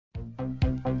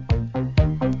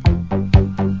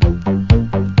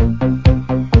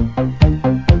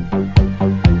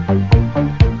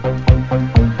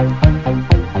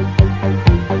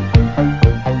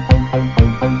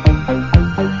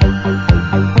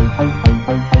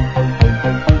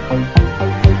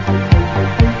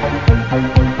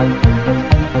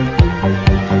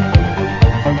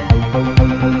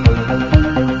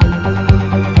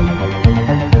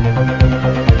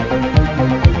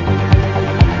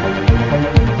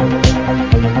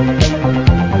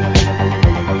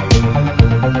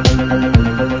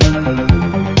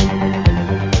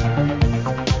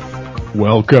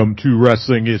Welcome to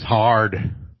Wrestling is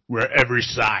Hard, where every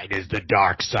side is the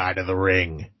dark side of the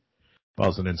ring. Follow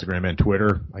us on Instagram and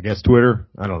Twitter. I guess Twitter?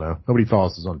 I don't know. Nobody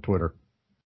follows us on Twitter.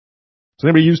 Does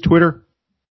anybody use Twitter?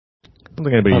 I don't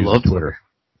think anybody uses Twitter.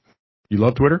 You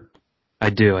love Twitter? I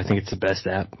do. I think it's the best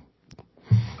app.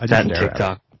 That and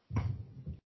TikTok.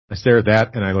 I stare at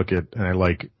that and I look at, and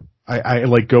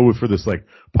I go for this like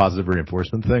positive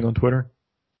reinforcement thing on Twitter.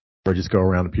 Or I just go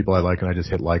around the people I like and I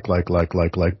just hit like,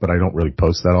 but I don't really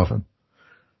post that often.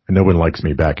 And no one likes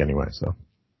me back anyway, so.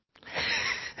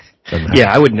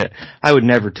 Yeah, I would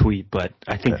never tweet, but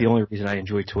I think the only reason I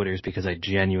enjoy Twitter is because I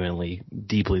genuinely,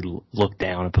 deeply look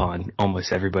down upon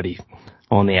almost everybody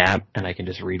on the app, and I can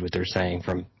just read what they're saying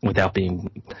without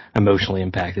being emotionally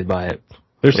impacted by it.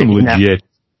 There's some legit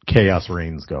chaos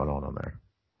reigns going on there.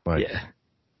 Like, yeah.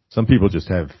 Some people just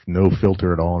have no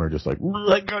filter at all and are just like,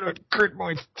 I gotta get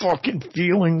my fucking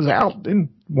feelings out in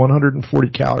 140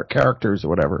 characters or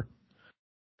whatever.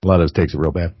 A lot of those takes it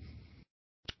real bad.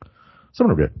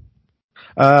 Some are good.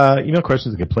 Email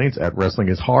questions and complaints at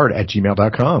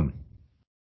wrestlingishard@gmail.com.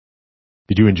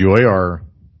 Did you enjoy our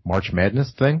March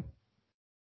Madness thing?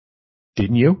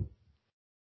 Didn't you?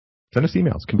 Send us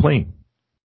emails. Complain.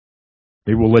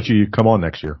 Maybe we'll let you come on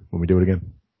next year when we do it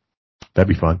again. That'd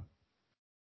be fun.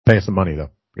 Pay us some money,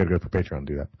 though. You gotta go for Patreon and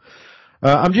do that.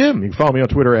 I'm Jim. You can follow me on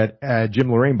Twitter at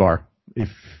Jim Lorraine Bar if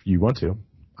you want to.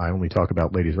 I only talk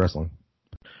about ladies wrestling.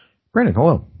 Brandon,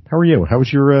 hello. How are you? How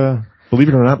was your, believe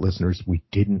it or not, listeners, we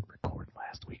didn't record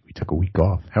last week. We took a week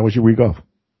off. How was your week off?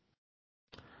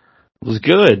 It was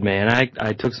good, man.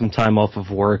 I took some time off of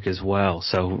work as well,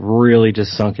 so really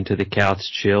just sunk into the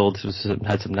couch, chilled,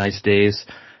 had some nice days.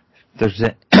 There's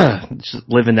just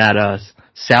living that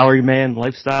salaryman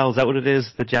lifestyle. Is that what it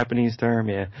is? The Japanese term?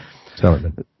 Yeah.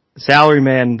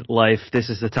 Salaryman life. This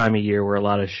is the time of year where a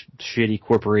lot of shitty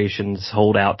corporations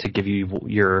hold out to give you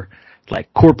your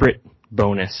like corporate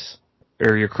bonus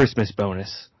or your Christmas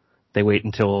bonus. They wait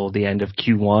until the end of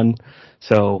Q1.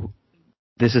 So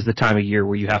this is the time of year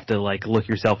where you have to like look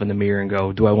yourself in the mirror and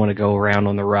go, do I want to go around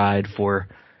on the ride for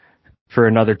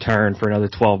another turn for another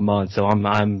 12 months? So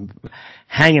I'm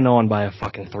hanging on by a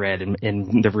fucking thread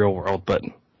in the real world, but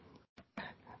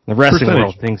the wrestling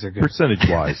world, things are good.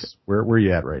 Percentage-wise, where are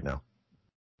you at right now?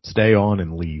 Stay on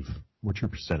and leave. What's your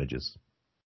percentages?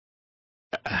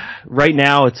 Right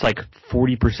now, it's like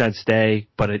 40% stay,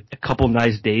 but a couple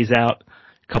nice days out,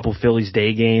 a couple Phillies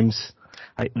day games.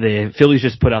 The Phillies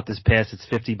just put out this pass. It's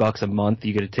 $50 a month.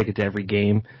 You get a ticket to every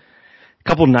game. A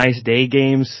couple nice day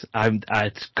games. I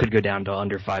could go down to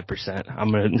under 5%.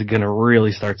 I'm gonna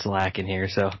really start slacking here.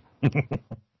 So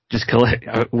just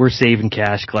we're saving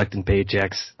cash, collecting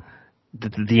paychecks.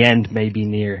 The end may be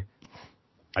near.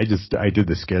 I did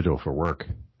the schedule for work,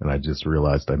 and I just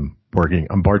realized I'm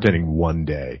bartending one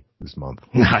day this month.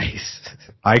 Nice.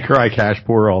 I cry cash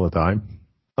poor all the time.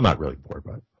 I'm not really poor,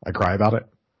 but I cry about it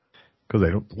because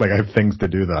I have things to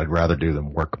do that I'd rather do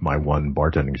than work my one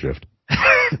bartending shift.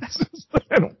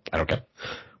 I don't care.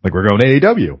 Like we're going to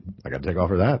AEW. I got to take off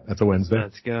for that. That's a Wednesday.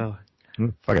 Let's go.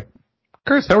 Fuck it.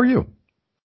 Chris, how are you?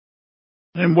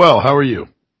 I'm well. How are you?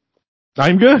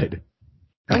 I'm good.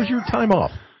 How was your time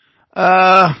off?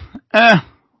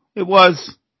 It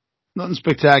was nothing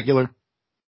spectacular.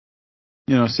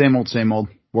 You know, same old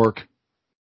work.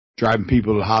 Driving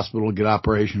people to the hospital to get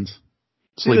operations.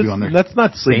 Sleeping on their. That's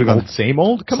not same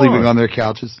old. Come sleeping on their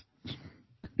couches.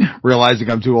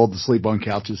 Realizing I'm too old to sleep on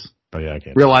couches. Oh yeah, I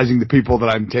can't. Realizing the people that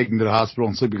I'm taking to the hospital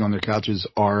and sleeping on their couches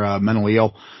are mentally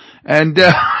ill, and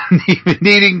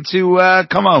needing to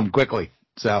come home quickly.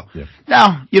 So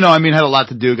now, had a lot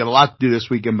to do. Got a lot to do this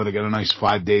weekend, but I got a nice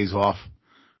 5 days off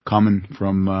coming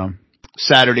from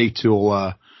Saturday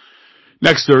till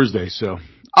next Thursday. So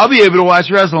I'll be able to watch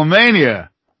WrestleMania.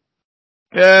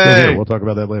 Yay! We'll talk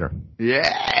about that later.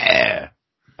 Yeah.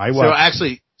 I watched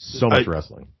so much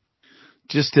wrestling.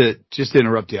 Just to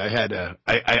interrupt you, I had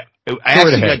I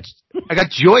got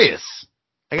joyous.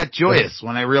 I got joyous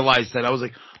when I realized that. I was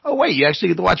like, oh wait, you actually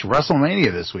get to watch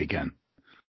WrestleMania this weekend.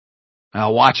 And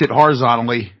I'll watch it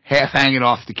horizontally, half hanging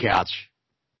off the couch.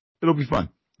 It'll be fun.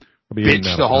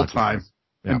 Bitch the whole time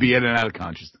and be in and out of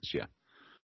consciousness. Yeah.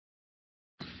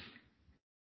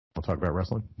 I'll talk about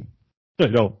wrestling. I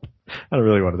don't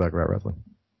really want to talk about wrestling.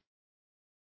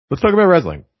 Let's talk about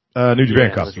wrestling. New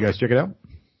Japan Cup. You guys check it out?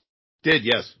 Did,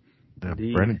 yes. Yeah.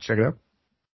 Brandon, check it out?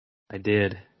 I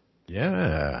did.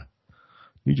 Yeah.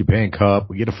 New Japan Cup.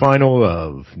 We get a final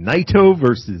of Naito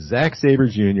versus Zack Sabre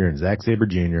Jr. and Zack Sabre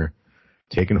Jr.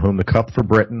 taking home the cup for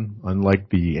Britain, unlike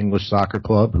the English Soccer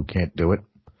Club who can't do it.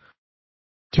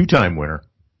 Two-time winner.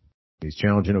 He's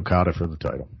challenging Okada for the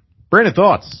title. Brandon,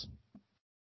 thoughts?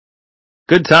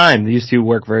 Good time. These two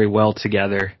work very well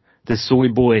together. The soy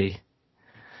boy.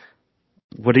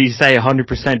 What did he say?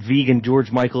 100% vegan,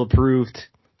 George Michael approved.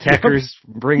 Techers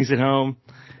brings it home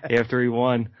after he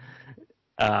won.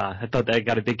 I thought that I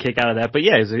got a big kick out of that. But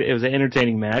yeah, it was an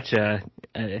entertaining match.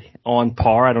 On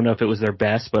par. I don't know if it was their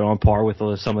best, but on par with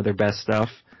some of their best stuff.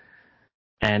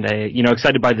 And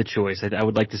excited by the choice. I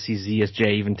would like to see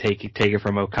ZSJ even take it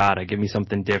from Okada. Give me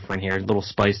something different here, a little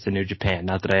spice to New Japan.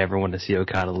 Not that I ever want to see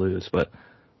Okada lose, but.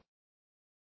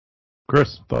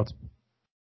 Chris, thoughts?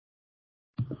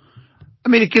 I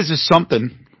mean, it gives us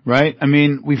something, right? I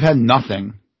mean, we've had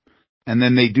nothing, and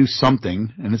then they do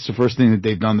something, and it's the first thing that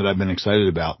they've done that I've been excited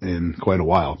about in quite a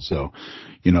while. So,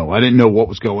 I didn't know what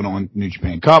was going on in New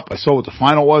Japan Cup. I saw what the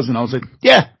final was, and I was like,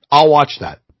 yeah, I'll watch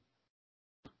that.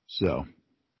 So,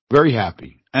 very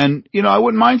happy. And, I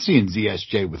wouldn't mind seeing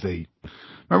ZSJ with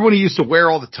remember when he used to wear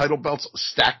all the title belts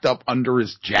stacked up under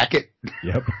his jacket?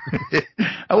 Yep.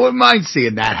 I wouldn't mind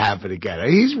seeing that happen again.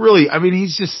 He's really,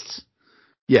 he's just,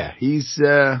 he's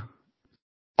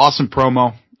awesome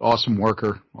promo, awesome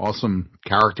worker, awesome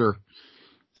character,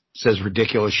 says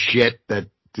ridiculous shit that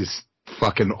is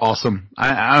fucking awesome.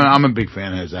 I'm a big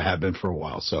fan, as I have been for a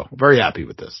while, so very happy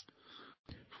with this.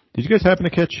 Did you guys happen to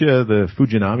catch the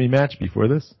Fujinami match before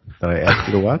this that I asked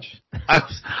you to watch?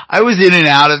 I was in and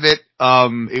out of it.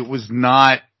 It was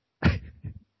not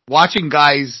watching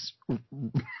guys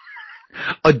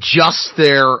adjust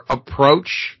their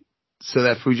approach so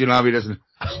that Fujinami doesn't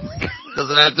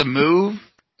have to move.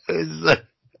 It's like,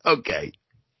 okay.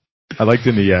 I liked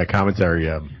in the commentary,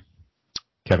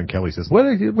 Kevin Kelly says,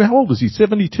 how old is he,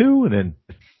 72? And then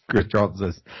Chris Charlton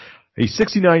says, he's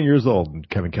 69 years old. And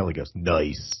Kevin Kelly goes,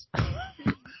 nice.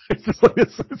 It's just like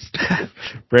this.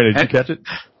 Brandon, did you catch it?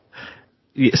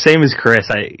 Same as Chris.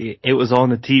 It was on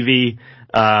the TV.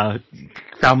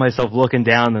 Found myself looking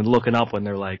down and looking up when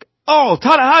they're like, "Oh,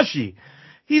 Tanahashi,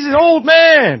 he's an old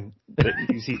man."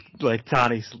 You see, like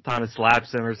Tana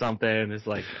slaps him or something. And it's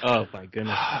like, oh my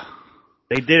goodness,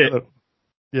 they did it.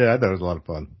 Yeah, I thought it was a lot of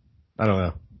fun. I don't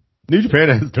know. New Japan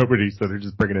has nobody, so they're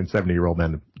just bringing in 70-year-old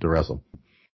men to wrestle.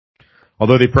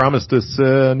 Although they promised us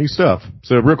new stuff.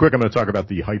 So real quick, I'm going to talk about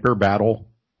the Hyper Battle,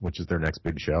 which is their next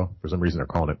big show. For some reason, they're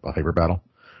calling it a Hyper Battle.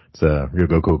 It's a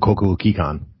Ryogoku Koku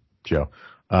Kikan show.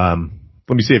 Let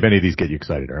me see if any of these get you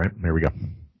excited. All right, here we go.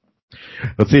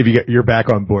 Let's see if you're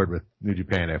back on board with New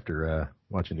Japan after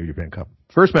watching New Japan Cup.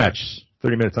 First match,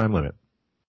 30-minute time limit.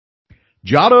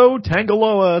 Jado,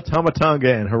 Tangaloa,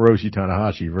 Tamatanga, and Hiroshi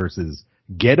Tanahashi versus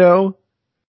Gedo,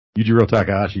 Yujiro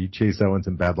Takahashi, Chase Owens,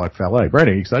 and Bad Luck Fale. Brandon,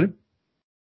 are you excited?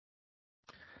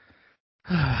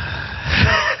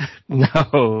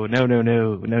 No.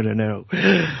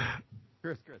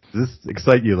 Chris, does this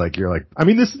excite you?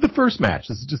 This is the first match.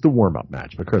 This is just a warm-up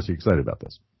match. But Chris, are you excited about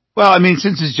this? Well,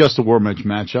 since it's just a warm-up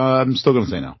match, I'm still going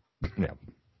to say no. Yeah.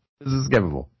 This is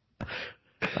skippable.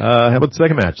 How about the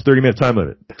second match? 30-minute time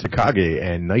limit. Takagi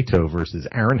and Naito versus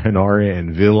Aaron Henare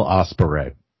and Will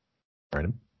Ospreay.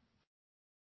 Brandon?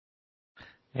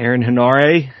 Aaron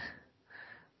Henare,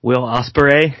 Will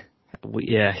Ospreay.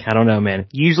 Yeah, I don't know, man.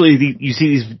 Usually you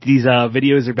see these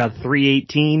videos are about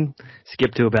 3:18,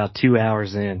 skip to about 2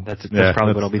 hours in. That's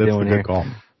probably what I'll be doing here. Call.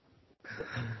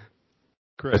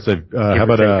 Chris, how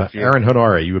about Aaron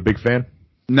Henare? You a big fan?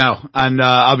 No, and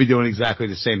I'll be doing exactly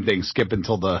the same thing. Skipping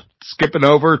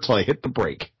over till I hit the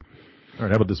break. All right,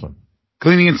 how about this one?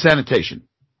 Cleaning and sanitation.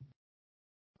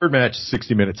 Third match,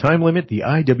 60-minute time limit. The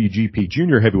IWGP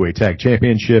Junior Heavyweight Tag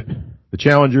Championship. The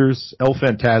challengers, El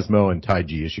Phantasmo and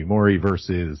Taiji Ishimori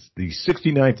versus the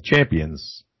 69th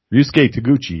champions, Ryusuke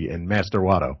Taguchi and Master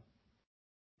Wato.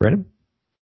 Brandon?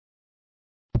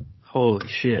 Holy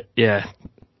shit, yeah.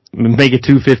 Make it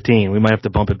 2:15. We might have to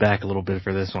bump it back a little bit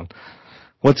for this one.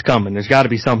 What's coming? There's got to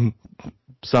be some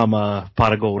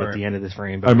pot of gold at the end of this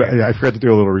frame. I forgot to do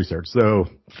a little research. So,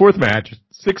 fourth match,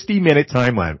 60-minute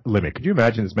time limit. Could you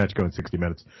imagine this match going 60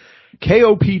 minutes?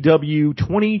 KOPW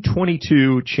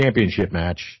 2022 championship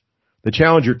match. The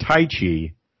challenger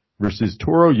Taichi versus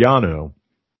Toru Yano.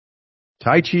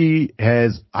 Taichi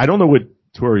I don't know what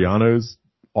Toru Yano's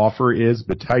offer is,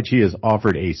 but Taichi has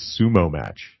offered a sumo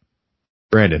match.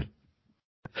 Brandon,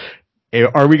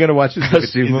 are we going to watch this?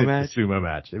 A sumo match? Sumo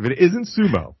match. If it isn't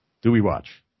sumo, do we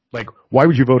watch? Why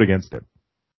would you vote against it?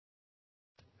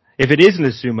 If it isn't a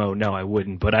sumo, no, I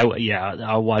wouldn't. But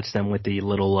I'll watch them with the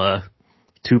little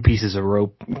 2 pieces of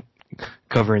rope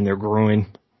covering their groin.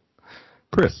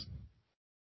 Chris,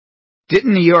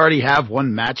 didn't he already have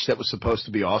one match that was supposed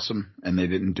to be awesome and they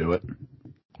didn't do it?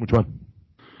 Which one?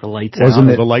 The lights Wasn't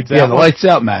out. It the lights out? Yeah, the lights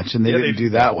out match, and they didn't do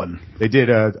that one. They did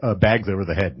bags over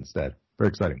the head instead. Very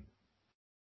exciting.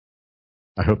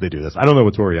 I hope they do this. I don't know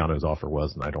what Toru Yano's offer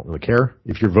was, and I don't really care.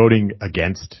 If you're voting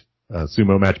against a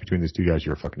sumo match between these two guys,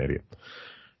 you're a fucking idiot.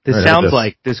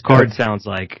 This card sounds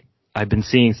like I've been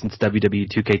seeing since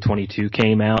WWE 2K22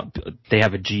 came out. They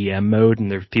have a GM mode,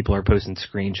 and people are posting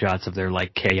screenshots of their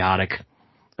like chaotic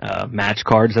match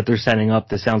cards that they're setting up.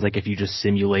 This sounds like if you just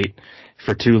simulate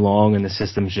for too long and the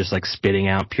system's just like spitting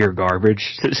out pure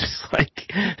garbage. It's just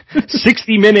like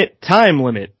 60-minute time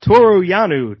limit. Toru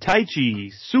Yano,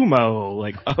 Taichi, Sumo.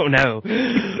 Like, oh no.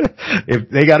 If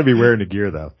they got to be wearing the gear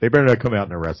though, they better not come out in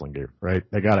their wrestling gear, right?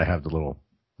 They got to have the little,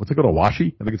 what's it called, a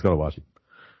washi? I think it's called a washi.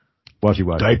 Washi.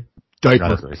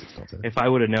 Diaper. If I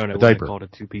would have known, I would have called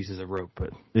it 2 pieces of rope. But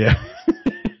yeah.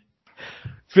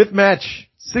 Fifth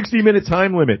match, 60-minute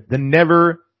time limit. The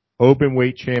never open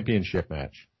weight championship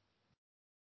match.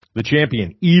 The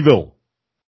champion, Evil,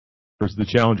 versus the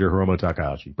challenger, Hiromu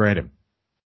Takahashi. Brandon.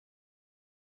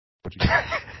 What you got?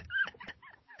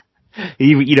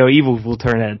 Evil will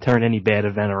turn any bad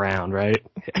event around, right?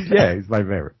 Yeah, he's my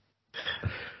favorite.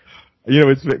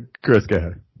 It's Chris. Go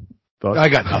ahead. Thoughts? I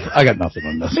got nothing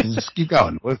on this. Just keep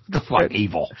going. What the fuck?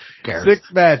 Evil. Who cares?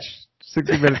 Sixth match,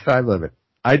 60-minute time limit.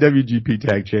 IWGP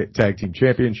Tag Team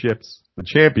Championships. The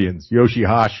champions,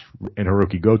 Yoshihashi and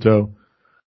Hiroki Goto,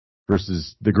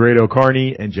 versus the Great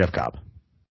O'Carney and Jeff Cobb.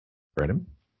 Brandon?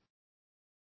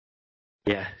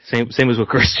 Yeah, same as what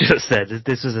Chris just said.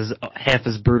 This is half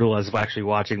as brutal as actually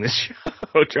watching this show.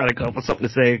 Trying to come up with something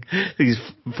to say. These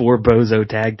 4 bozo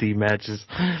tag team matches.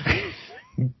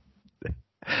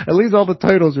 At least all the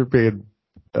titles are being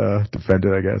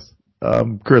defended, I guess.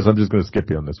 Chris, I'm just going to skip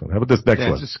you on this one. How about this next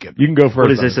one? Just skip. You can go first. What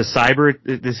is this, a cyber?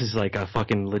 This is like a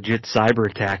fucking legit cyber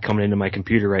attack coming into my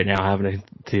computer right now, having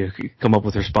to come up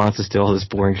with responses to all this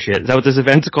boring shit. Is that what this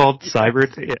event's called? Cyber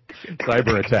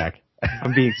attack.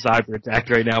 I'm being cyber attacked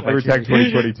right now. Cyber attack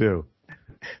 2022.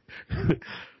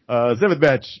 Seventh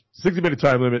match, 60-minute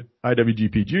time limit,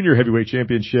 IWGP Junior Heavyweight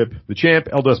Championship. The champ,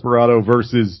 El Desperado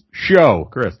versus Show.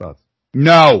 Chris, thoughts?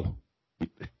 No.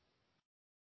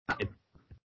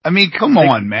 I mean, come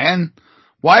on, man.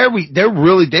 Why are we? They're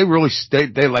like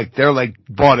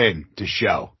bought in to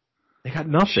Show. They got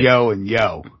nothing. Show and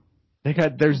Yo.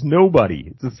 There's nobody.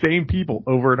 It's the same people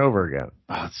over and over again.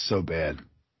 Oh, it's so bad.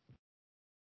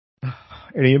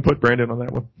 Any input, Brandon, on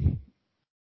that one?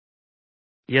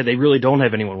 Yeah, they really don't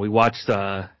have anyone. We watched,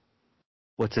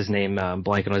 what's his name?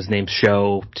 Blanking on his name.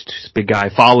 Show, big guy,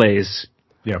 Fale's.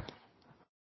 Yeah.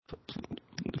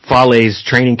 Fale's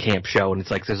training camp show, and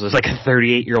it's like there's like a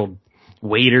 38-year-old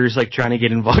waiter's like trying to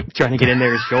get involved, trying to get in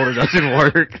there. His shoulder doesn't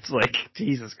work. It's like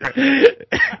Jesus Christ.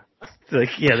 It's like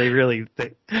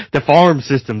the farm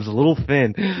system's a little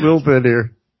thin.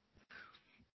 Here.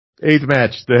 Eighth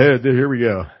match. Here we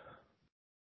go.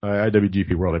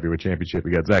 IWGP World Heavyweight Championship.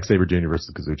 We got Zack Sabre Jr.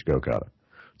 versus Kazuchika Okada.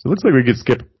 So it looks like we could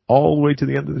skip all the way to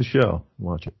the end of the show.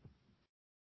 Watch it.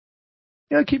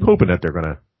 Yeah, I keep hoping that they're going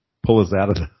to pull us out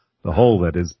of the hole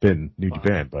that has been New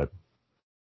Japan, but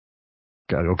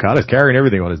God, Okada's carrying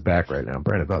everything on his back right now.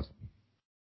 Brandon, thoughts?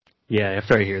 Yeah,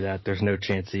 after I hear that, there's no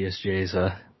chance ESJ's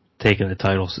taking the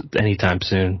titles anytime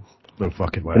soon. No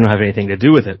fucking way. I don't have anything to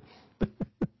do with it.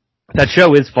 That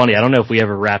show is funny. I don't know if we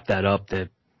ever wrapped that up. That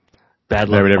Bad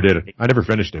Luck. No, we never did it. I never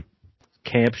finished it.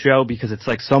 Camp show, because it's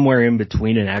like somewhere in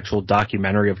between an actual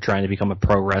documentary of trying to become a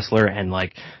pro wrestler and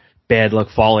like Bad Luck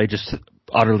Fale just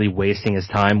utterly wasting his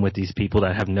time with these people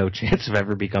that have no chance of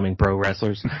ever becoming pro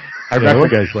wrestlers. I remember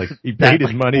guys like he paid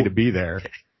his money to be there.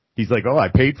 He's like, I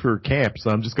paid for camp, so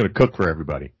I'm just going to cook for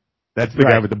everybody. That's the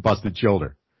guy with the busted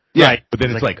shoulder. Yeah. Right. But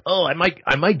then it's like,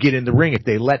 I might get in the ring if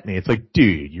they let me. It's like,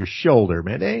 dude, your shoulder,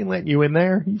 man, they ain't letting you in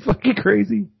there. You fucking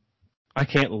crazy. I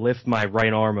can't lift my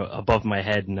right arm above my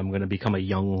head and I'm going to become a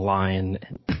young lion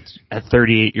at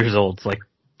 38 years old. It's like,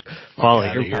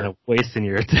 Fale, you're kind of wasting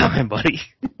your time, buddy.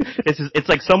 It's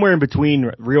like somewhere in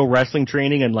between real wrestling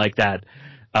training and like that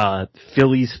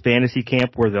Phillies fantasy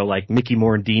camp where they're like Mickey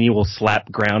Morandini will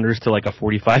slap grounders to like a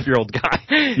 45-year-old guy.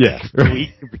 Yeah. For a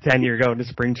week to pretend you're going to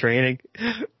spring training.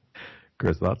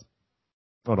 Chris, thoughts?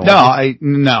 No, I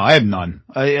have none.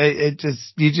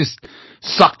 You just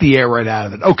suck the air right out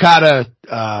of it. Okada,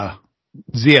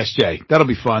 ZSJ. That'll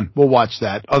be fun. We'll watch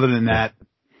that. Other than that,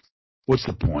 what's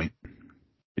the point?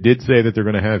 They did say that they're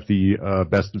going to have the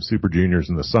Best of Super Juniors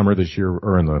in the summer this year,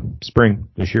 or in the spring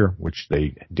this year, which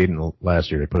they didn't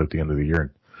last year. They put it at the end of the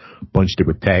year and bunched it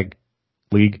with Tag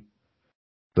League.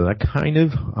 So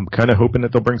I'm kind of hoping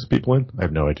that they'll bring some people in. I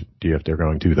have no idea if they're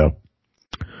going to, though.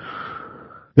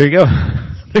 There you go.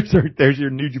 There's your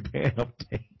New Japan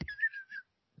update.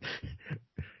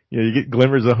 You get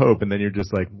glimmers of hope, and then you're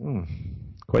just like,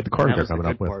 quite the card they're coming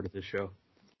up with. Part of the show.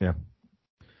 Yeah.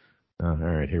 All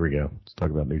right, here we go. Let's talk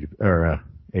about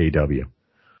AEW.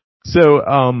 So,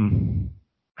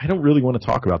 I don't really want to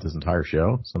talk about this entire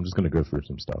show, so I'm just going to go through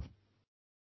some stuff.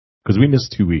 Because we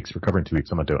missed 2 weeks. We're covering 2 weeks.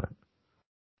 I'm not doing it.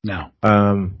 No.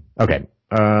 Okay.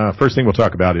 First thing we'll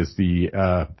talk about is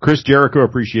the Chris Jericho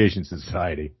Appreciation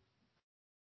Society.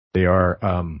 They are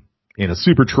in a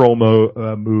super troll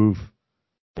move.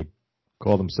 They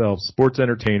call themselves sports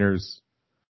entertainers,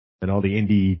 and all the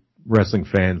indie wrestling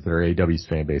fans that are AEW's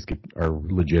fan base are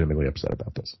legitimately upset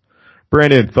about this.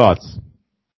 Brandon, thoughts?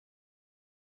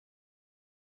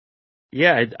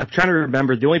 Yeah, I'm trying to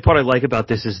remember. The only part I like about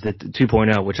this is the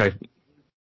 2.0, which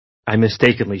I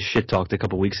mistakenly shit-talked a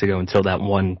couple weeks ago until that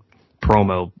one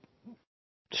promo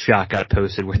shot got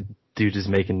posted where dude is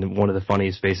making one of the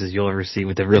funniest faces you'll ever see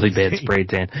with a really bad spray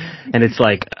tan. And it's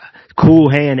like Cool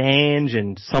Hand Ange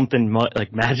and something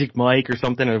like Magic Mike or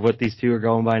something, or what these two are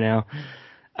going by now.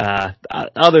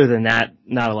 Other than that,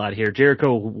 not a lot here.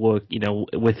 Jericho will,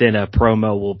 within a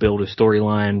promo will build a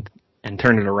storyline and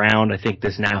turn it around. I think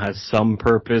this now has some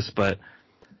purpose, but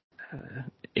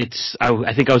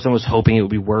I think I was almost hoping it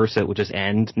would be worse. It would just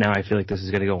end. Now I feel like this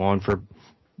is going to go on for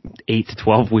 8 to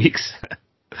 12 weeks.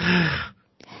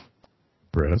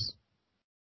 Chris?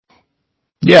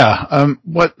 Yeah. I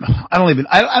don't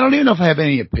even know if I have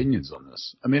any opinions on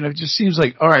this. I mean, it just seems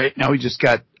like, all right, now we just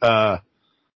got,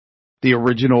 the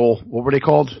original, what were they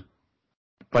called?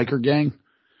 Biker gang?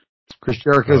 Chris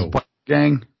Jericho's biker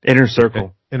gang? Inner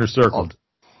Circle. Inner Circle.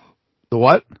 The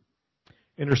what?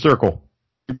 Inner Circle.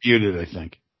 You're muted, I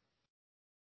think.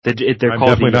 They're I'm called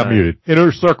definitely not muted.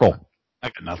 Inner Circle. I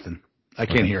got nothing. I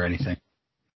can't hear anything.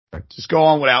 Just go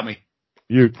on without me.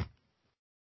 Mute.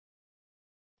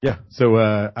 Yeah, so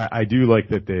I do like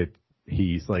that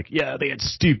he's like, yeah, they had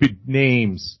stupid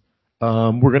names.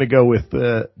 We're going to go with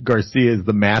Garcia as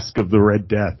the Mask of the Red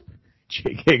Death.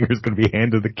 Jake Hager's going to be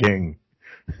Hand of the King.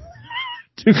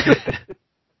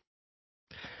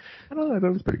 I don't know,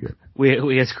 that was pretty good.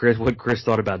 We asked Chris what Chris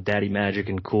thought about Daddy Magic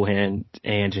and Cool Hand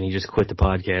Ange, and he just quit the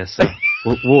podcast. So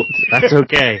that's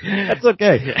okay. That's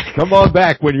okay. Come on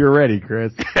back when you're ready,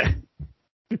 Chris.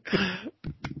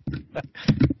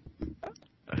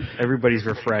 Everybody's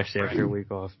refreshed after a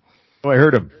week off. Oh, I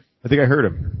heard him. I think I heard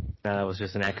him. No, that was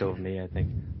just an echo of me, I think.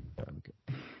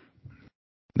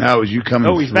 No, it was you coming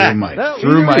through back.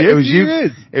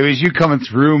 It was you coming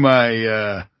through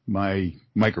my my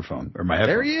microphone or my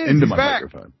headphones. There he is. Into He's my back.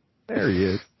 microphone. There he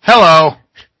is. Hello.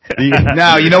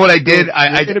 Now, you know what I did?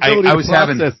 I was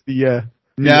having the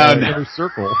no. Inner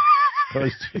Circle.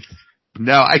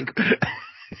 No,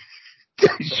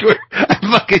 sure.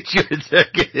 I'm fucking sure it's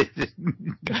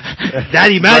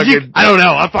Daddy Magic? I don't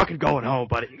know. I'm fucking going home,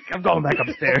 buddy. I'm going back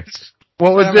upstairs.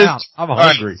 What was this? I'm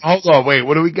hungry. Right, hold on, wait.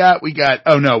 What do we got?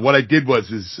 Oh no, what I did was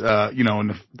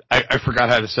I forgot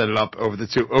how to set it up over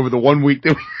the 1 week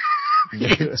that we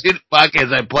did the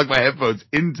podcast. I plugged my headphones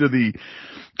into the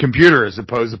computer as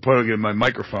opposed to putting it in my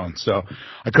microphone. So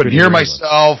I couldn't hear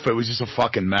myself. It was just a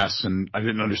fucking mess and I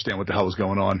didn't understand what the hell was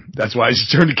going on. That's why I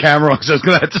just turned the camera on because I was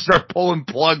going to have to start pulling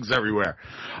plugs everywhere.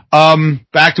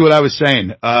 Back to what I was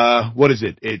saying. What is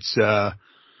it? It's,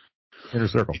 Inner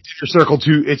Circle. Inner Circle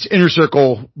 2. It's Inner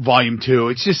Circle Volume 2.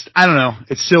 It's just, I don't know.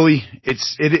 It's silly.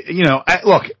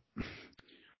 Look,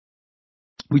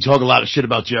 we talk a lot of shit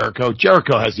about Jericho.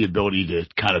 Jericho has the ability to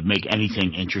kind of make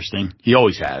anything interesting. He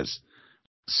always has.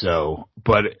 So,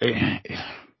 but I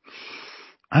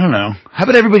don't know. How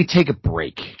about everybody take a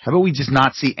break? How about we just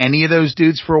not see any of those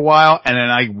dudes for a while and then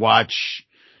I watch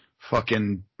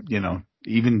fucking,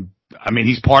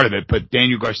 he's part of it, but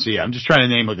Daniel Garcia. I'm just trying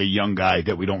to name like a young guy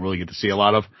that we don't really get to see a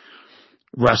lot of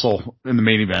wrestle in the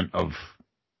main event of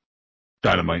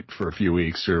Dynamite for a few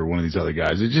weeks or one of these other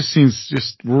guys. It just seems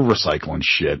we're recycling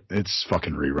shit. It's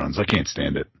fucking reruns. I can't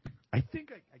stand it. I think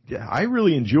I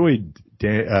really enjoyed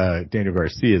Daniel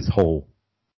Garcia's whole,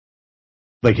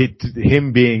 like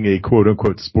him being a quote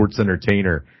unquote sports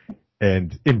entertainer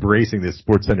and embracing this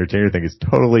sports entertainer thing is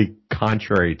totally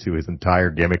contrary to his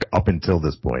entire gimmick up until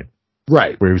this point.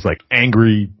 Right. Where he was like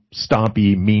angry,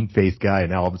 stompy, mean-faced guy, and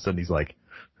now all of a sudden he's like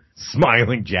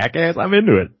smiling jackass. I'm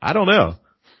into it. I don't know.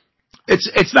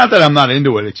 It's not that I'm not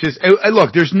into it. It's just,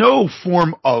 look, there's no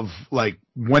form of like,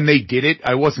 when they did it,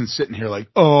 I wasn't sitting here like,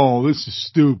 oh, this is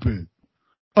stupid.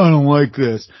 I don't like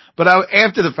this. But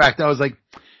after the fact, I was like,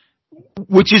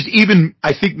 which is even,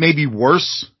 I think maybe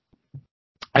worse.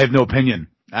 I have no opinion.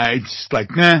 It's like,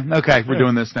 nah, okay, we're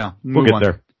doing this now. We'll get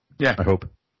there. Yeah. I hope.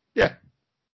 Yeah.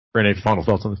 Brandon, any final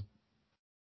thoughts on this?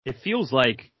 It feels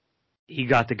like he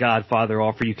got the Godfather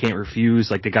offer you can't refuse.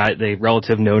 Like the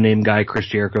relative no-name guy Chris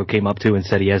Jericho came up to and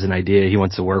said he has an idea. He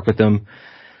wants to work with him.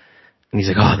 And he's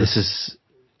like, oh, this is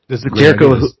This is a great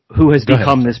Jericho, idea. who has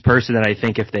become this person that I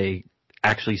think if they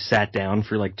actually sat down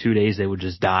for like 2 days, they would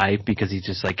just die because he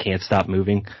just like can't stop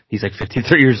moving. He's like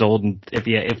 53 years old, and if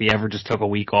he ever just took a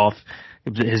week off,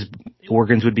 his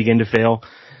organs would begin to fail.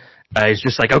 He's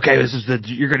just like, okay,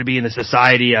 you're going to be in the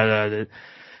society, and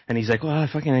he's like, well, I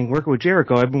fucking working with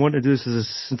Jericho. I've been wanting to do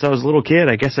this since I was a little kid.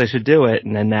 I guess I should do it.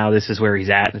 And then now this is where he's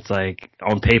at. It's like,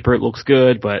 on paper it looks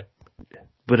good, but a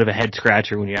bit of a head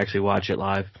scratcher when you actually watch it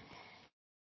live.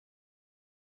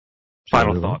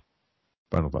 Final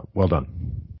thought. Well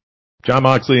done. Jon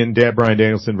Moxley and Bryan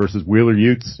Danielson versus Wheeler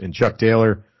Yuta and Chuck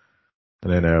Taylor.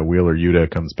 And then Wheeler Yuta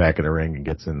comes back in the ring and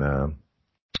gets in the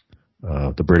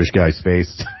British guy's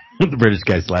face. The British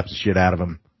guy slaps the shit out of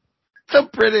him. The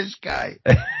British guy.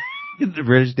 The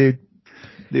British dude.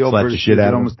 The old British dude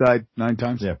that almost died 9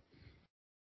 times. Yeah.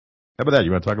 How about that?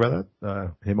 You want to talk about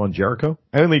that? Him on Jericho?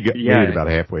 I only made it about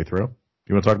halfway through.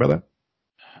 You want to talk about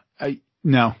that?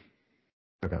 No.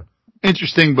 Okay.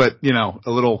 Interesting, but,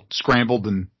 a little scrambled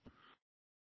and,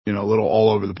 a little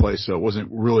all over the place. So it wasn't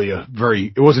really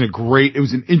it was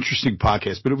an interesting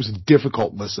podcast, but it was a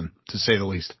difficult listen, to say the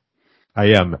least.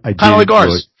 I kind of like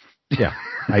ours. Yeah.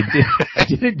 I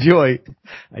did enjoy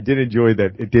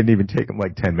that it didn't even take him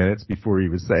like 10 minutes before he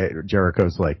was saying,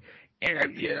 Jericho's like,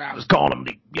 I was calling him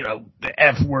the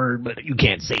F word, but you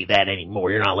can't say that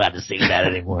anymore. You're not allowed to say that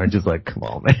anymore. I'm just like, come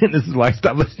on, man. This is why I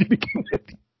stopped listening to you.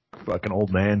 Fucking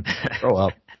old man. Grow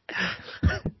up.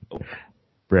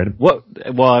 Brandon? Well,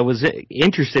 I was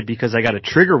interested because I got a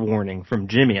trigger warning from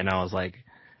Jimmy, and I was like,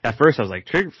 at first I was like,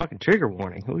 trigger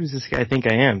warning. Who does this guy think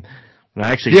I am? And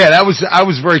I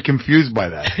was very confused by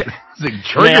that. It's like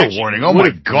trigger warning. Oh my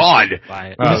God.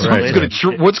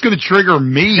 What's going to trigger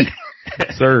me?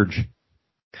 Surge.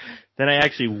 Then I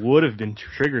actually would have been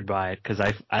triggered by it because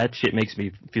that shit makes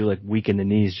me feel like weak in the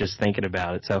knees just thinking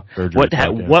about it. So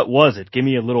what was it? Give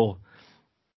me a little.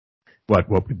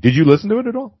 What did you listen to it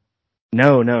at all?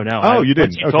 No. Oh, you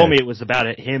didn't. You told me it was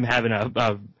about him having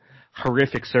a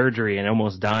horrific surgery and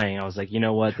almost dying. I was like, you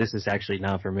know what? This is actually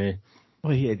not for me.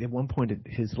 Well, at one point,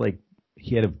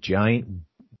 he had a giant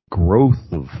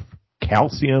growth of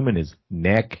calcium in his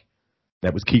neck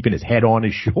that was keeping his head on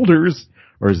his shoulders,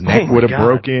 or his neck would have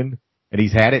broken. And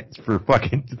he's had it for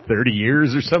fucking 30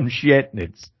 years or some shit.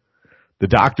 And the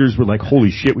doctors were like,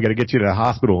 holy shit, we got to get you to the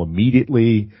hospital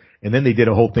immediately. And then they did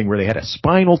a whole thing where they had a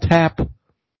spinal tap.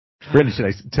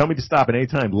 Brendan, tell me to stop at any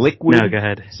time. Liquid no, go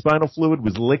ahead. Spinal fluid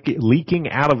was leaking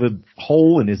out of a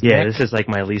hole in his neck. Yeah, this is like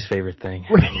my least favorite thing.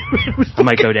 I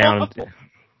might go down.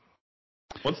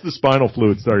 Once the spinal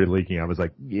fluid started leaking, I was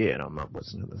like, yeah, no, I'm not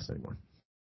listening to this anymore.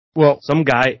 Well, some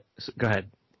guy, go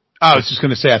ahead. I was just going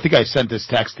to say, I think I sent this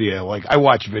text to you. Like, I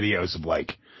watch videos of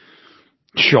like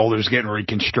shoulders getting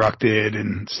reconstructed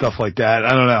and stuff like that.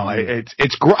 I don't know.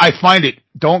 I find it,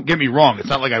 don't get me wrong. It's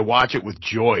not like I watch it with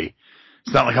joy.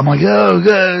 It's not like I'm like, oh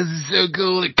God, this is so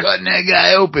cool, they're cutting that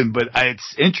guy open. But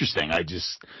it's interesting.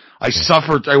 I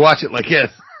suffer. I watch it like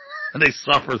this, and they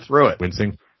suffer through it.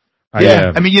 Wincing.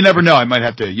 Yeah. I mean, you never know. I might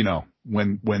have to,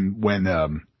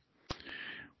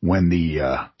 when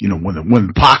the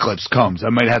apocalypse comes, I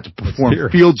might have to perform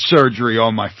field surgery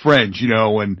on my friends,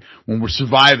 when we're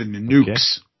surviving the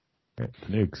nukes. Okay.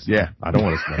 The nukes. Yeah. I don't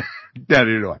want to smoke.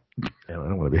 Neither do I. Yeah, I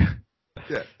don't want to be.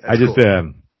 Yeah, I just,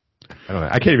 cool. I don't know.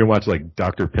 I can't even watch like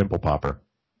Dr. Pimple Popper.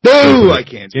 No, I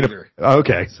can't either.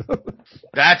 Okay.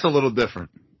 That's a little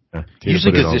different.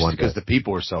 Usually because the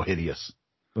people are so hideous.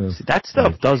 See, that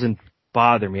stuff doesn't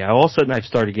bother me. All of a sudden I've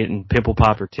started getting Pimple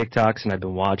Popper TikToks and I've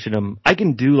been watching them. I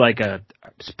can do like a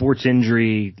sports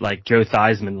injury, like Joe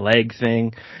Theismann leg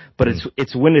thing, but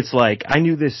it's when it's like,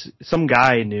 some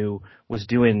guy I knew was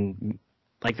doing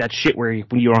like that shit where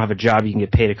when you don't have a job, you can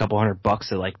get paid a couple $100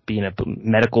 to like be in a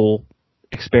medical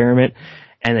experiment,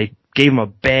 and they gave him a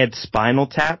bad spinal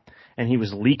tap and he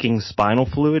was leaking spinal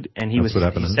fluid, and he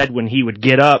said when he would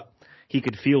get up, he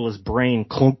could feel his brain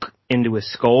clunk into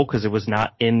his skull because it was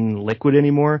not in liquid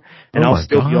ananymore. And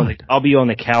I'll be on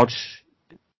the couch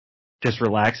just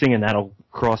relaxing, and that'll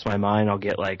cross my mind. I'll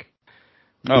get like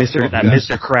Mr.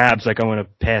 Krabs, like I'm going to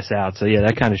pass out. So yeah,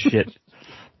 that kind of shit.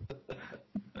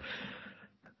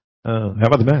 How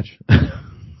about the match?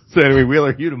 So anyway,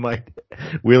 Wheeler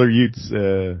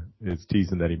Yuta is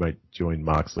teasing that he might join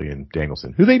Moxley and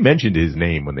Danielson, who they mentioned his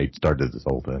name when they started this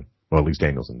whole thing. Well, at least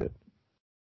Danielson did.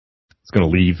 It's going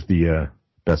to leave the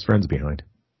best friends behind.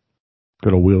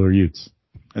 Good old Wheeler Yuta.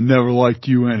 I never liked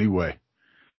you anyway.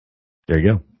 There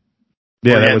you go.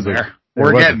 Yeah,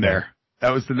 We're getting there.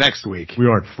 That was the next week. We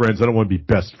aren't friends. I don't want to be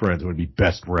best friends. I want to be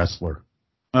best wrestler.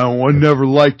 I never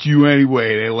liked you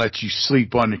anyway. They let you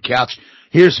sleep on the couch.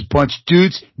 Here's a bunch of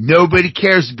dudes nobody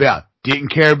cares about. Didn't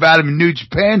care about him in New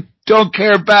Japan. Don't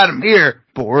care about him here.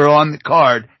 But we're on the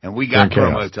card, and we got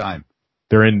promo time.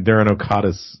 They're in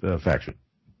Okada's faction.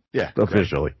 Yeah,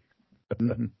 officially.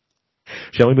 Mm-hmm.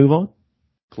 Shall we move on?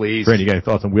 Please. Brandon, you got any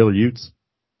thoughts on Wheeler Utes?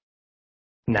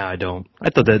 No, I don't. I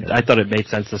thought it made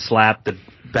sense to slap the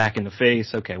back in the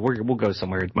face. Okay, we'll go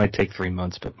somewhere. It might take 3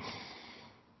 months, but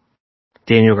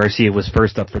Daniel Garcia was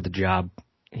first up for the job.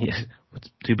 It's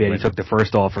too bad he took the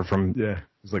first offer from. Yeah,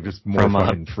 it's like just more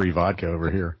fucking free vodka over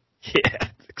here. Yeah,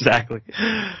 exactly.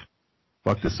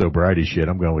 Fuck this sobriety shit.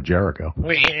 I'm going with Jericho.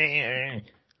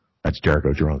 That's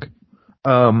Jericho drunk.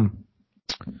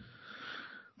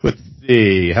 Let's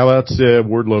see. How about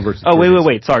Wardlow versus? Oh,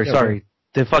 wait. Sorry.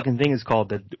 The fucking thing is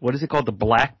called what is it called? The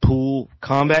Blackpool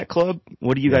Combat Club?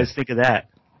 What do you guys think of that?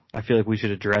 I feel like we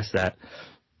should address that.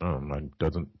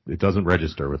 It doesn't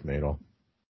register with me at all.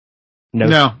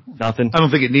 No. Nothing? I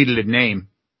don't think it needed a name.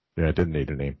 Yeah, it didn't need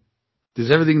a name.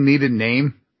 Does everything need a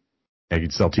name? Yeah, you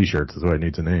can sell t-shirts. That's why it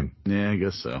needs a name. Yeah, I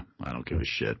guess so. I don't give a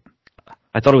shit.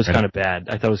 I thought it was kind of bad.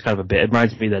 I thought it was kind of a bit. It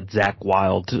reminds me of that Zakk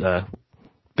Wylde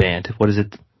band. What is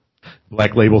it?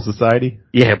 Black Label Society?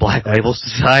 Yeah, Black Label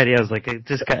Society. I was like,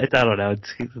 I don't know.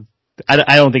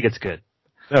 I don't think it's good.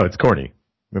 No, it's corny.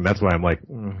 And that's why I'm like,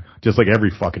 just like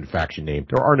every fucking faction name.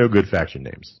 There are no good faction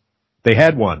names. They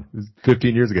had one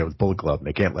 15 years ago. It was Bullet Club, and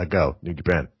they can't let go. New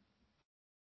Japan.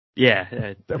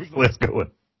 Yeah. That was the last good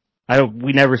one.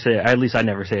 At least I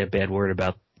never say a bad word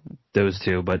about those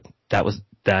two, but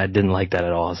I didn't like that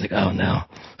at all. I was like, oh no,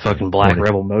 fucking Black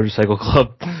Rebel Motorcycle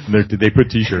Club. They put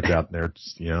t-shirts out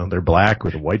and they're black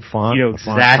with a white font. You know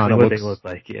exactly what they look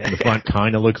like, yeah. The font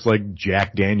kinda looks like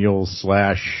Jack Daniels /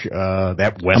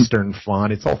 that Western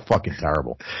font. It's all fucking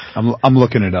terrible. I'm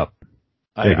looking it up.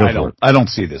 I don't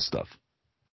see this stuff.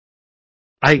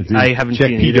 I haven't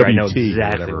seen it either. I know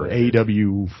exactly what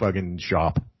AW fucking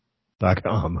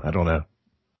shop.com. I don't know.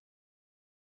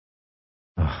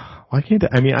 Why can't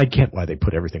I get why they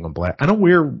put everything on black.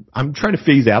 I'm trying to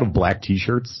phase out of black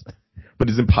t-shirts, but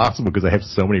it's impossible because I have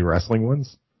so many wrestling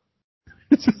ones.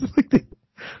 It's just like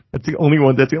that's the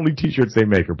only t-shirts they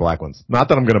make are black ones. Not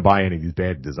that I'm going to buy any of these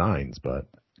bad designs, but.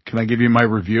 Can I give you my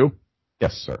review?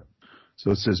 Yes, sir.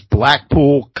 So it says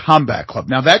Blackpool Combat Club.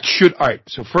 Now alright,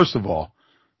 so first of all,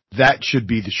 that should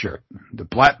be the shirt. The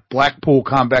Blackpool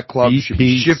Combat Club should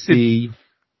be shifted.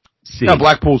 No,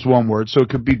 Blackpool's one word, so it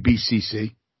could be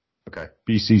BCC. Okay.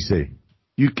 BCC.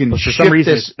 You can for some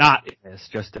reason it's not. It's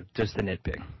just a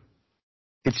nitpick.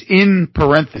 It's in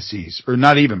parentheses, or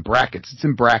not even brackets. It's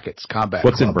in brackets. Combat.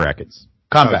 What's Club. In brackets?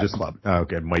 Combat Club. Oh,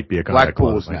 okay, it might be a Combat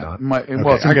Blackpool's Club. Might not.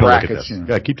 Well, it's in brackets.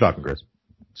 Yeah, keep talking, Chris.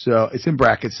 So it's in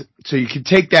brackets. So you can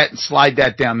take that and slide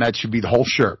that down. That should be the whole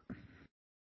shirt.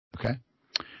 Okay.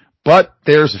 But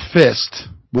there's a fist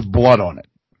with blood on it.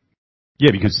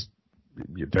 Yeah, because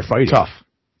they're fighting. Tough.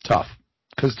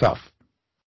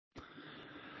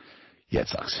 Yeah, it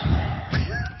sucks.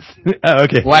 Oh,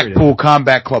 okay. Blackpool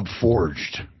Combat Club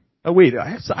Forged. Oh wait,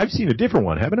 I've seen a different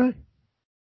one, haven't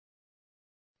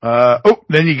I?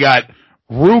 Then you got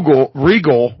Regal,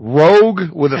 Rogue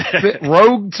with a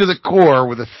Rogue to the core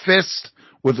with a fist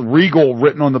with Regal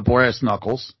written on the brass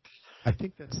knuckles. I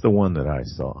think that's the one that I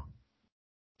saw.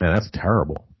 Man, that's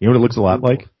terrible. You know what it looks a lot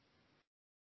like?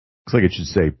 Looks like it should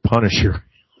say Punisher.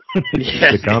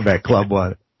 Yes. The Combat Club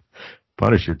one.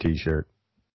 Punisher t-shirt.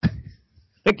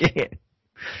 Again.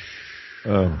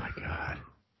 Oh my god.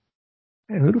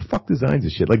 Man, who the fuck designs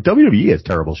this shit? Like WWE has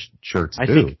terrible shirts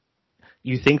too.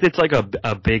 You think it's like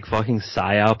a big fucking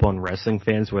psyop on wrestling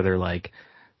fans where they're like,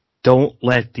 don't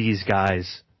let these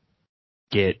guys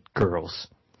get girls.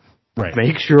 Right.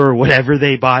 Make sure whatever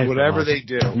they buy, whatever they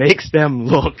do, makes them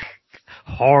look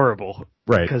horrible.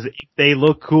 Right. Because if they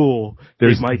look cool,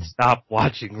 they might stop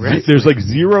watching wrestling. There's like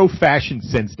zero fashion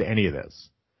sense to any of this.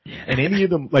 And any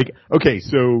of them, like, okay,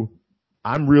 so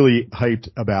I'm really hyped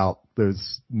about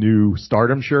those new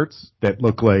Stardom shirts that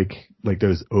look like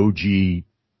those OG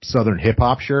Southern hip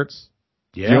hop shirts.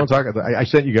 Yeah. You know what I'm talking about? I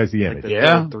sent you guys the image.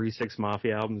 Like the 3-6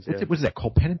 Mafia albums. Yeah. What is that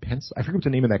called? Pen and Pencil? I forget what the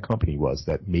name of that company was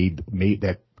that made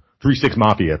that 3-6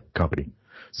 Mafia company.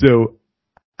 So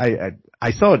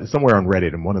I saw it somewhere on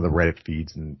Reddit in one of the Reddit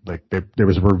feeds, and like there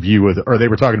was a review or they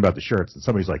were talking about the shirts, and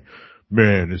somebody's like,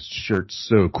 man, this shirt's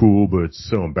so cool, but it's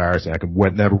so embarrassing. I can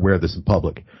never wear this in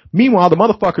public. Meanwhile, the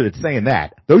motherfucker that's saying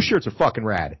that, those shirts are fucking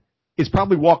rad, is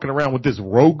probably walking around with this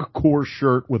Rogue Core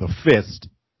shirt with a fist.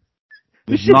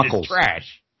 This shit is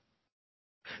trash.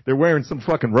 They're wearing some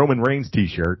fucking Roman Reigns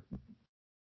t-shirt.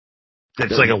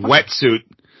 That's like a wetsuit.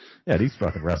 Yeah, these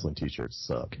fucking wrestling t-shirts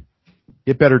suck.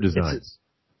 Get better designs.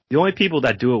 The only people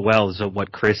that do it well is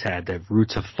what Chris had, the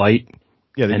Roots of Fight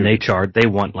Yeah, they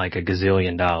want like a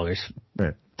gazillion dollars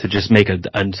to just make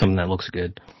something that looks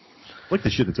good. I like the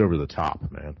shit that's over the top,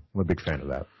 man. I'm a big fan of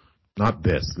that. Not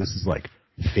this. This is like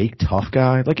fake tough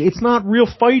guy. Like, it's not real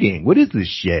fighting. What is this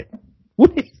shit?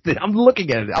 What is it? I'm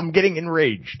looking at it. I'm getting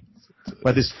enraged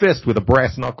by this fist with a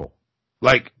brass knuckle.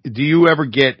 Like, do you ever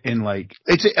get in like,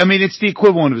 it's the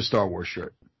equivalent of a Star Wars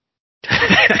shirt.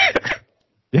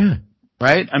 Yeah.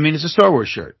 Right? I mean, it's a Star Wars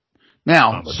shirt.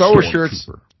 Now, Star Wars shirts,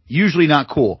 usually not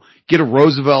cool. Get a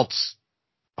Roosevelt's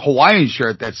Hawaiian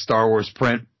shirt that's Star Wars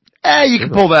print. You can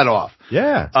pull that off.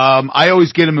 Yeah. I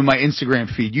always get them in my Instagram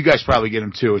feed. You guys probably get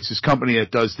them too. It's this company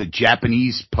that does the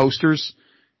Japanese posters,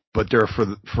 but they're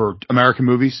for American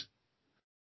movies.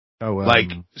 Oh, I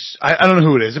don't know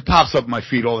who it is. It pops up in my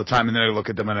feed all the time, and then I look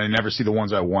at them and I never see the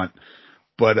ones I want.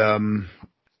 But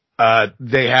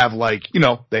they have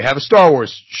they have a Star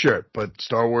Wars shirt, but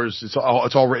Star Wars it's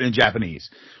all written in Japanese.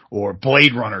 Or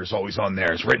Blade Runner is always on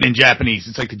there. It's written in Japanese.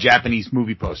 It's like the Japanese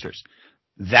movie posters.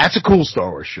 That's a cool Star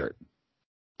Wars shirt.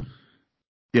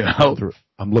 You know,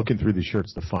 I'm looking through these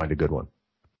shirts to find a good one.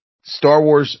 Star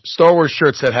Wars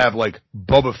shirts that have like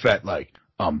Boba Fett, like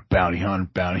bounty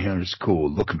hunter's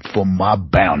cool, looking for my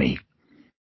bounty.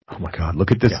 Oh my God!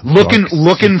 Look at this. Yeah.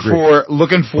 Looking for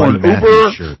an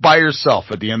Uber shirt by yourself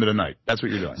at the end of the night. That's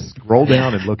what you're doing. Scroll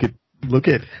down and look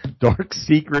at Dark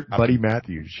Secret Buddy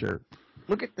Matthews shirt.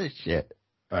 Look at this shit.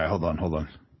 All right, hold on.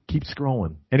 Keep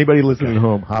scrolling. Anybody listening at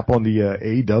home, hop on the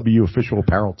AW official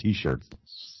apparel t-shirts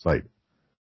site.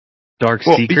 Dark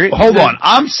Secret? Hold on.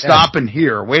 I'm stopping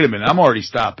here. Wait a minute. I'm already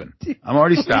stopping.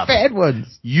 Bad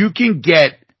ones. You can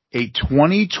get a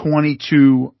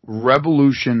 2022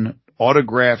 Revolution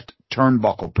autographed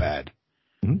turnbuckle pad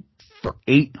for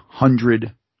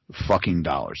 $800 fucking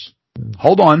dollars.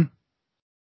 Hold on.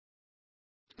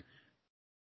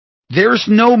 There's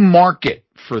no market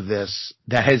for this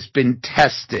that has been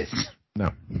tested.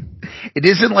 No. It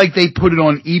isn't like they put it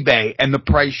on eBay and the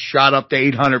price shot up to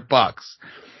 $800.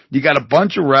 You got a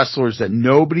bunch of wrestlers that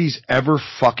nobody's ever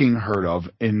fucking heard of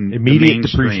in immediate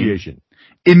depreciation.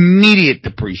 Immediate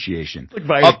depreciation.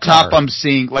 Like up top, I'm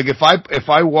seeing, like, if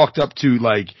I walked up to,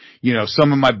 like, you know,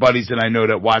 some of my buddies that I know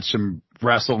that watch some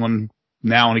wrestling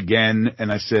now and again,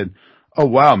 and I said, oh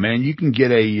wow, man, you can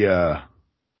get a,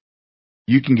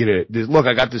 look,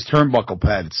 I got this turnbuckle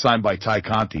pad. It's signed by Ty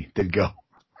Conti. They'd go,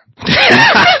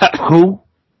 who?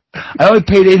 I only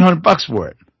paid $800 for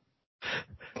it.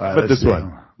 But this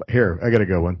one. Here, I got a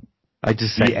good one. I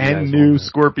just the new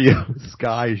Scorpio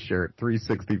Sky shirt,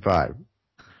 $365.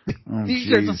 These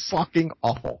shirts are fucking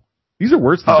awful. These are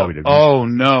worse than WWE. Oh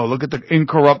no! Look at the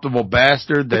incorruptible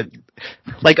bastard that.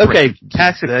 Like, okay,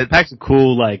 Pac's a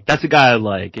cool, like, that's a guy I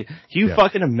like. Can you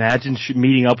fucking imagine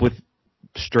meeting up with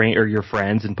your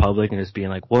friends in public and just being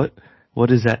like, what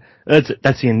is that?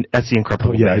 That's the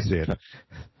incorruptible. Yeah, I see it.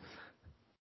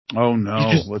 Oh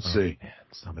no! Let's see. Man,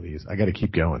 some of these, I got to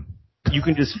keep going. You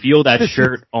can just feel that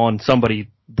shirt on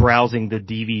somebody browsing the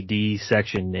DVD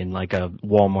section in like a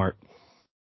Walmart.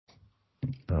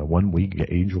 1 week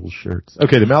Angel shirts.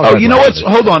 Okay, the Malachi. Oh, you know what?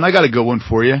 Hold on, I got a good one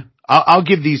for you. I'll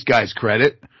give these guys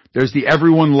credit. There's the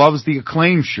Everyone Loves the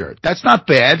Acclaim shirt. That's not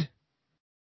bad.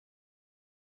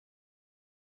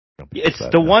 It's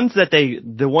the ones that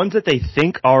they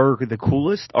think are the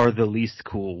coolest are the least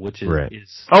cool, which is, right.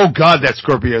 Oh God, that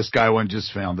Scorpio Sky one,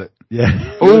 just found it.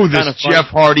 Yeah. Oh, this Jeff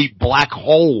Hardy Black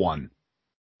Hole one.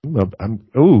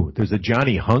 There's a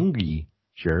Johnny Hungee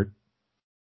shirt.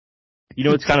 You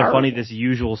know, it's kind of funny, this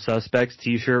Usual Suspects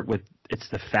t-shirt it's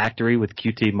the Factory with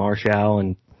QT Marshall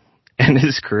and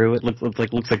his crew. It looks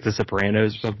like the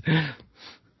Sopranos or something.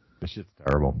 This shit's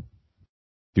terrible.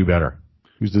 Do better.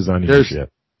 Who's designing this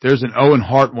shit? There's an Owen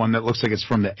Hart one that looks like it's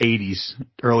from the 80s,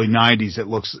 early 90s.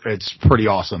 It's pretty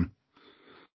awesome.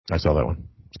 I saw that one.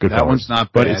 It's good. That one's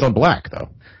not bad. But it's on black though.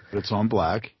 It's on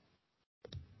black.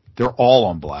 They're all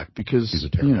on black because,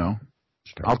 you know,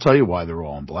 I'll tell you why they're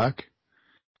all on black.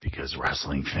 Because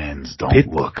wrestling fans don't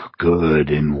look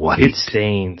good in white. Pit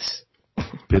stains.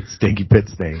 Stinky pit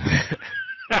stains.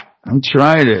 I'm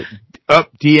trying to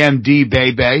DMD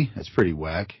baby. That's pretty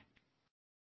whack.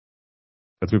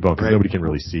 Let's move on because nobody can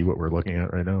really see what we're looking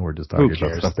at right now. We're just talking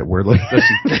about stuff that we're looking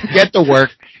at. Get to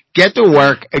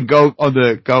work and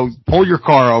go pull your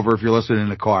car over if you're listening in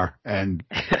the car and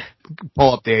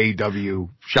pull up the AEW,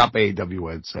 shop AEW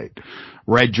website.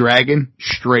 Red Dragon,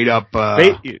 straight up,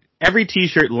 every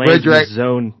t-shirt lands in the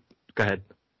zone. Go ahead.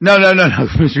 No.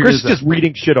 Chris is just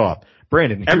reading shit off.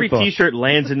 Brandon, every t-shirt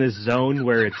lands in this zone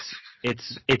where it's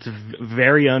It's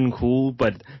very uncool,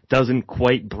 but doesn't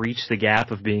quite breach the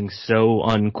gap of being so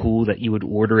uncool that you would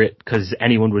order it because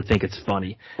anyone would think it's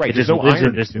funny. Right. It just lives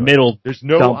in this middle. There's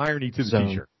no irony to the zone.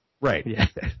 T-shirt. Right. Yeah.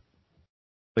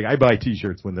 Like, I buy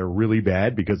T-shirts when they're really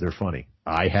bad because they're funny.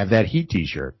 I have that Heat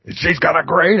T-shirt. She's got a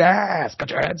great ass. Got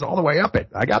your heads all the way up it.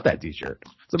 I got that T-shirt.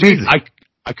 It's amazing. Dude,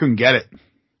 I couldn't get it.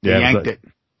 They yanked it.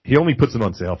 He only puts them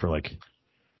on sale for like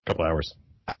a couple hours.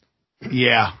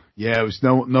 Yeah. Yeah, it was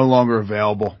no longer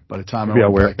available by the time Maybe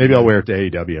I'll wear it to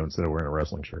AEW instead of wearing a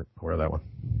wrestling shirt. I'll wear that one.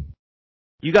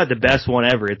 You got the best one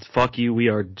ever. It's fuck you, we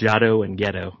are Jado and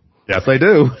Ghetto. Yes, I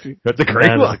do. That's a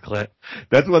great one. Clip.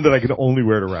 That's one that I can only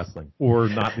wear to wrestling or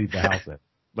not leave the house in.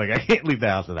 Like, I can't leave the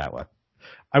house in that one.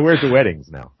 I wear it to weddings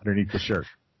now underneath the shirt.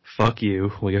 Fuck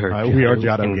you, we are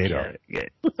Jado and Ghetto. Good.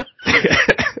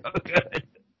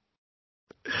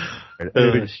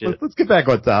 Let's get back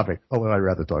on topic. Although I'd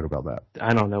rather talk about that.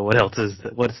 I don't know what else is.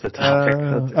 What's the topic?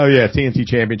 TNT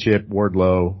Championship.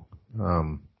 Wardlow.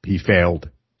 He failed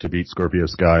to beat Scorpio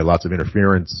Sky. Lots of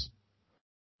interference.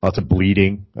 Lots of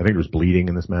bleeding. I think there was bleeding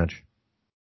in this match.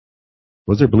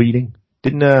 Was there bleeding?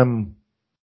 Didn't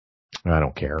I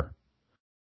don't care.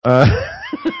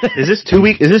 Is this 2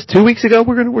 weeks? Is this 2 weeks ago?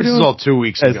 We're doing. This is all 2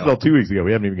 weeks ago. This is all 2 weeks ago.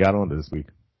 We haven't even got on to this week.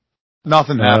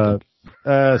 Nothing happened.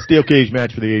 Steel cage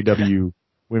match for the AEW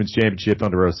Women's Championship.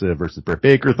 Thunder Rosa versus Britt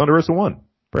Baker. Thunder Rosa won.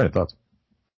 Brandon, thoughts?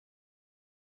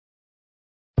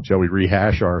 Shall we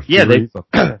rehash our theories?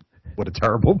 What a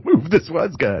terrible move this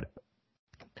was. Good.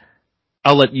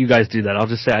 I'll let you guys do that. I'll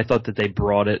just say I thought that they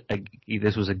brought it.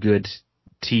 This was a good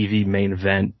TV main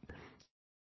event.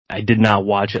 I did not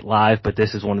watch it live, but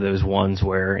this is one of those ones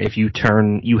where if you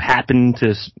happen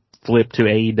to flip to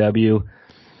AEW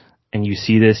and you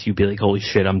see this, you'd be like, holy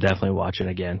shit, I'm definitely watching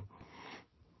again.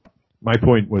 My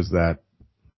point was that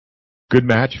good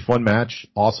match, fun match,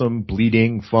 awesome,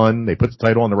 bleeding, fun. They put the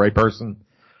title on the right person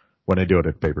when they do it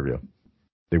at pay-per-view.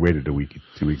 They waited 2 weeks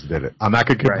and did it. I'm not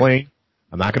going to complain. Right.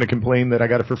 I'm not going to complain that I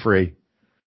got it for free,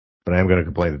 but I am going to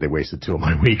complain that they wasted 2 of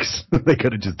my weeks. They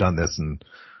could have just done this and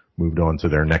moved on to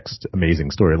their next amazing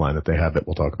storyline that they have that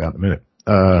we'll talk about in a minute.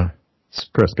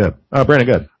 Chris, go ahead. Brandon,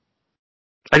 go ahead.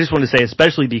 I just want to say,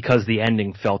 especially because the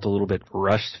ending felt a little bit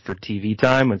rushed for TV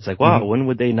time. It's like, wow, when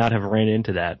would they not have ran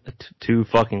into that 2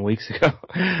 fucking weeks ago?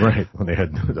 Right, when they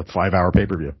had the 5-hour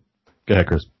pay-per-view. Go ahead,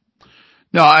 Chris.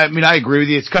 No, I mean, I agree with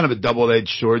you. It's kind of a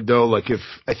double-edged sword, though. Like,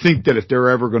 I think that if they're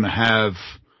ever going to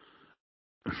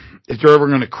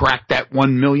crack that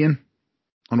 1 million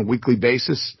on a weekly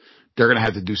basis, they're going to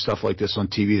have to do stuff like this on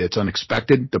TV that's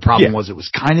unexpected. The problem was it was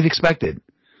kind of expected.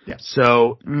 Yeah.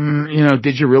 So,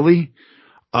 did you really?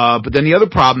 But then the other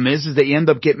problem is that you end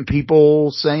up getting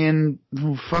people saying,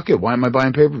 oh, fuck it, why am I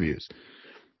buying pay-per-views?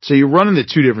 So you run into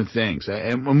two different things.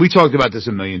 And when we talked about this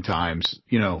a million times,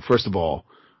 first of all,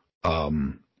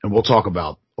 and we'll talk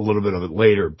about a little bit of it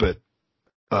later, but,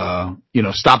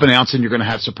 stop announcing you're going to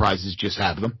have surprises, just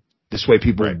have them. This way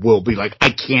people will be like,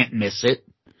 I can't miss it.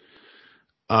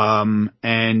 I mean,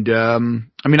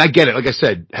 I get it. Like I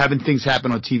said, having things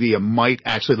happen on TV, it might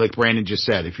actually, like Brandon just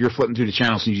said, if you're flipping through the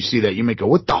channels and you see that, you might go,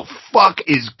 what the fuck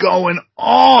is going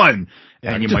on?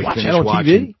 And you might finish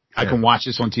watching. TV? I can watch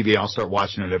this on TV. I'll start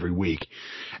watching it every week.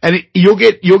 And you'll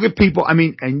get people, I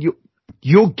mean, and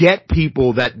you'll get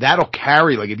people that'll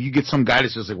carry, like if you get some guy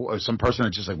that's just like, or some person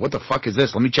that's just like, what the fuck is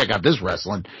this? Let me check out this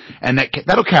wrestling. And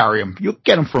that'll carry them. You'll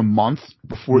get them for a month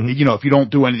before, if you don't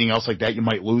do anything else like that, you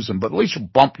might lose them, but at least you'll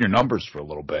bump your numbers for a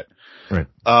little bit. Right.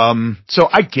 So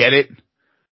I get it,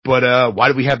 but, why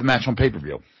do we have the match on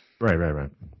pay-per-view? Right.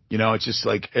 It's just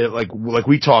like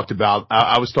we talked about,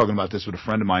 I was talking about this with a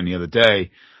friend of mine the other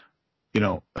day,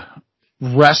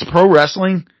 pro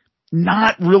wrestling,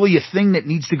 not really a thing that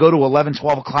needs to go to 11,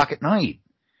 12 o'clock at night.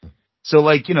 So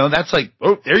that's like,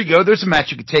 oh, there you go. There's a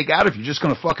match you could take out if you're just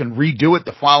going to fucking redo it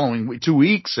the following 2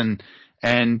 weeks and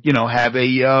have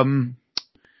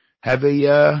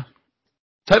a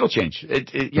title change.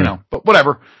 But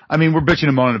whatever. I mean, we're bitching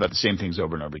and moaning about the same things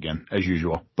over and over again as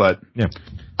usual, but yeah,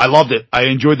 I loved it. I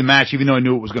enjoyed the match, even though I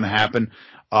knew it was going to happen.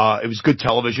 It was good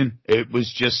television. It was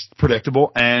just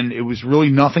predictable and it was really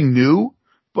nothing new.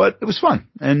 But it was fun,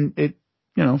 and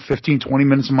 15, 20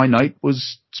 minutes of my night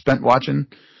was spent watching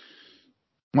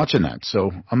that.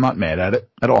 So I'm not mad at it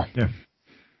at all. Yeah.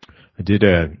 I did,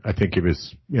 I think it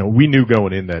was, we knew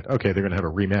going in that, okay, they're going to have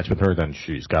a rematch with her, then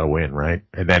she's got to win, right?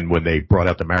 And then when they brought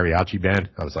out the mariachi band,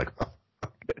 I was like, oh,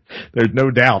 there's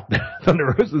no doubt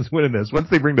Thunder Rosa's winning this. Once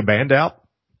they bring the band out,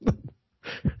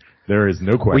 there is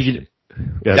no question.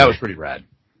 That was pretty rad.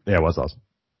 Yeah, it was awesome.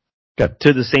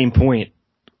 To the same point,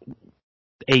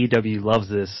 AEW loves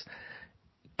this.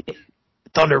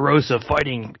 Thunder Rosa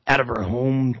fighting out of her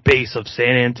home base of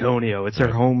San Antonio. It's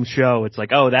her home show. It's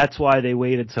like, oh, that's why they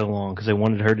waited so long, because they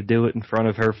wanted her to do it in front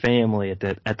of her family at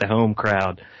the home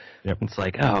crowd. Yep. It's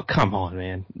like, oh, come on,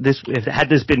 man. Had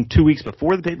this been 2 weeks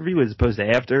before the pay-per-view as opposed to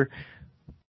after,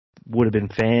 would have been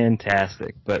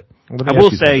fantastic. But I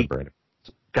will say,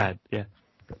 God, yeah.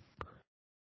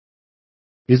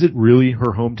 Is it really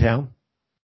her hometown?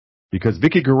 Because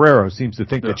Vicky Guerrero seems to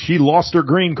think that she lost her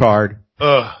green card.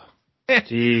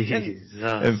 Jesus.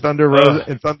 And Thunder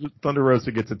Rosa, Thunder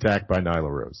Rosa gets attacked by Nyla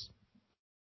Rose.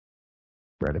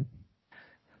 Brandon?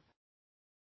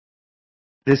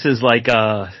 This is like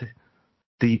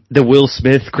the Will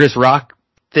Smith, Chris Rock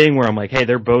thing where I'm like, hey,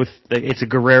 it's a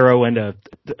Guerrero and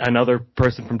another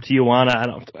person from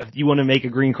Tijuana. If you want to make a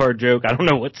green card joke, I don't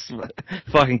know what's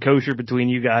fucking kosher between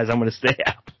you guys. I'm going to stay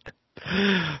out.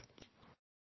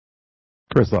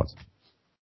 Chris, thoughts?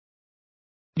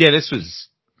 Yeah, this was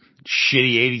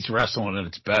shitty 80s wrestling at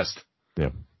its best. Yeah.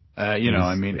 I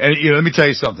mean, let me tell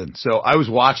you something. So I was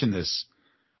watching this,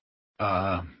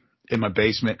 in my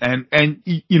basement and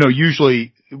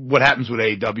usually what happens with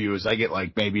AEW is I get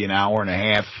like maybe an hour and a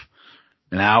half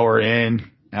in, hour and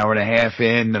a half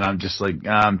in, and I'm just like,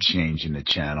 I'm changing the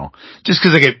channel. Just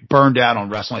cause I get burned out on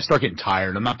wrestling. I start getting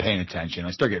tired. I'm not paying attention.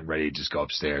 I start getting ready to just go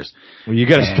upstairs. Well, you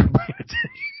gotta start paying attention.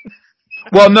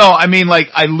 Well, no, I mean, like,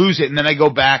 I lose it, and then I go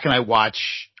back and I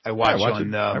watch in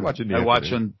the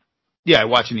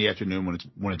afternoon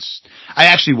when it's, I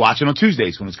actually watch it on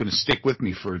Tuesdays when it's going to stick with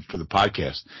me for the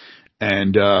podcast.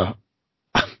 And,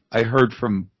 I heard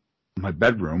from my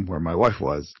bedroom where my wife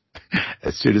was,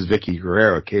 as soon as Vicky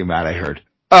Guerrero came out, I heard,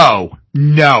 oh,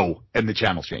 no, and the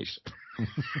channel changed.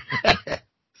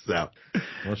 So,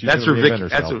 well, that's for Vicky.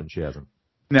 And she hasn't.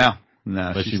 No,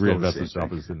 unless she reinvests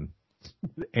herself as an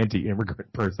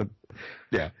anti-immigrant person.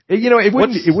 Yeah. It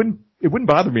wouldn't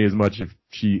bother me as much if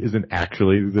she isn't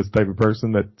actually this type of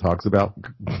person that talks about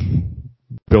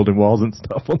building walls and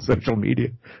stuff on social media.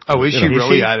 Oh, is she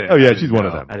really? She's one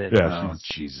of them. Yeah.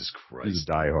 Jesus Christ. She's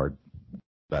a diehard.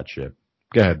 That shit.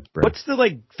 Go ahead, Brad. What's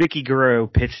the, Vicky Guerrero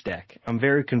pitch deck? I'm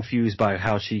very confused by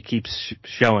how she keeps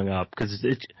showing up, because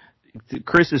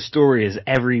Chris's story is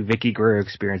every Vicky Guerrero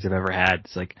experience I've ever had.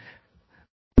 It's like,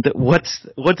 what's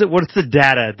the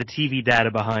data, the TV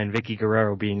data behind Vicky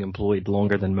Guerrero being employed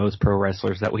longer than most pro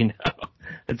wrestlers that we know?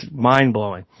 It's mind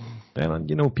blowing.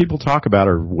 And people talk about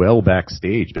her well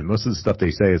backstage, but most of the stuff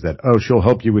they say is that, oh, she'll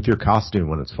help you with your costume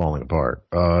when it's falling apart.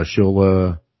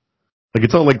 She'll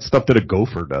it's all like stuff that a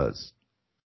gopher does.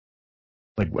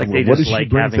 Like they what just does she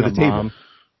bring to the table? Mom.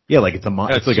 Yeah, like it's a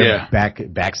mom. It's like a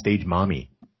backstage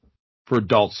mommy for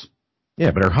adults.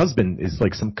 Yeah, but her husband is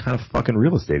like some kind of fucking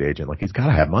real estate agent. Like, he's got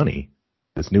to have money.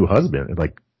 This new husband,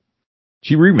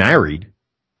 she remarried.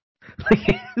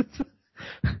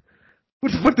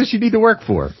 What the fuck does she need to work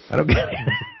for? I don't get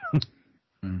it.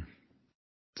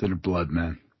 It's in her blood,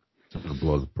 man. It's in her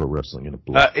blood. Pro wrestling in her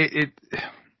blood.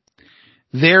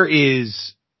 There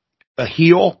is a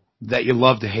heel that you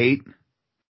love to hate,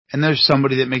 and there's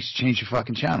somebody that makes you change your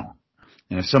fucking channel.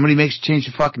 And if somebody makes you change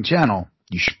your fucking channel,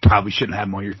 you probably shouldn't have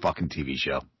them on your fucking TV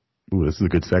show. Ooh, this is a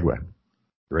good segue. You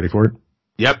ready for it?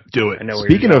 Yep, do it.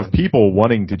 Speaking of people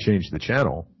wanting to change the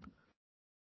channel,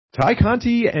 Ty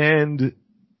Conti and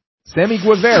Sammy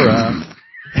Guevara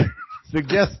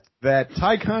suggest that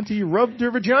Ty Conti rubbed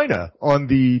her vagina on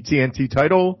the TNT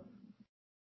title,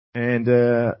 and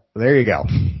there you go.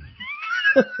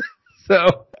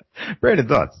 So, Brandon,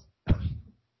 thoughts?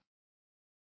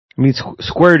 I mean,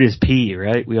 squirt is pee,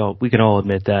 right? We can all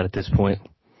admit that at this point.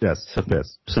 Yes,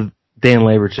 piss. So Dan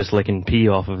Laber's just licking pee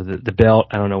off of the belt.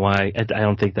 I don't know why. I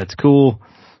don't think that's cool.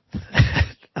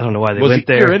 I don't know why they went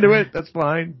there. You're into it? That's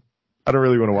fine. I don't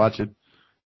really want to watch it.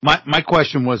 My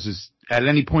question was, at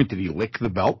any point did he lick the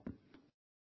belt?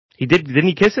 He did. Didn't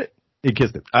he kiss it? He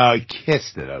kissed it. Oh, he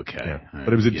kissed it. Okay. Yeah.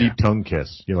 But it was a deep tongue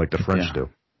kiss, like the French do.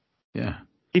 Yeah.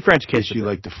 He French kissed you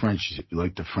like the French. You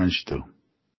like the French too.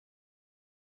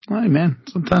 All right, man.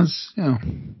 Sometimes,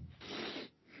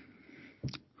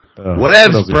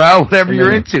 whatever, bro. Whatever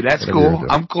you're into, that's cool.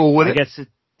 I'm cool with it. I guess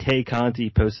Tay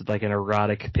Conti posted an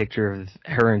erotic picture of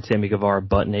her and Sammy Guevara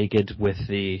butt naked with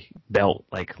the belt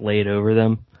laid over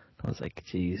them. I was like,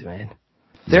 geez, man.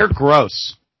 They're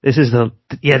gross. This is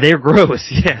they're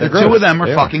gross. Yeah, the two of them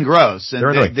are fucking gross. And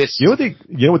they're this. You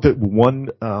know what the one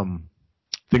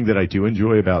thing that I do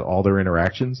enjoy about all their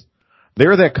interactions?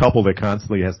 They're that couple that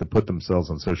constantly has to put themselves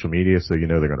on social media, so they're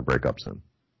going to break up soon.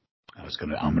 It's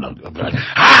going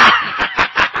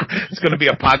to be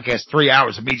a podcast 3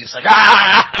 hours of me just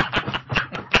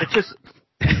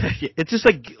It's just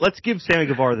let's give Sammy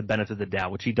Guevara the benefit of the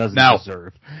doubt, which he doesn't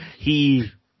deserve.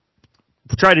 He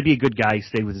tried to be a good guy. He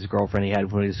stayed with his girlfriend he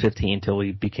had when he was 15 until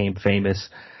he became famous.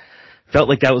 Felt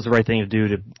like that was the right thing to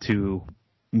do to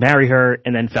marry her,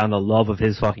 and then found the love of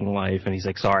his fucking life. And he's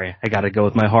like, sorry, I got to go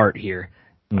with my heart here.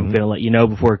 Mm-hmm. I'm going to let you know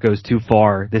before it goes too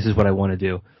far. This is what I want to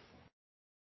do.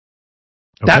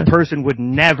 Okay. That person would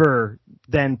never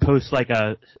then post like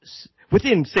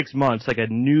within 6 months, like a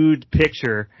nude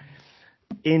picture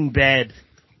in bed,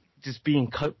 just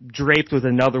being draped with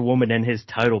another woman in his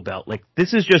title belt. Like,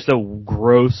 this is just a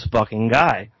gross fucking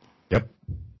guy. Yep.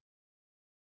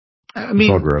 I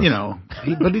mean, you know,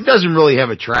 but he doesn't really have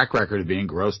a track record of being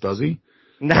gross, does he?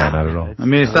 No, not at all. I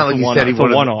mean, it's not like he said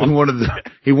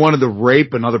he wanted to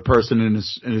rape another person in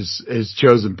his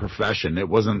chosen profession. It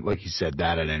wasn't like he said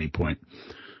that at any point.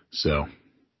 So,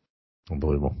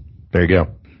 unbelievable. There you go.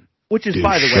 Which is,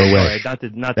 by the way,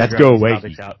 sorry, not to That's go away.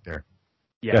 Out there.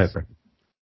 Yes.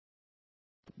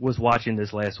 Was watching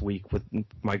this last week with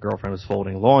my girlfriend, was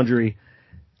folding laundry,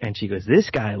 and she goes, "This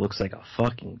guy looks like a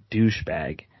fucking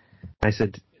douchebag." I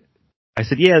said,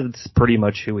 yeah, that's pretty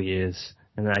much who he is.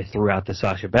 And then I threw out the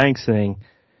Sasha Banks thing.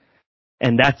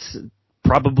 And that's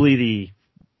probably the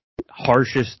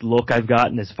harshest look I've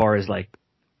gotten as far as like,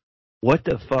 what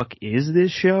the fuck is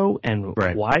this show? And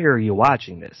why are you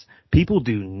watching this? People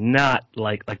do not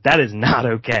like that is not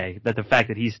okay. That the fact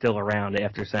that he's still around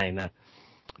after saying that.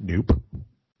 Nope.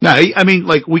 No, I mean,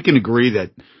 like, we can agree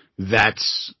that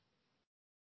that's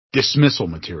dismissal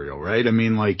material, right? I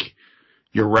mean, like,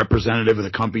 you're a representative of the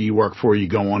company you work for, you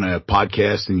go on a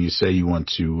podcast and you say you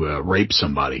want to rape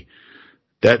somebody.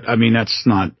 That's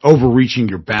not overreaching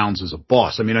your bounds as a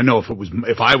boss. I mean, I know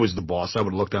if I was the boss, I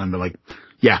would have looked at him and be like,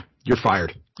 yeah, you're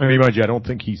fired. I mean, mind you, I don't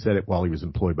think he said it while he was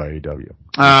employed by AEW.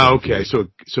 Okay. So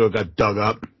it got dug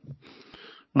up.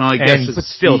 Well, I guess but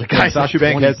still, the guy Sasha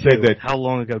Banks has said that. How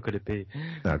long ago could it be?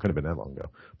 No, it could have been that long ago.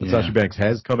 But yeah. Sasha Banks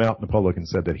has come out in the public and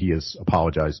said that he has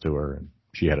apologized to her and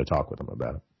she had a talk with him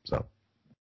about it. So.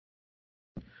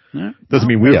 Yeah. Doesn't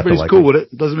mean we have to like cool him. with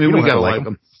it. Doesn't mean we gotta like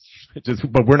him.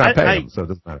 But we're not paying him, so it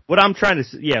doesn't matter. What I'm trying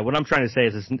to say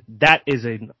is that is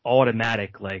an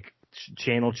automatic like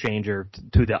channel changer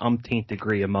to the umpteenth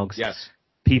degree amongst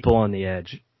people on the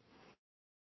edge.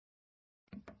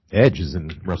 Edge is in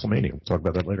WrestleMania. We'll talk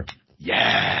about that later.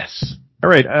 Yes. All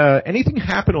right. Anything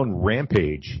happen on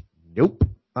Rampage? Nope.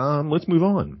 Let's move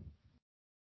on.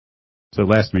 So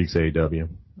last week's AEW.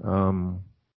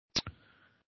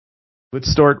 Let's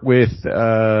start with,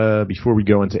 before we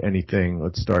go into anything,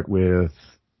 let's start with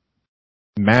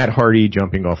Matt Hardy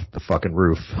jumping off the fucking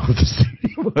roof of the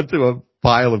stadium onto a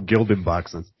pile of Gildan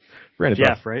boxes.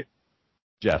 Jeff, right?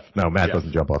 Jeff. No, Matt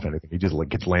doesn't jump off anything. He just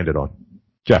gets landed on.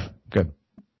 Jeff, good.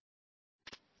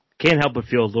 Can't help but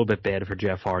feel a little bit bad for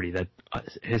Jeff Hardy that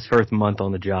his first month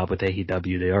on the job with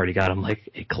AEW, they already got him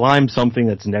he climbed something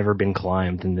that's never been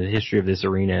climbed in the history of this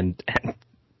arena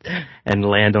and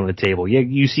land on a table. Yeah,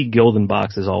 you see Gildan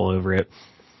boxes all over it,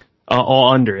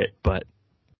 all under it, but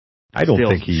I don't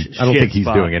think he's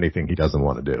doing anything he doesn't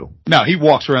want to do. No, he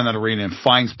walks around that arena and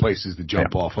finds places to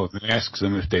jump off of and asks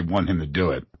them if they want him to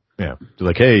do it. Yeah. They're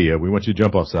like, hey, we want you to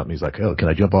jump off something. He's like, oh, can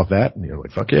I jump off that? And you're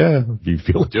like, fuck yeah. If you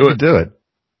feel it, do it.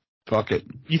 Fuck it.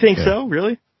 You think so?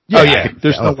 Really? Yeah, oh, yeah.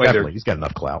 There's no way definitely. He's got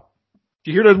enough clout.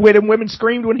 Did you hear the way the women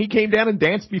screamed when he came down and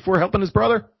danced before helping his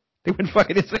brother? They went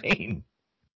fucking insane.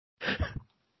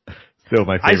 Still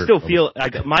my favorite. I still feel,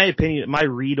 my opinion, my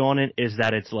read on it is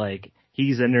that it's like,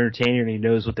 he's an entertainer and he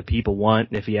knows what the people want.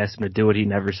 And if he asks him to do it, he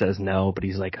never says no. But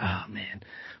he's like, oh man,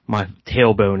 my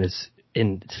tailbone is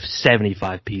in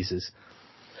 75 pieces.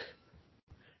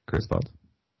 Chris, thoughts?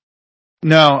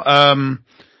 No,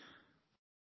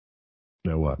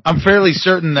 No what? I'm fairly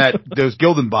certain that those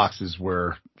Gildan boxes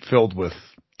were filled with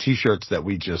T-shirts that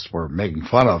we just were making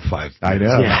fun of. I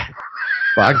know. Yeah.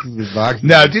 Boxes and boxes.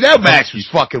 No, dude, that match was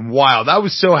fucking wild. I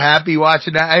was so happy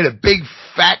watching that. I had a big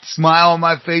fat smile on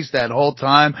my face that whole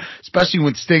time, especially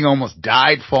when Sting almost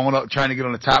died falling up trying to get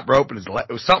on the top rope and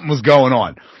something was going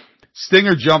on.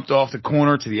 Stinger jumped off the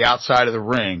corner to the outside of the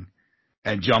ring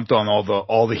and jumped on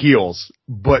all the heels,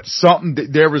 but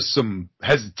there was some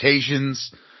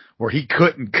hesitations where he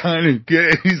couldn't kind of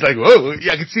get, he's like, whoa,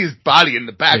 yeah, I could see his body in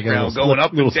the background going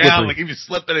up and down, slippery. Like he was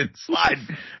slipping and sliding.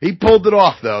 He pulled it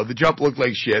off though. The jump looked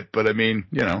like shit, but I mean,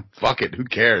 fuck it, who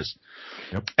cares?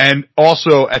 Yep. And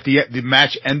also at the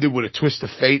match ended with a twist of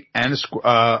fate and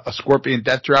a Scorpion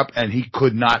Death Drop, and he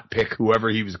could not pick whoever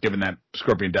he was giving that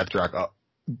Scorpion Death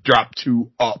Drop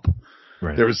to up.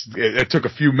 Right. It took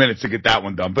a few minutes to get that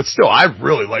one done, but still, I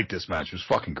really liked this match. It was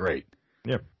fucking great.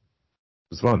 Yeah. It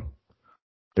was fun.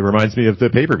 It reminds me of the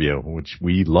pay-per-view, which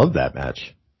we loved that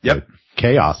match. Yep.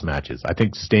 Chaos matches. I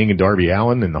think Sting and Darby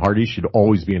Allin and the Hardys should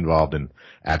always be involved in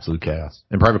absolute chaos.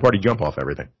 And Private Party jump off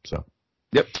everything. So.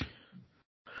 Yep.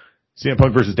 CM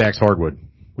Punk versus Dax Hardwood.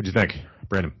 What'd you think,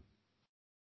 Brandon?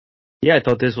 Yeah, I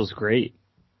thought this was great.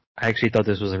 I actually thought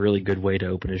this was a really good way to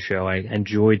open a show. I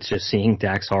enjoyed just seeing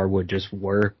Dax Hardwood just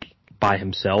work by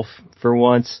himself for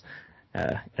once.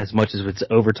 As much as it's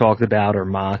over talked about or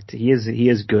mocked, he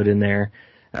is good in there.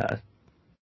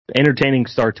 Entertaining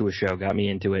start to a show, got me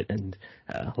into it, and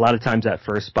a lot of times that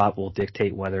first spot will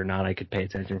dictate whether or not I could pay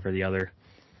attention for the other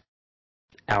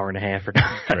hour and a half or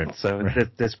not. Right. So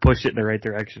this pushed it in the right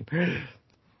direction.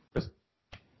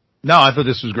 No, I thought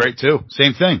this was great too.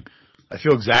 Same thing. I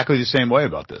feel exactly the same way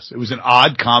about this. It was an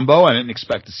odd combo. I didn't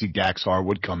expect to see Dax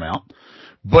Hardwood come out.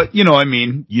 But, he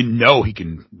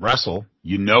can wrestle.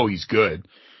 He's good.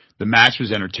 The match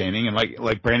was entertaining. And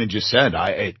like Brandon just said,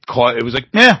 it was like,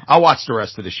 I'll watch the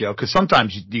rest of the show. Cause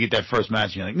sometimes you get that first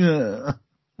match and you're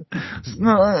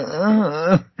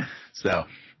like, so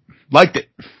liked it.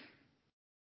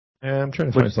 Yeah, I'm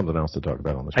trying to find something else to talk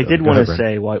about on this show. I did want to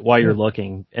say while you're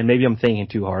looking, and maybe I'm thinking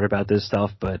too hard about this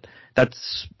stuff, but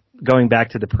that's going back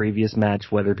to the previous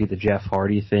match, whether it be the Jeff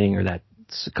Hardy thing or that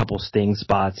couple Sting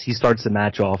spots. He starts the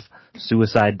match off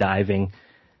suicide diving.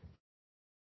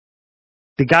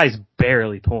 The guy's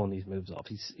barely pulling these moves off.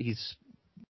 He's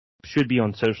should be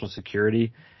on Social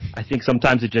Security. I think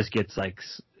sometimes it just gets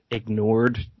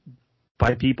ignored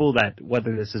by people, that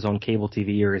whether this is on cable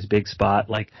TV or his big spot,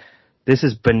 this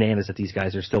is bananas that these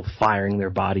guys are still firing their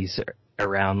bodies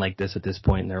around like this at this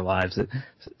point in their lives.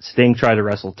 Sting tried to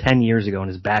wrestle 10 years ago and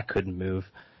his back couldn't move.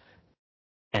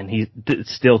 And he's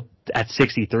still at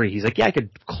 63. He's like, yeah, I could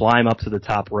climb up to the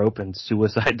top rope and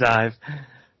suicide dive.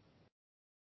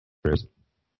 Chris?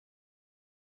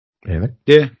 Anything?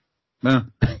 Yeah. No.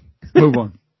 Move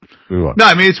on. Move on. No,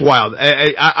 I mean, it's wild.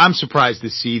 I'm surprised to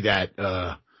see that,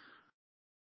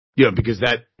 because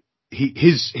that,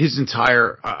 his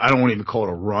entire, I don't want to even call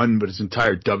it a run, but his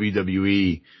entire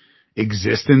WWE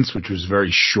existence, which was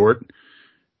very short,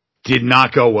 did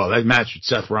not go well. That match with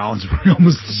Seth Rollins where he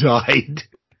almost died.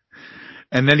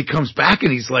 And then he comes back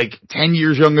and he's like 10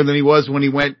 years younger than he was when he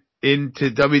went into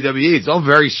WWE. It's all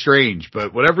very strange,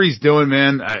 but whatever he's doing,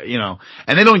 man, and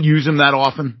they don't use him that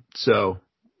often. So,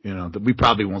 we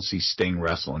probably won't see Sting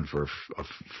wrestling for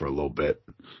a little bit.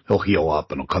 He'll heal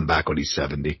up and he'll come back when he's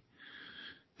 70.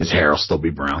 His hair will still be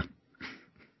brown.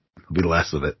 There'll be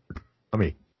less of it.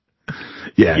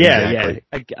 Yeah, exactly.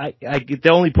 I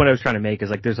the only point I was trying to make is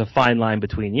there's a fine line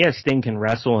between, Sting can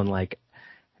wrestle and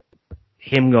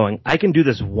him going, I can do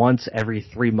this once every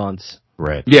 3 months.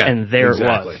 Right. Yeah. And there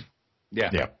exactly. it was.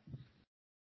 Yeah.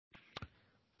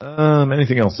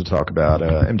 Anything else to talk about?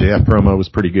 MJF promo was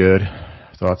pretty good.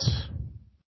 Thoughts?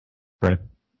 Right.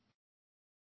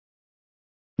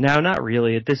 No, not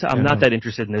really. I'm not that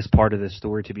interested in this part of the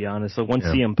story, to be honest. So once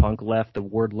CM Punk left, the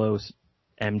Wardlow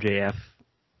MJF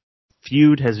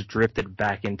feud has drifted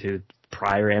back into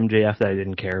prior MJF that I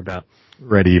didn't care about.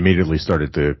 Right, he immediately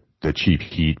started the cheap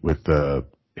heat with the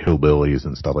hillbillies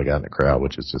and stuff like that in the crowd,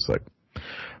 which is just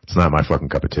it's not my fucking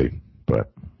cup of tea.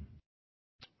 But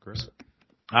Chris,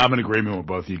 I'm in agreement with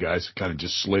both of you guys. Kind of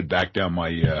just slid back down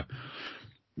my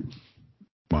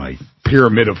my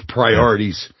pyramid of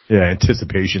priorities. Yeah,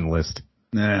 anticipation list.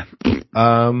 Nah.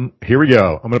 Here we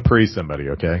go. I'm gonna praise somebody,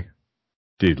 okay?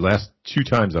 Dude, last 2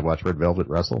 times I've watched Red Velvet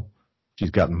wrestle,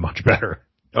 she's gotten much better.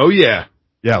 Oh yeah.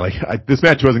 Yeah, this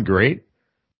match wasn't great,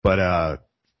 but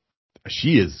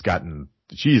she has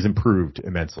improved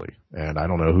immensely. And I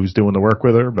don't know who's doing the work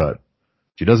with her, but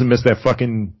she doesn't miss that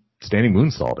fucking standing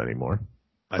moonsault anymore.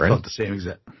 I thought the same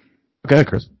exact. Okay,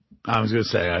 Chris. I was gonna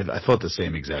say I thought the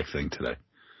same exact thing today.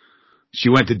 She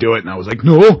went to do it, and I was like,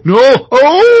 no, oh!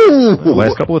 The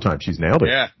last couple of times she's nailed it.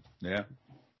 Yeah.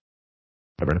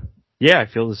 Hi, Brennan. Yeah, I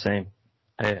feel the same.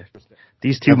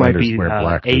 These two might be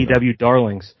AEW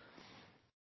darlings.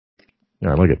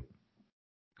 Yeah, I like it.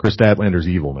 Chris Statlander's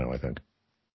evil now, I think.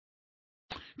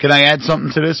 Can I add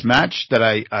something to this match that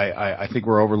I think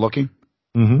we're overlooking?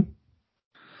 Mm-hmm.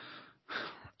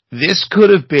 This could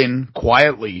have been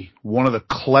quietly one of the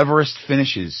cleverest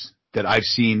finishes that I've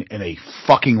seen in a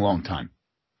fucking long time.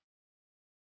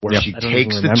 Where she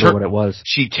takes what it was.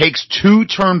 She takes 2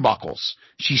 turnbuckles.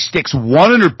 She sticks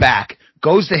one in her back,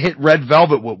 goes to hit Red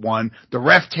Velvet with one. The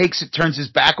ref takes it, turns his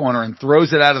back on her, and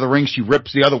throws it out of the ring. She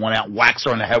rips the other one out, whacks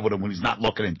her on the head with him when he's not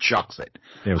looking, and chucks it.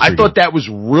 Yeah, I thought that was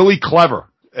really clever.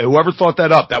 Whoever thought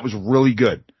that up, that was really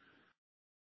good.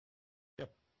 Yep.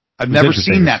 I've never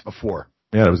seen that before.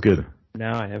 Yeah, that was good.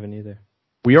 No, I haven't either.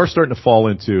 We are starting to fall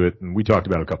into it, and we talked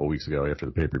about it a couple of weeks ago after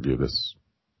the pay-per-view, this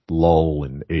lull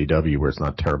in AEW where it's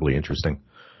not terribly interesting.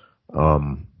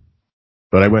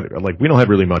 But we don't have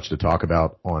really much to talk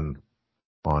about on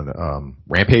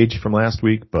Rampage from last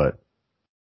week, but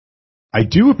I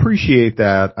do appreciate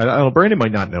that. I don't know, Brandon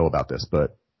might not know about this,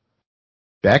 but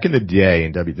back in the day,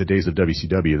 in the days of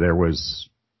WCW,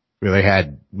 they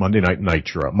had Monday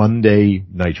Nitro.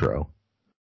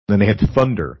 Then they had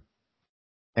Thunder.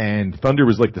 And Thunder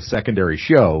was like the secondary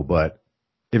show, but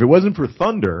if it wasn't for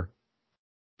Thunder,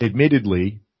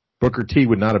 admittedly, Booker T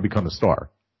would not have become a star.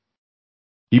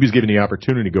 He was given the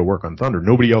opportunity to go work on Thunder.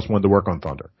 Nobody else wanted to work on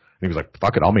Thunder. And he was like,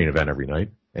 fuck it, I'll main event every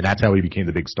night. And that's how he became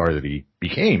the big star that he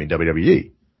became in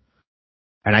WWE.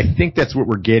 And I think that's what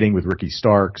we're getting with Ricky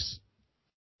Starks.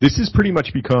 This has pretty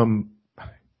much become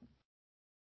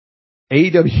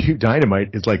AEW Dynamite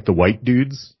is like the white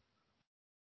dudes,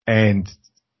 and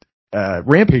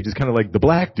Rampage is kind of like the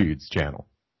black dudes channel.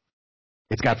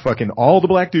 It's got fucking all the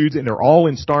black dudes, and they're all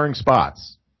in starring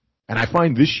spots. And I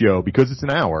find this show, because it's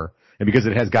an hour, and because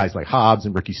it has guys like Hobbs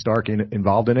and Ricky Stark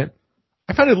involved in it,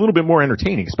 I find it a little bit more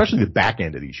entertaining, especially the back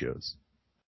end of these shows.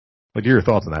 What are your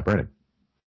thoughts on that, Brandon?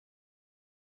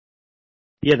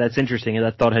 Yeah, that's interesting.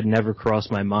 That thought had never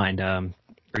crossed my mind. I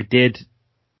did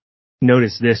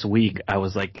notice this week, I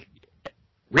was like,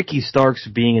 Ricky Starks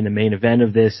being in the main event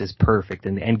of this is perfect,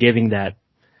 and giving that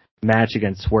match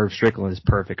against Swerve Strickland is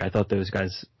perfect. I thought those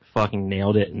guys fucking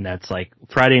nailed it, and that's like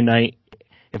Friday night,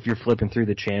 if you're flipping through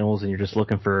the channels and you're just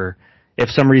looking for, if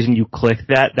some reason you click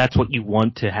that, that's what you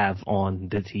want to have on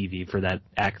the TV for that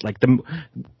act,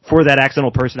 for that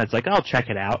accidental person that's like, I'll check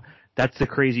it out. That's the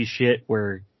crazy shit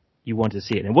where you want to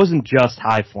see it. And it wasn't just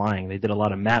high flying. They did a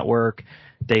lot of mat work.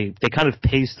 They kind of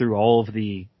paced through all of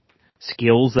the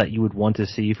skills that you would want to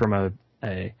see from a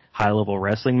high level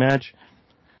wrestling match.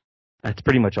 That's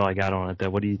pretty much all I got on it, though.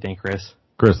 What do you think, Chris?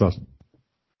 Chris, awesome.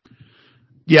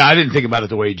 Yeah, I didn't think about it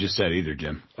the way you just said either,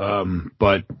 Jim.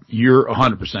 But you're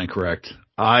 100% correct.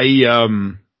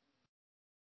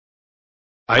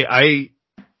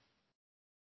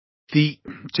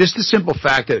 Just the simple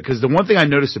fact that, because the one thing I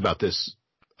noticed about this,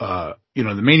 the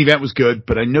main event was good,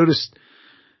 but I noticed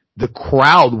the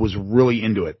crowd was really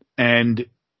into it. And,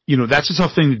 that's a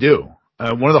tough thing to do.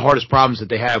 One of the hardest problems that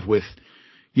they have with,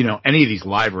 any of these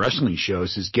live wrestling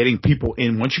shows is getting people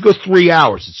in. Once you go 3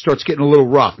 hours, it starts getting a little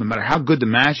rough. No matter how good the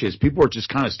match is, people are just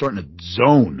kind of starting to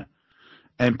zone.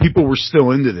 And people were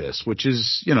still into this, which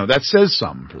is, that says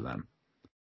something for them.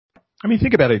 I mean,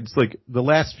 think about it. It's like the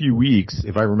last few weeks,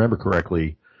 if I remember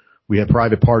correctly, we had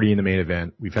Private Party in the main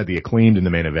event. We've had the Acclaimed in the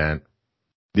main event.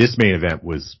 This main event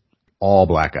was all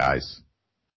black guys.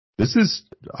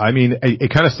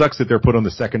 It kind of sucks that they're put on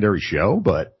the secondary show,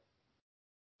 but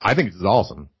I think it's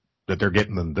awesome that they're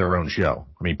getting their own show.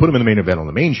 I mean, put them in the main event on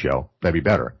the main show. That'd be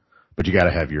better. But you got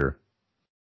to have your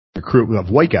crew of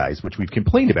white guys, which we've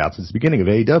complained about since the beginning of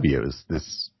AEW,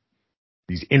 is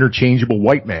these interchangeable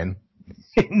white men,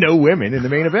 no women in the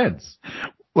main events.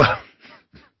 Well,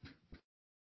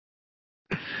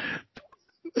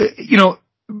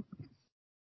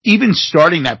 even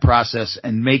starting that process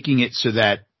and making it so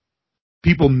that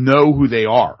people know who they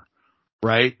are,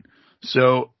 right?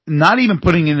 So not even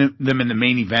putting them in the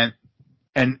main event.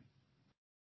 And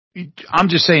I'm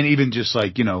just saying, even just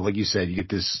like you said, you get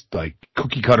this like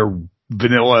cookie cutter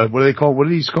vanilla, what do they call, what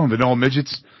do these call them? Vanilla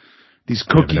midgets? These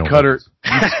cookie cutter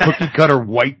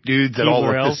white dudes that all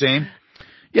look the same.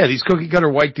 Yeah, these cookie cutter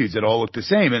white dudes that all look the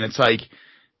same. And it's like,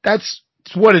 that's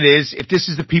what it is. If this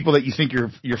is the people that you think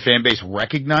your fan base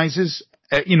recognizes,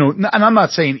 and I'm not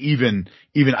saying even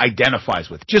identifies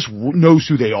with, just knows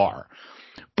who they are.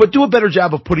 But do a better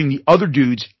job of putting the other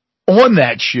dudes on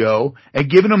that show and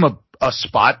giving them a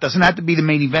spot. Doesn't have to be the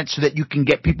main event, so that you can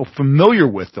get people familiar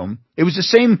with them. It was the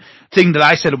same thing that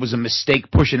I said it was a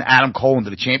mistake pushing Adam Cole into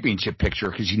the championship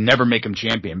picture, because you never make him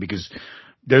champion, because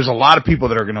there's a lot of people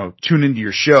that are going to tune into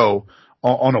your show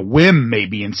on a whim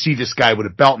maybe and see this guy with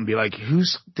a belt and be like,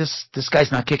 who's this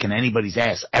guy's not kicking anybody's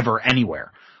ass ever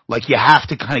anywhere. Like, you have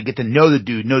to kind of get to know the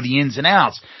dude, know the ins and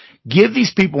outs. Give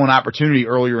these people an opportunity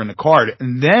earlier in the card,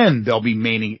 and then they'll be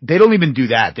maining. They don't even do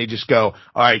that. They just go,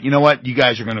 all right, you know what? You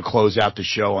guys are going to close out the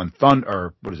show on Thunder,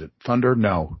 or what is it? Thunder?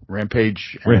 No.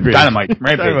 Rampage. Dynamite.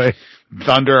 Rampage.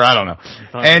 Thunder. I don't know.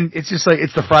 And it's just like,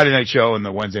 it's the Friday night show and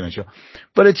the Wednesday night show.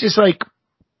 But it's just like,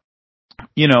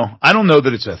 I don't know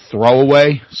that it's a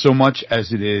throwaway so much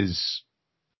as it is,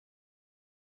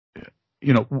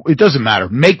 it doesn't matter.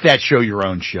 Make that show your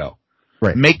own show.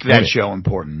 Right. Make that show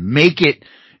important. Make it,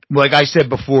 like I said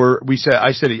before,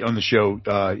 I said it on the show,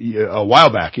 a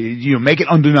while back, make it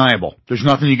undeniable. There's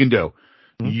nothing you can do.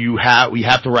 we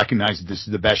have to recognize that this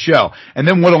is the best show. And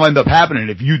then what'll end up happening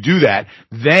if you do that,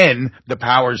 then the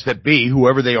powers that be,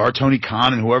 whoever they are, Tony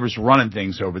Khan and whoever's running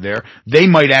things over there, they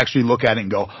might actually look at it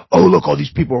and go, oh, look, all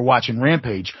these people are watching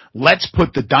Rampage. Let's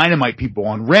put the Dynamite people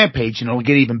on Rampage and it'll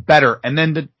get even better. And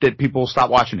then the people will stop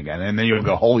watching again. And then you'll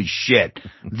go, holy shit,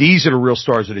 these are the real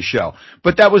stars of the show.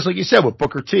 But that was, like you said, with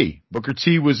Booker T. Booker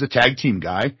T was a tag team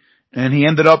guy and he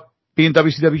ended up being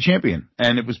WCW champion,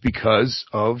 and it was because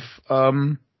of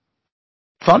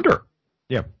Thunder.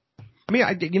 Yeah, I mean,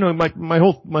 my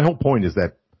whole point is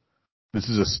that this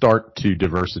is a start to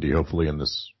diversity. Hopefully, on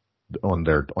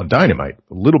Dynamite,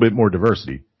 a little bit more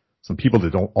diversity. Some people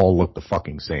that don't all look the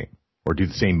fucking same, or do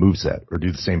the same moveset, or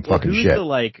do the same fucking shit.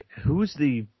 Who's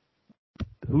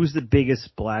the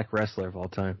biggest black wrestler of all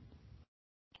time?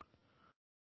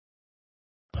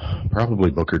 Probably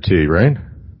Booker T, right?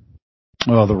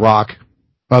 Oh, The Rock.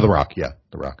 Oh, The Rock, yeah.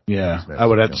 The Rock. Yeah, I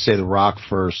would have to say The Rock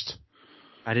first.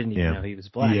 I didn't even know he was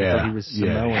black. I thought he was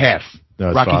Samoan. Half.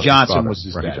 No, Rocky Johnson was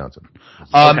his dad.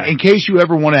 In case you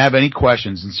ever want to have any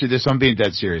questions, and see this, I'm being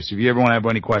dead serious. If you ever want to have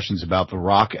any questions about The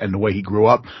Rock and the way he grew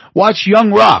up, watch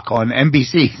Young Rock on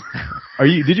NBC. Are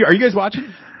you guys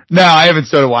watching? No, I haven't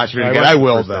started watching it again. I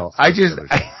will though.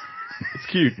 It's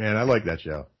cute, man. I like that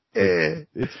show.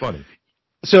 It's funny.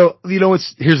 So,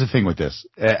 here's the thing with this.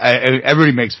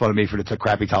 Everybody makes fun of me for the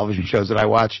crappy television shows that I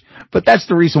watch, but that's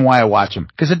the reason why I watch them.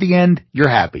 Because at the end, you're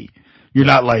happy. You're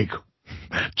not like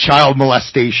child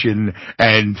molestation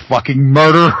and fucking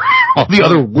murder, all the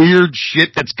other weird shit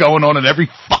that's going on in every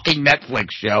fucking Netflix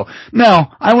show.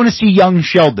 No, I want to see young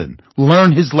Sheldon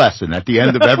learn his lesson at the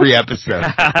end of every episode.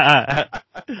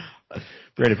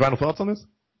 Brady, final thoughts on this?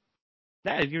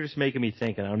 Nah, you're just making me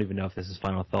think, and I don't even know if this is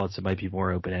final thoughts. It might be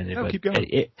more open-ended. No, but keep going.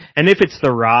 And if it's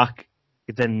The Rock,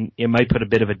 then it might put a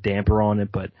bit of a damper on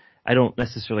it, but I don't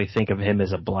necessarily think of him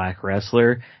as a black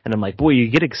wrestler. And I'm like, boy, you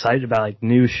get excited about like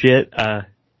new shit.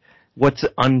 What's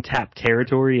untapped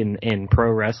territory in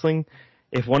pro wrestling?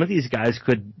 If one of these guys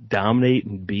could dominate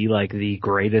and be like the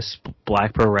greatest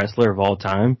black pro wrestler of all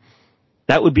time,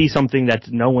 that would be something that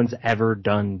no one's ever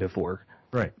done before.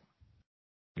 Right.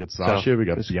 We got Sasha, we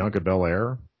got Bianca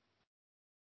Belair.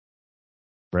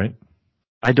 Right?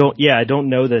 I don't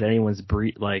know that anyone's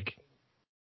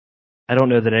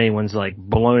like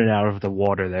blown it out of the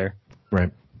water there.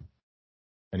 Right.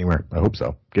 Anywhere. I hope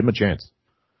so. Give him a chance.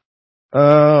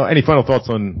 Any final thoughts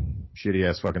on shitty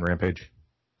ass fucking Rampage?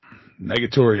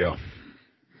 Negatorio.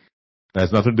 That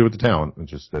has nothing to do with the talent.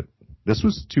 It's just that this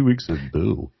was 2 weeks of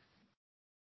boo.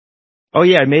 Oh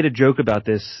yeah, I made a joke about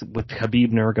this with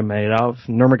Khabib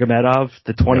Nurmagomedov,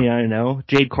 the 29-0.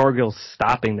 Jade Cargill's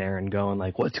stopping there and going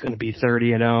like, "What's going to be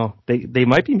 30-0?" They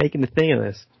might be making a thing of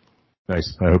this.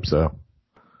 Nice, I hope so.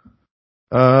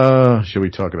 Should we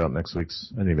talk about next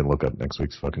week's? I didn't even look up next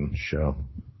week's fucking show.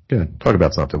 Good. Talk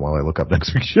about something while I look up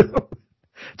next week's show.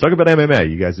 Talk about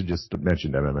MMA. You guys have just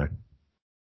mentioned MMA.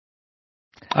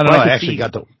 I don't know. I actually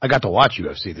got to watch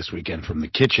UFC this weekend from the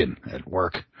kitchen at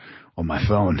work on my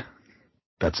phone.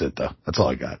 That's it, though. That's all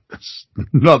I got.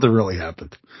 Nothing really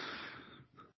happened.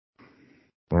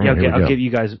 Right, yeah, okay, I'll give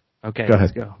you guys... Okay,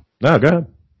 let's go. No, go ahead.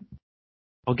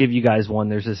 I'll give you guys one.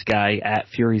 There's this guy at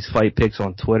Fury's Fight Picks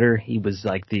on Twitter. He was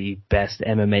like the best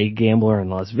MMA gambler in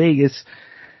Las Vegas.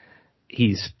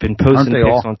 He's been posting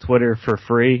picks on Twitter for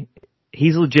free.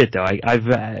 He's legit, though.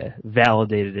 I've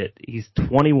validated it. He's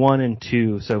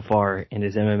 21-2 so far in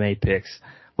his MMA picks.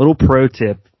 Little pro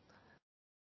tip.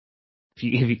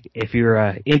 If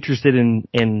you're interested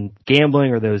in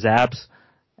gambling or those apps,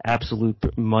 absolute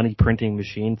money printing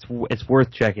machines, it's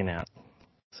worth checking out.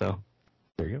 So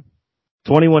there you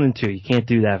go. 21-2. You can't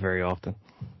do that very often.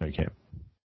 No, you can't.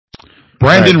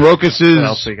 Brandon Rokas's. What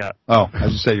else we got? Oh, I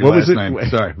was just saying your last name.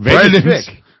 Sorry, Brandon's.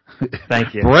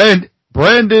 Thank you.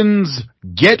 Brandon's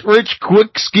get rich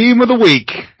quick scheme of the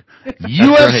week.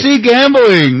 UFC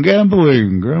gambling.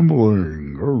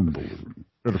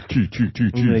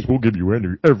 We'll give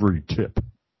you every tip.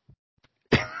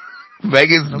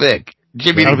 Vegas Vic.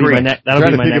 Jimmy that'll Green. That'll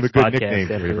be my next think of a good podcast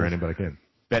nickname for you, Brandon, but I can't.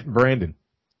 Bet Brandon.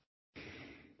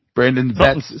 Brandon's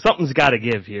bets. Something's got to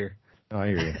give here. Oh, I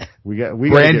hear you. We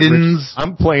Brandon's.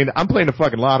 I'm playing the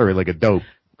fucking lottery like a dope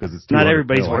because it's not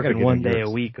everybody's working 1 day a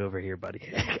week over here, buddy.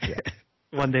 Yeah.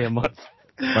 1 day a month.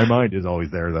 My mind is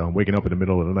always there though. I'm waking up in the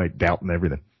middle of the night doubting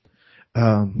everything.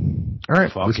 All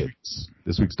right,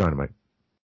 this week's Dynamite.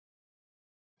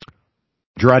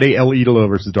 Andrade El Idolo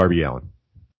versus Darby Allin.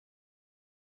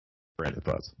 Brandon,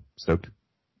 thoughts? Stoked?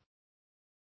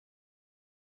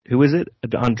 Who is it?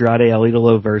 Andrade El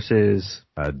Idolo versus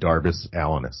Darvis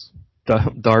Allinis.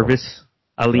 Darvis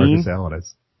Allin? Darvis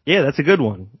Allinis. Yeah, that's a good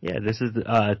one. Yeah, this is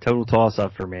a total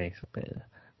toss-up for me,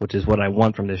 which is what I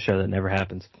want from this show that never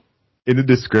happens. In the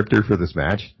descriptor for this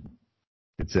match,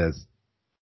 it says,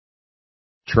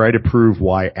 try to prove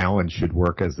why Allen should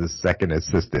work as his second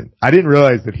assistant. I didn't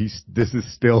realize that this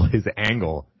is still his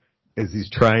angle as he's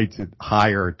trying to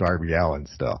hire Darby Allin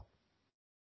still.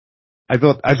 I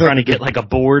thought trying to get like a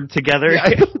board together. Yeah,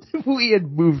 I thought we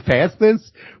had moved past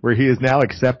this, where he has now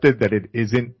accepted that it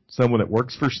isn't someone that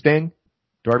works for Sting,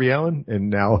 Darby Allin, and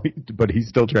now, but he's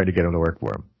still trying to get him to work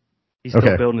for him. He's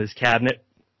still building his cabinet.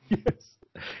 Yes.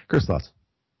 Chris, thoughts?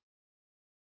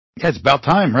 Yeah, it's about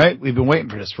time, right? We've been waiting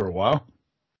for this for a while.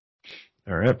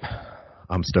 All right.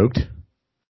 I'm stoked.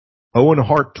 Owen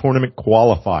Hart tournament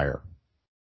qualifier.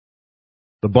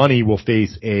 The Bunny will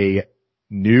face a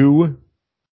new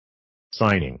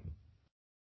signing.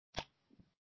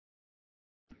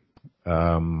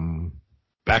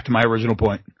 Back to my original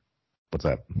point. What's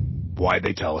that? Why'd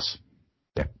they tell us?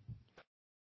 Yeah.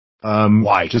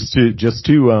 Why? Just to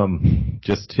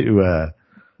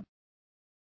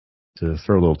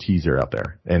throw a little teaser out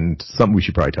there, and something we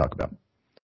should probably talk about.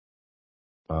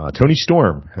 Tony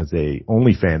Storm has a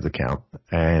OnlyFans account,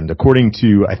 and according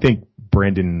to, I think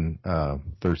Brandon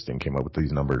Thurston came up with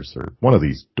these numbers, or one of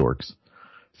these dorks,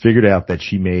 figured out that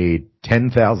she made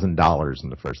 $10,000 in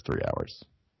the first 3 hours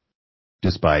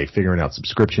just by figuring out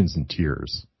subscriptions and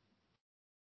tiers.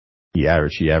 She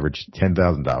averaged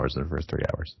 $10,000 in the first 3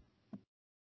 hours.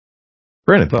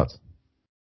 Brandon, thoughts?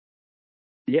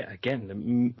 Yeah,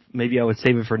 again, maybe I would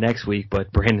save it for next week,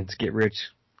 but Brandon's get rich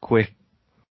quick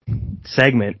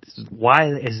segment.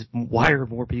 Why are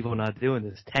more people not doing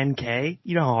this? 10K?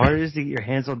 You know how hard it is to get your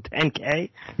hands on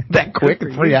 10K? That quick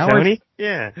in 3 hours? Tony?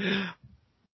 Yeah.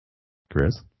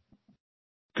 Chris?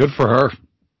 Good for her.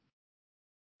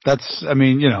 That's, I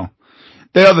mean, you know,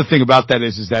 the other thing about that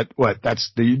is that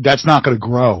that's not going to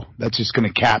grow. That's just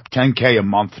going to cap 10K a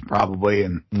month probably,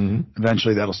 and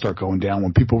eventually that'll start going down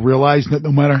when people realize that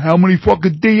no matter how many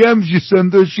fucking DMs you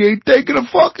send her, she ain't taking her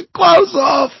fucking clothes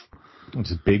off. It's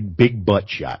just big butt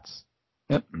shots.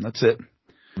 Yep, that's it.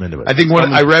 I'm into it. I think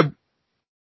I read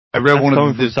one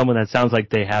of the someone that sounds like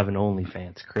they have an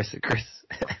OnlyFans. Chris's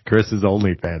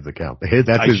OnlyFans account.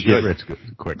 That's his get rich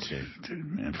quick. Dude,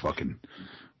 man, fucking.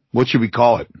 What should we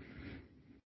call it?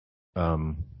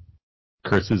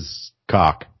 Chris's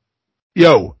cock.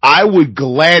 Yo, I would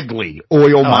gladly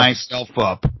oil myself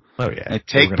up. Oh yeah, and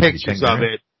take pictures of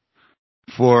it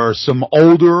for some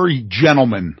older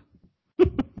gentlemen.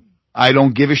 I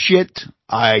don't give a shit.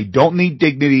 I don't need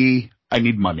dignity. I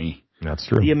need money. That's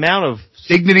true. The amount of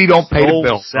dignity don't pay the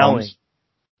bill. Selling.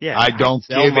 Yeah, I don't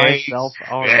give myself.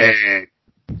 Hell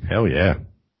yeah.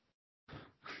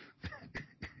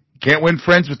 Can't win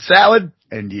friends with salad,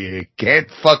 and you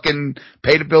can't fucking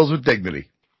pay the bills with dignity.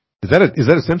 Is that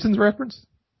a Simpsons reference?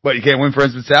 What, you can't win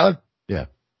friends with salad? Yeah.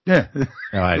 Yeah.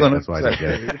 No, that's why I didn't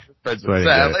get it. Friends with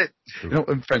salad. You don't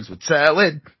win friends with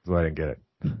salad. That's why I didn't get it.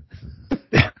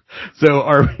 So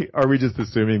are we just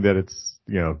assuming that it's,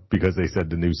 you know, because they said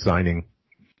the new signing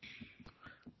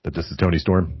that this is Tony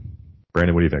Storm?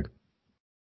 Brandon, what do you think?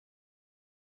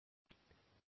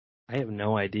 I have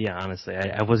no idea, honestly.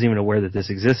 I wasn't even aware that this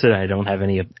existed. I don't have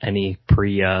any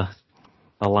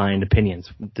aligned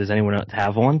opinions. Does anyone else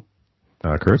have one?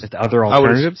 Chris? Other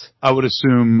alternatives? I would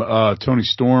assume Tony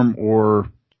Storm or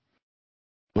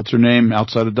what's her name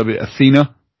outside of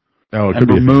Athena? Oh, it could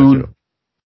be Moon. Too.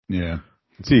 Yeah.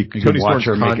 Let's see. Tony Storm's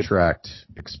contract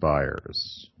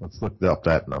expires. Let's look up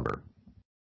that number.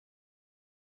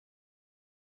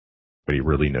 But he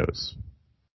really knows.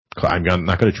 I'm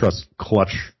not going to trust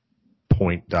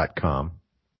clutchpoint.com.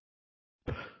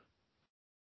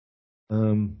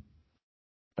 None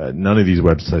of these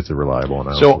websites are reliable, and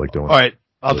I don't like doing. All right,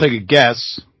 I'll take a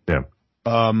guess. Yeah.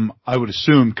 I would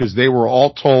assume because they were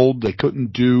all told they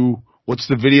couldn't do what's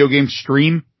the video game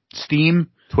stream?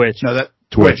 Steam? Twitch. No,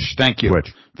 Twitch. Thank you.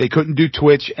 Twitch. They couldn't do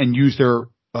Twitch and use their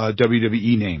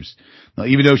WWE names. Now,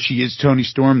 even though she is Tony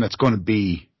Storm, that's going to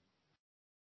be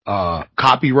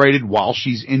copyrighted while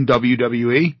she's in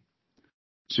WWE.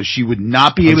 So she would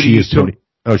not be able to use Tony.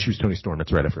 Oh, she was Tony Storm.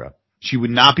 That's right. I forgot. She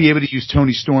would not be able to use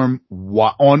Tony Storm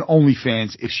on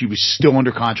OnlyFans if she was still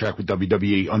under contract with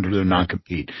WWE under their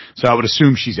non-compete. So I would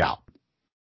assume she's out.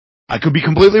 I could be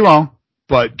completely wrong,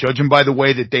 but judging by the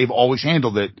way that they've always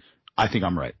handled it, I think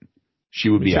I'm right. She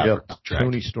would be out.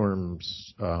 Tony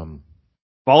Storm's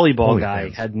volleyball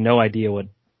guy had no idea what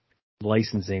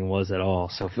licensing was at all.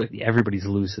 So everybody's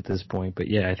loose at this point. But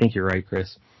yeah, I think you're right,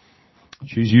 Chris.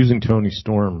 She's using Tony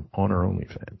Storm on her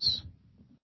OnlyFans.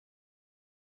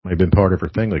 Might have been part of her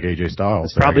thing, like AJ Styles.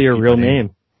 It's probably her real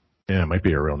name. Yeah, it might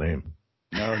be her real name.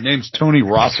 No, her name's Tony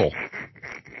Russell.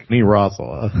 Tony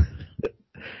Russell.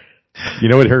 You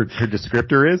know what her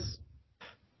descriptor is?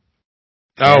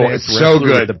 Oh, it's so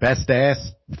good. The best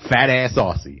ass, fat ass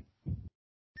Aussie.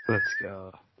 Let's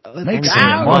go. Makes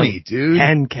money, dude.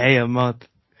 10K a month.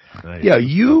 Nice. Yeah,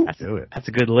 that's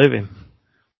a good living.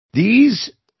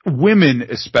 These women,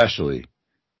 especially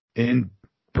in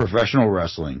professional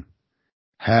wrestling,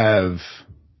 have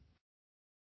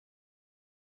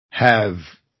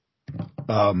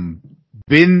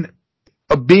been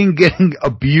getting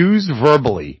abused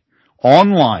verbally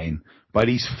online by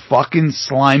these fucking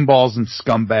slime balls and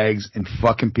scumbags and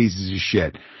fucking pieces of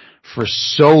shit for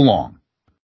so long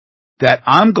that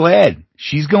I'm glad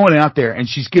she's going out there and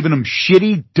she's giving them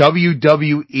shitty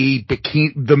WWE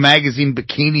the magazine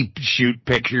bikini shoot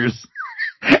pictures.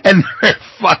 And they're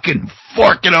fucking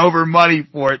forking over money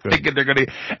for it, thinking they're gonna,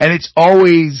 and it's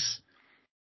always,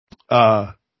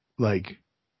 well,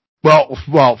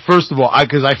 first of all,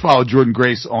 cause I follow Jordan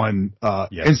Grace on,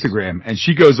 Instagram, and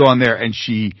she goes on there and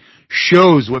she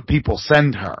shows what people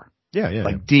send her. Yeah.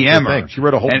 Like DM her. She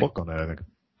wrote a whole book on that, I think.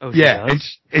 Oh, yeah. I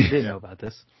didn't know about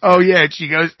this. Oh yeah, and she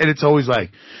goes, and it's always like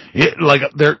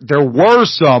there were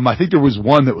some, I think there was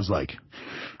one that was like,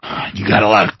 you got a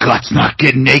lot of guts not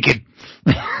getting naked.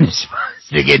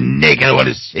 They're getting naked, I want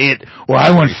to see it. Or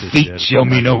I want feet, show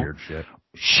me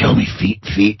show me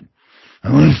feet.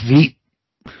 I want feet.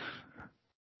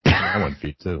 I want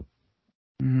feet too.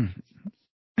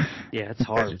 Yeah, it's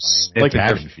hard. Like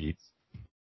having feet.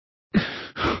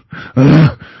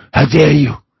 How dare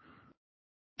you?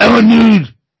 I want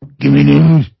nude. Give me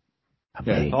nude.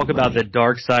 Yeah, talk about the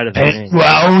dark side of the ring. Well,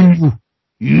 I own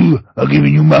you. I'm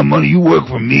giving you my money. You work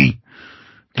for me.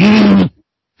 Give me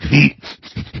feet.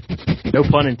 No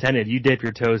pun intended. You dip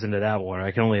your toes into that one. I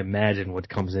can only imagine what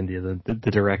comes into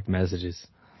the direct messages.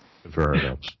 For her,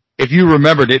 though. If you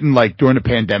remember, didn't during the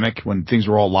pandemic when things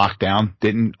were all locked down,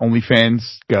 didn't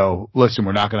OnlyFans go, listen,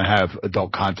 we're not going to have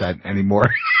adult content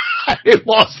anymore? It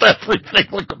lost everything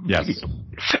like immediately. Yes.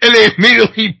 And they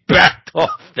immediately backed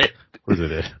off it. Was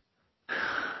it?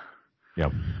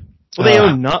 Yep. Well, they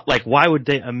own why would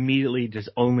they immediately just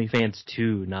OnlyFans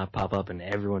 2 not pop up and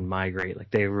everyone migrate?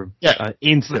 Like they were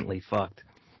instantly fucked.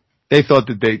 They thought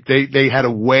that they had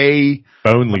a way.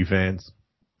 OnlyFans.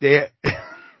 They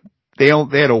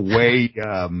had a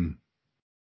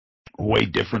way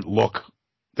different look.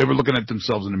 They were looking at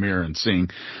themselves in the mirror and seeing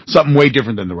something way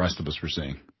different than the rest of us were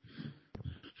seeing.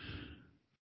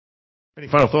 Any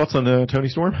final thoughts on Toni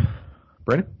Storm?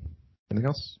 Brandon? Anything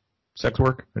else? Sex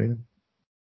work? Anything?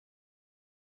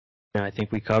 Yeah, I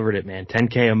think we covered it, man.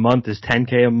 10K a month is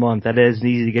 10K a month. That is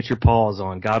easy to get your paws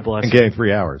on. God bless. And getting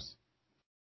 3 hours.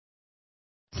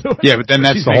 Yeah, but then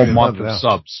that's the whole month of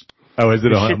subs. Oh, is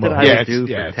it a month? Yeah,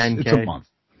 it's a month.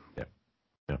 Yeah.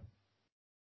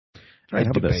 All right,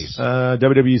 how about this?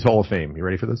 WWE's Hall of Fame. You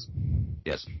ready for this?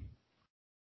 Yes.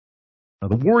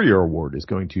 The Warrior Award is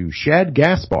going to Shad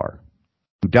Gaspar,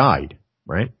 who died,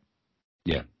 right?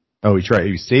 Yeah. Oh, he tried.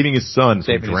 He was saving his son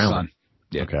from drowning.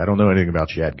 Yeah. Okay, I don't know anything about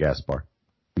Shad Gaspar.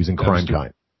 He was in Crime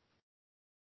Time.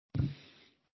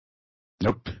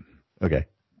 Nope. Okay.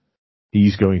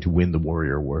 He's going to win the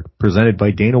Warrior Award, presented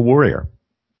by Dana Warrior.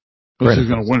 Who's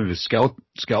going to win it? A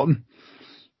skeleton?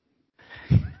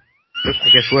 I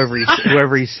guess whoever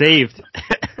he saved.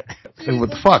 What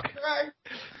the fuck?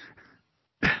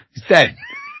 He's dead.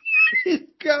 He's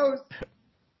ghost.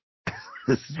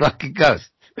 This is fucking Ghost.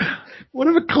 What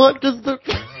if a clip does the?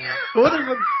 What if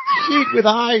a sheet with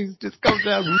eyes just comes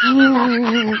down?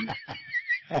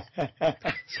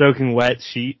 Soaking wet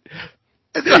sheet.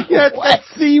 Yeah, that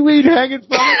seaweed hanging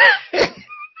from it.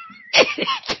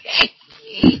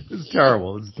 It's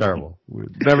terrible. It's terrible.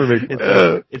 Never make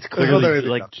it's clearly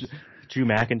like Drew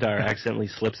McIntyre accidentally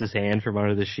slips his hand from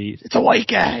under the sheet. It's a white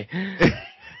guy.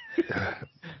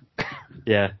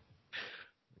 Yeah.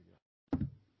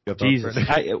 Jesus.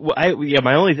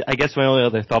 My only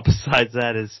other thought besides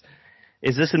that is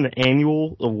this an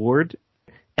annual award?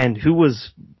 And who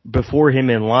was before him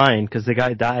in line? Because the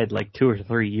guy died like 2 or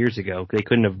 3 years ago. They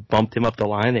couldn't have bumped him up the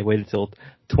line. They waited till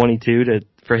 22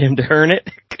 for him to earn it.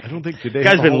 I don't think did they. The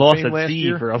guy's been lost at sea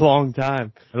year? for a long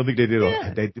time. I don't think they did.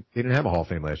 Yeah. They didn't have a Hall of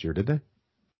Fame last year, did they?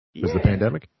 Was the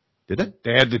pandemic? Did they?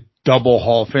 They had the double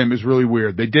Hall of Fame. It was really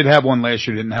weird. They did have one last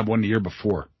year. Didn't have one the year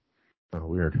before. Oh,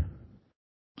 weird.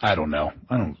 I don't know.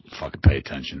 I don't fucking pay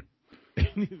attention.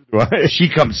 What?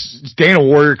 Dana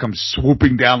Warrior comes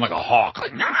swooping down like a hawk.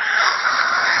 Like,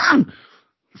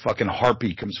 fucking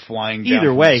harpy comes flying down.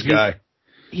 Either way, from the sky.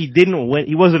 He didn't win.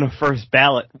 He wasn't a first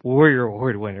ballot Warrior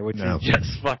Award winner, which is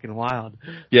just fucking wild.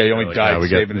 Yeah, he only died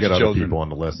saving his children. Other people on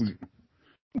the list.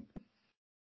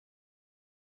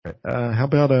 How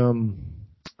about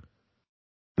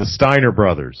the Steiner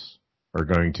brothers are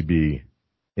going to be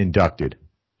inducted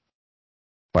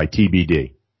by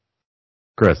TBD.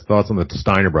 Chris, thoughts on the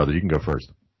Steiner brothers? You can go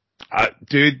first.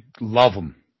 Dude, love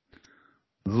them.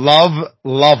 Love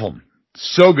them.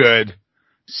 So good.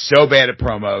 So bad at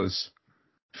promos.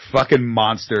 Fucking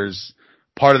monsters.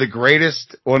 Part of the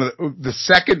greatest, the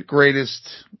second greatest,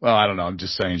 well, I don't know, I'm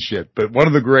just saying shit, but one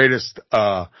of the greatest,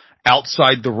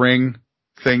 outside the ring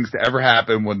things to ever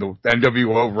happen when the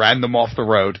NWO ran them off the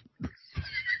road.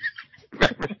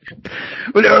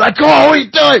 When they were like, "Come on, what are you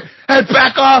doing? Hey,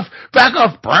 back off. That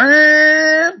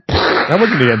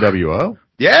wasn't the NWO.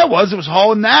 Yeah, it was. It was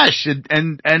Hall and Nash and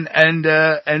Sean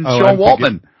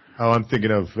Waltman. I'm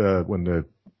thinking of when the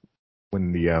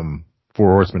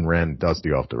Four Horsemen ran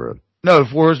Dusty off the road. No, the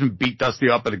Four Horsemen beat Dusty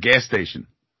up at a gas station.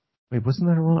 Wait, wasn't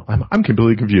that a run? I'm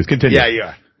completely confused. Continue.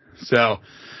 Yeah. So,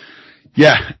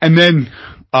 yeah, and then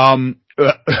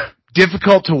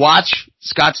difficult to watch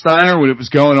Scott Steiner when it was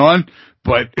going on,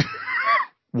 but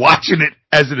watching it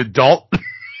as an adult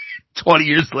 20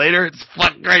 years later, it's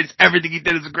fucking great. It's everything he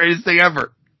did is the greatest thing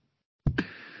ever.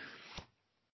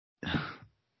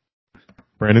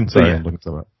 Brandon, sorry, I'm looking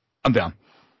something up. I'm down.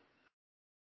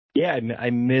 Yeah,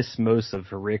 I miss most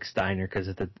of Rick Steiner because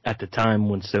at the time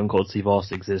when Stone Cold Steve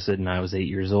Austin existed and I was 8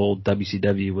 years old,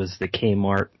 WCW was the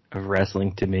Kmart of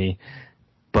wrestling to me.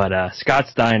 But Scott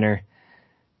Steiner,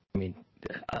 I mean,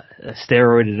 a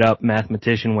steroided up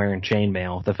mathematician wearing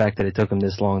chainmail. The fact that it took him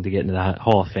this long to get into the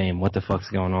Hall of Fame, what the fuck's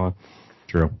going on?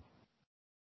 True.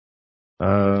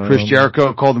 Chris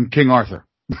Jericho called him King Arthur.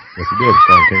 Yes, he did.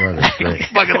 King Arthur. Great.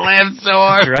 Fucking laughed so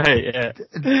hard. Right, yeah.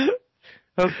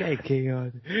 Okay, King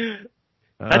Arthur.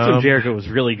 That's when Jericho was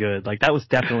really good. Like, that was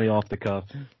definitely off the cuff.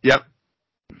 Yep.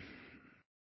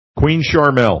 Queen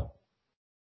Sharmell.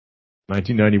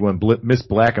 1991 Miss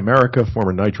Black America,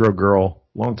 former Nitro Girl,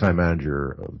 longtime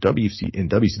manager of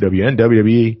WCW and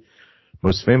WWE,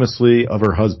 most famously of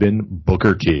her husband,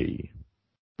 Booker T.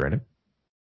 Brandon?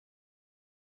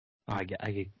 I get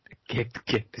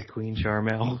kicked to Queen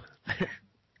Sharmell.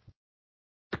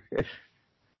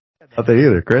 Not that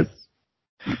either, Chris.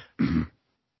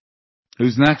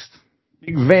 Who's next?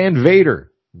 Big Van Vader,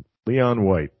 Leon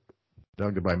White.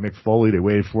 Inducted by Mick Foley. They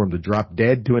waited for him to drop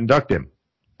dead to induct him.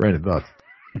 Brandon, thoughts?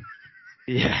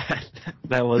 Yeah,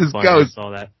 that was fun. I saw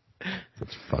that.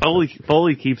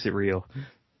 Foley keeps it real.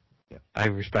 Yeah. I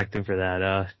respect him for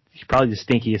that. He's probably the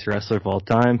stinkiest wrestler of all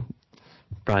time.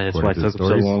 Probably that's why it took him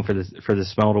so long for the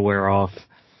smell to wear off.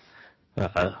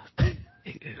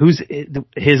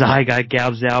 His eye got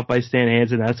gouged out by Stan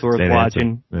Hansen. That's worth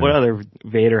watching. Yeah. What other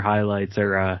Vader highlights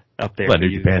are up there? That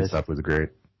New Japan stuff was great.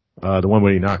 The one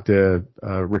when he knocked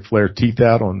Ric Flair's teeth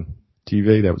out on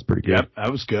TV, that was pretty good. Yep,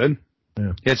 that was good.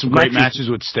 Yeah. He had some great matches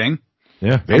with Sting.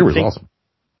 Yeah, Vader was awesome.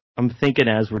 I'm thinking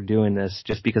as we're doing this,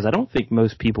 just because I don't think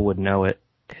most people would know it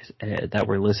that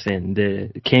we're listening, the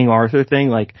King Arthur thing,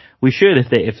 like, we should,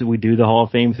 if we do the Hall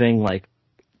of Fame thing, like,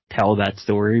 tell that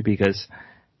story, because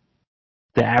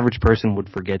the average person would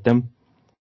forget them.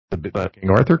 But King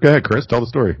Arthur? Go ahead, Chris, tell the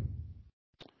story.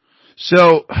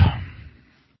 So,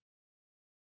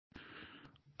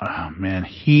 oh man,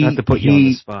 not to put you on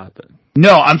the spot, but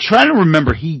no, I'm trying to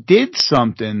remember. He did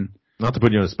something. Not to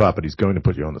put you on the spot, but he's going to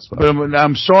put you on the spot. But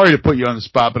I'm sorry to put you on the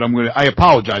spot, but I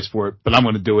apologize for it, but I'm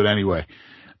going to do it anyway.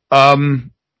 There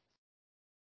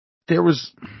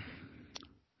was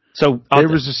a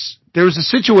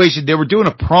situation. They were doing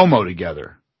a promo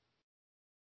together,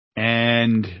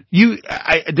 and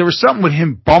there was something with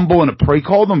him bumbling he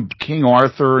called him King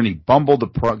Arthur, and he bumbled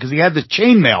because he had the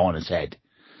chainmail on his head.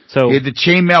 So he had the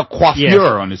chainmail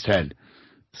coiffure on his head.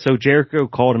 So Jericho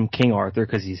called him King Arthur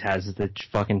because he has the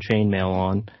fucking chainmail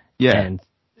on. Yeah. And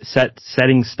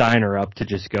setting Steiner up to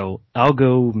just go, I'll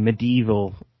go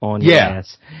medieval on your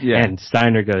ass. Yeah. And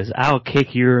Steiner goes, I'll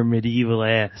kick your medieval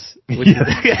ass. Which is,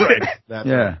 right. That's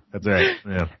right.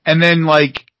 Yeah. And then,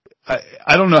 like,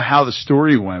 I don't know how the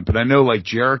story went, but I know, like,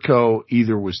 Jericho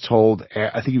either was told,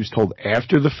 I think he was told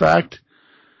after the fact,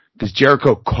 because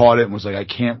Jericho caught it and was like, I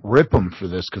can't rip him for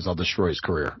this because I'll destroy his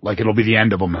career. Like, it'll be the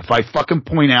end of him. If I fucking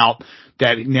point out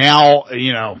that now,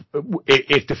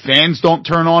 if the fans don't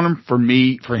turn on him for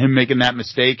him making that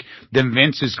mistake, then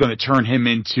Vince is going to turn him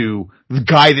into the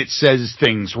guy that says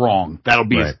things wrong. That'll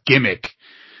be his gimmick.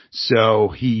 So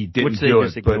he didn't do it. Which they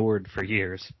just ignored for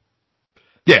years.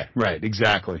 Yeah, right,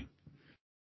 exactly.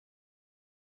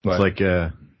 It's like,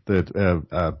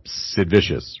 Sid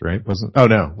Vicious, right? Was it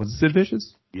Sid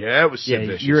Vicious? Yeah, it was Sid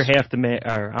Vicious. You're half the man,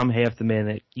 or I'm half the man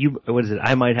that you, what is it?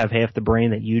 I might have half the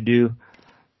brain that you do.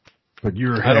 But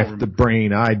you're half the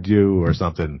brain I do, or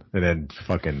something. And then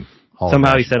fucking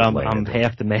Somehow he said, I'm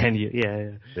half the man.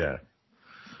 Yeah.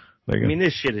 I mean,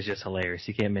 this shit is just hilarious.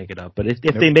 You can't make it up. But if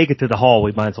they make it to the hall,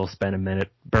 we might as well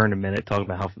burn a minute talking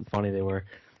about how funny they were.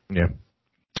 Yeah.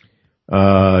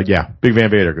 Big Van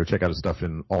Vader. Go check out his stuff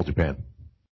in All Japan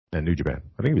and New Japan.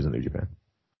 I think he was in New Japan.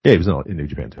 Yeah, he was in New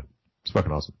Japan too. It's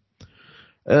fucking awesome.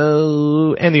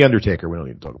 And The Undertaker. We don't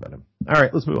need to talk about him. All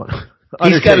right, let's move on.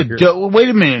 He's got wait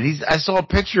a minute. I saw a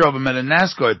picture of him at a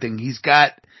NASCAR thing. He's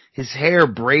got his hair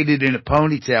braided in a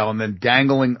ponytail and then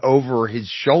dangling over his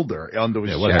shoulder onto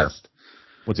his chest.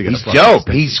 What's he gonna He's dope.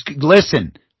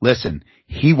 Listen.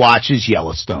 He watches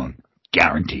Yellowstone.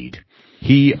 Guaranteed.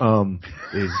 He,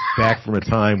 is back from a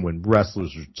time when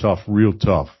wrestlers were tough, real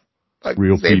tough. Like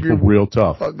real people, real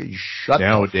tough. Fucking shut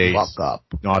Nowadays, the fuck up.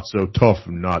 Not so tough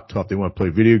and not tough. They want to play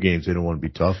video games. They don't want to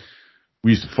be tough.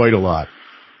 We used to fight a lot.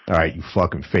 All right, you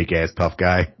fucking fake ass tough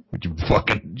guy with your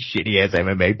fucking shitty ass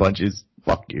MMA punches.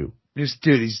 Fuck you. This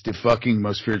dude, he's the fucking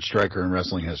most feared striker in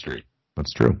wrestling history.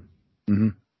 That's true. Mm-hmm.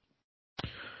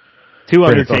 Two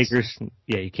Undertakers.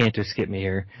 Yeah, you can't just skip me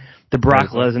here. The Brock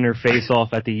Lesnar face-off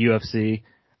at the UFC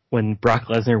when Brock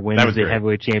Lesnar wins the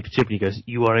heavyweight championship and he goes,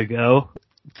 "You want to go?"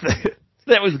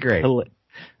 That was great. And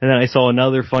then I saw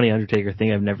another funny Undertaker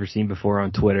thing I've never seen before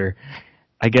on Twitter.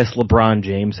 I guess LeBron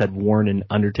James had worn an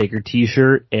Undertaker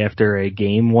t-shirt after a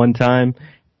game one time,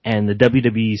 and the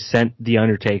WWE sent the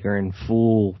Undertaker in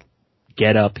full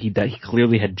get-up. He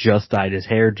clearly had just dyed his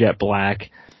hair jet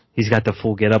black. He's got the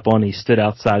full get-up on. He stood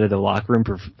outside of the locker room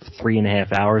for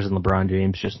 3.5 hours, and LeBron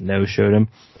James just no-showed him,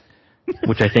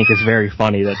 which I think is very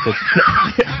funny that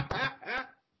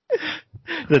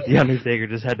the Undertaker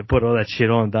just had to put all that shit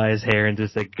on, dye his hair, and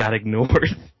just got ignored.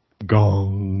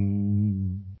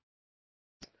 Gong.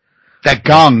 That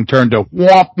gong turned to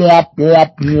whop, whop,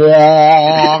 whop,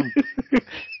 whop.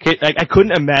 I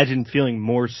couldn't imagine feeling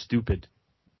more stupid.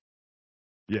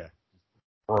 Yeah.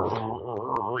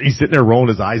 He's sitting there rolling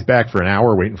his eyes back for an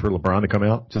hour waiting for LeBron to come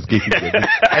out. Just in case he's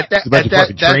a bunch of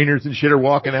fucking trainers and shit are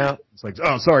walking out. It's like,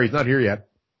 oh, sorry, he's not here yet.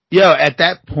 Yeah, at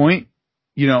that point,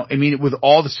 I mean, with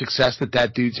all the success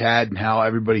that dude's had and how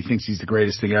everybody thinks he's the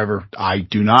greatest thing ever, I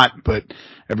do not, but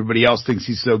everybody else thinks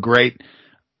he's so great.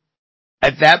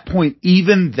 At that point,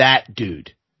 even that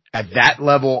dude, at that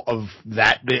level of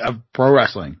pro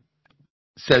wrestling,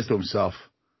 says to himself,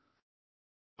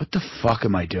 what the fuck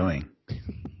am I doing?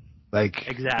 Like,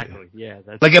 exactly. Yeah.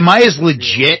 Like, am I as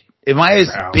legit? Am I as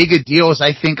big a deal as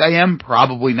I think I am?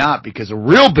 Probably not, because a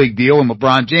real big deal in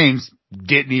LeBron James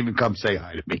didn't even come say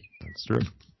hi to me. That's true.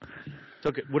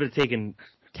 Would have taken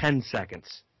 10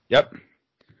 seconds. Yep.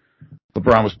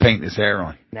 LeBron was painting his hair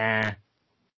on. Nah.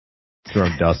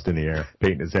 Throwing dust in the air,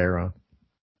 painting his hair on.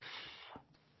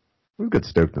 We got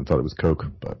stoked and thought it was Coke,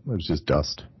 but it was just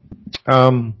dust.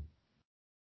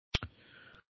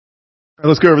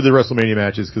 Let's go over the WrestleMania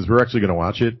matches because we're actually going to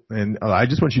watch it, and I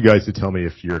just want you guys to tell me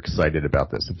if you're excited about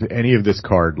this. If any of this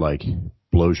card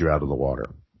blows you out of the water.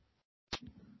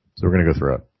 So we're going to go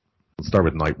through it. Let's start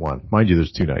with night one. Mind you,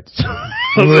 there's 2 nights.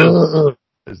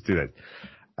 There's 2 nights.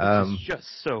 It's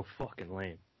just so fucking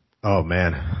lame. Oh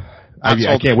man,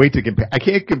 I can't wait to compare. I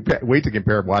can't wait to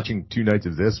compare watching 2 nights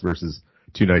of this versus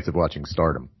 2 nights of watching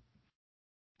Stardom.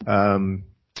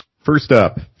 First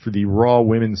up for the Raw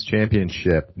Women's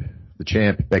Championship, the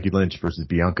champ Becky Lynch versus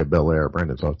Bianca Belair.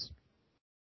 Brandon, thoughts?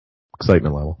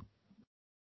 Excitement level.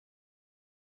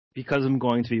 Because I'm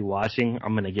going to be watching,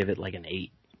 I'm going to give it an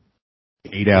 8.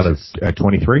 8 out of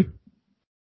 23.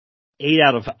 8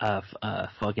 out of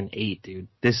fucking 8, dude.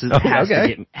 This is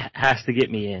has to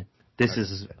get me in. This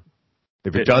is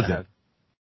if it doesn't,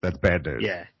 that's bad news.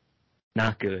 Yeah,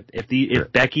 not good.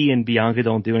 If Becky and Bianca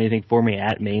don't do anything for me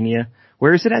at Mania,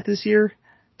 where is it at this year?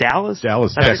 Dallas.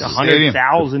 That's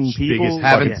 100,000 people. Biggest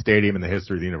fucking stadium in the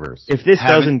history of the universe. If this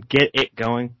doesn't get it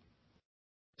going,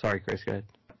 sorry, Chris, go ahead.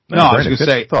 No, I was going to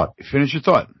say, finish your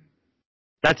thought.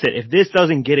 That's it. If this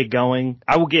doesn't get it going,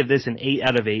 I will give this an 8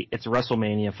 out of 8. It's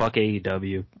WrestleMania. Fuck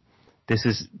AEW. This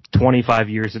is 25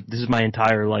 years. This is my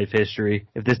entire life history.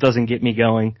 If this doesn't get me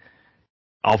going,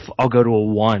 I'll go to a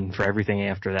 1 for everything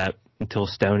after that until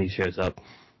Stoney shows up.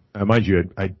 Mind you,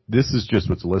 this is just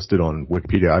what's listed on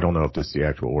Wikipedia. I don't know if this is the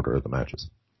actual order of the matches.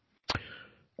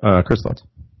 Chris, thoughts?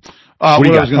 What do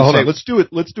you got? Hold on.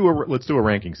 Let's do a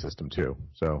ranking system too.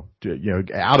 So,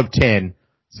 out of 10,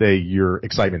 say your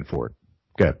excitement for it.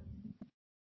 Good.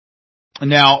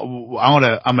 Now, I'm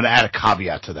gonna add a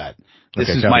caveat to that. This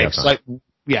is my excitement.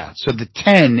 Yeah, so the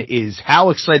 10 is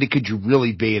how excited could you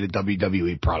really be at a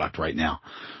WWE product right now?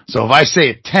 So if I say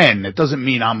a 10, it doesn't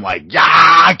mean I'm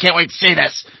I can't wait to see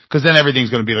this, because then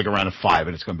everything's going to be around a 5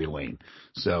 and it's going to be lame.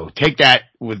 So take that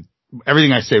with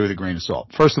everything I say with a grain of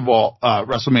salt. First of all,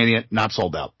 WrestleMania, not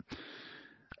sold out.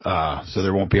 So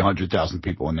there won't be 100,000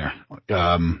 people in there.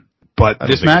 But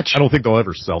this match, I don't think they'll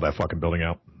ever sell that fucking building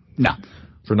out. No.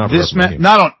 This match,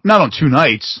 not on 2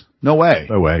 nights. No way.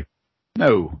 No way.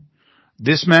 No.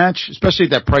 This match, especially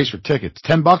at that price for tickets,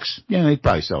 $10, yeah, they'd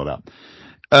probably sell it out.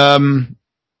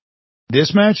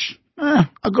 This match,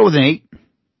 I'll go with an 8.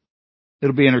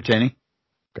 It'll be entertaining.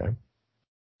 Okay.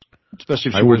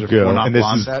 Especially if she wears a 4 non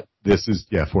blonde set. This is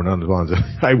 4 non blondes.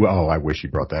 I wish you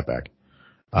brought that back.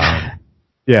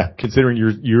 Yeah, considering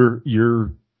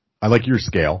I like your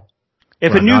scale.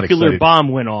 If a nuclear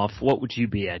bomb went off, what would you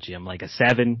be at, Jim? Like a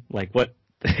 7? Like what?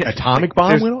 Atomic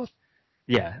bomb went off?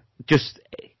 Yeah, just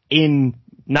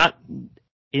not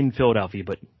in Philadelphia,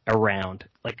 but around.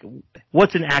 Like,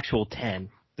 what's an actual 10?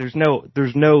 There's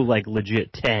no like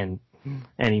legit 10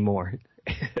 anymore.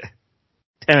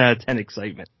 10 out of 10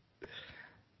 excitement.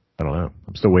 I don't know.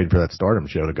 I'm still waiting for that Stardom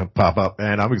show to pop up,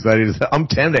 man. I'm excited. I'm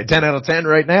 10 out of 10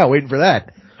 right now, waiting for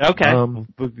that. Okay.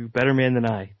 Better man than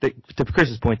I. To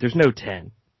Chris's point, there's no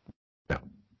 10. No.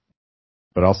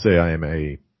 But I'll say I am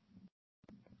a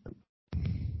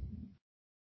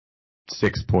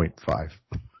 6.5.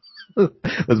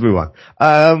 Let's move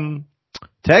on.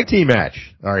 Tag team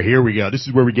match. All right, here we go. This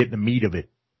is where we get the meat of it.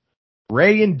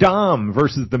 Ray and Dom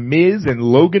versus The Miz and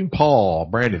Logan Paul.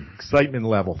 Brandon, excitement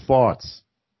level, thoughts?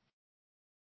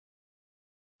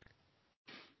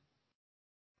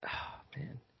 Oh,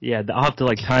 man. Yeah, I'll have to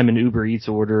like time an Uber Eats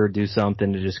order or do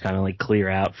something to just kind of like clear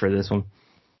out for this one.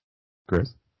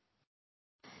 Chris?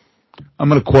 I'm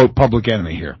going to quote Public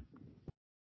Enemy here.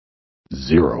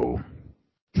 0.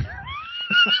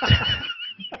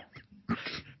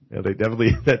 Yeah, that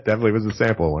definitely was a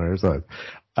sample on one of their sides.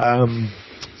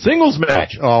 Singles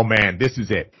match. Oh man, this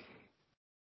is it.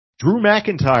 Drew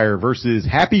McIntyre versus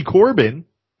Happy Corbin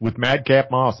with Madcap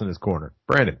Moss in his corner.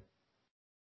 Brandon.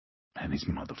 Man, these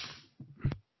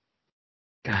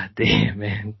God damn,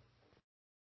 man.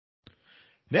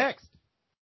 Next.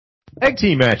 Tag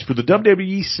team match for the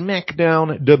WWE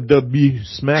SmackDown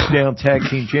Tag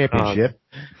Team Championship.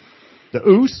 The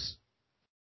Usos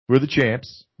were the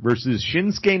champs versus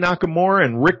Shinsuke Nakamura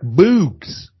and Rick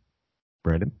Boogs.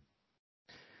 Brandon?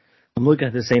 I'm looking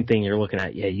at the same thing you're looking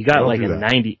at. Yeah, you got like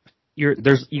 90. You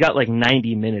got like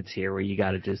 90 minutes here where you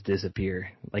got to just disappear.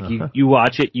 Like you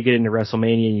watch it, you get into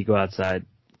WrestleMania, and you go outside.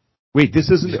 Wait, this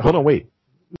isn't. Hold on, wait.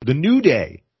 The New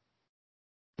Day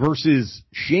versus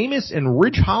Sheamus and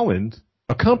Ridge Holland,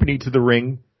 accompanied to the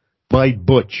ring by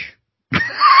Butch.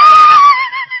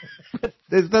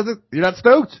 You're not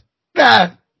stoked?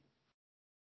 Nah.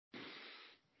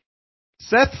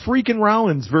 Seth freaking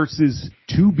Rollins versus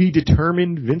to be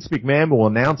determined. Vince McMahon will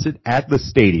announce it at the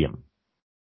stadium.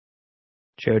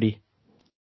 Jody.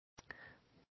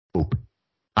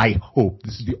 I hope.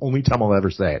 This is the only time I'll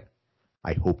ever say it.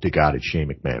 I hope to God it's Shane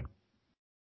McMahon.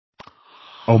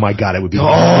 Oh my God, it would be the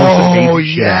most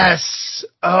amazing yes.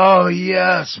 Oh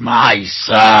yes, my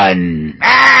son.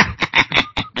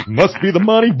 Must be the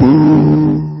money.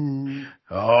 Boo.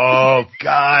 Oh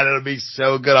God, it'll be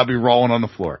so good. I'll be rolling on the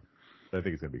floor. I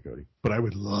think it's gonna be Cody, but I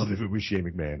would love if it was Shane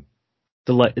McMahon.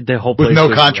 The whole place with no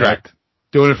contract, red.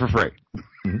 Doing it for free.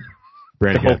 Mm-hmm.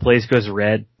 The whole place goes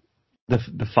red.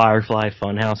 The Firefly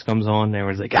Funhouse comes on. And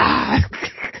everyone's like, ah.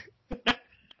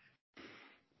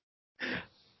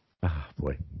 Oh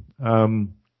boy.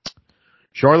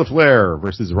 Charlotte Flair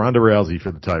versus Ronda Rousey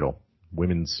for the title,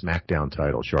 women's SmackDown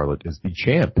title. Charlotte is the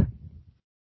champ.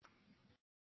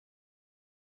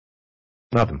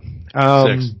 Nothing.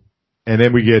 6. And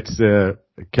then we get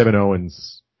Kevin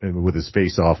Owens with his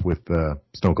face off with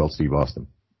Stone Cold Steve Austin.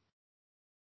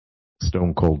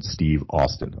 Stone Cold Steve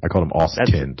Austin. I call him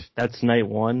Austin. That's night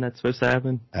 1 that's supposed to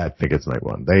happen? I think it's night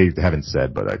 1. They haven't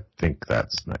said, but I think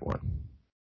that's night 1.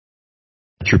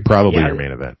 That should probably your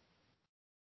main event.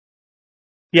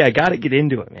 Yeah, I got to get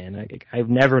into it, man. I've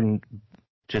never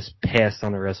just passed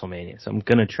on a WrestleMania, so I'm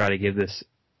going to try to give this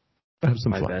my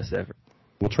best effort.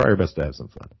 We'll try our best to have some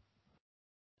fun.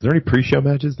 Is there any pre-show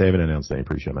matches? They haven't announced any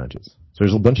pre-show matches. So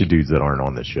there's a bunch of dudes that aren't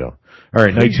on this show. All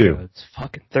right, night 2. It's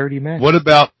fucking 30 minutes. What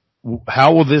about,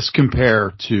 how will this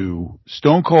compare to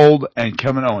Stone Cold and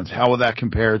Kevin Owens? How will that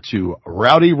compare to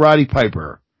Rowdy Roddy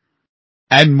Piper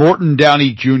and Morton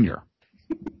Downey Jr.?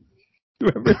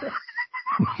 Remember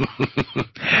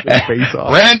face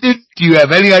off. Brandon, do you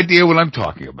have any idea what I'm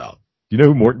talking about? Do you know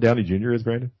who Morton Downey Jr. is,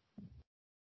 Brandon?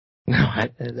 No,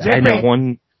 I know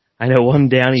one. I know one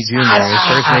Downey Jr. His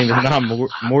first name is not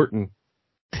Morton.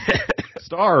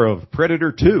 Star of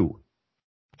Predator 2.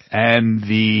 And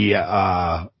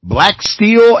the Black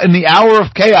Steel and the Hour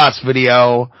of Chaos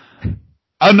video,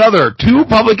 Another 2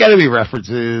 Public Enemy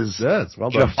references. Yes, well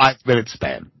done. In a 5-minute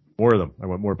span. More of them. I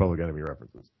want more Public Enemy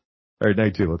references. All right,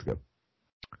 night 2. Let's go.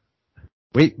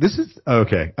 Wait, this is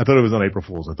okay. I thought it was on April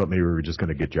Fool's. I thought maybe we were just going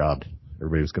to get jobbed.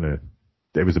 Everybody was going to.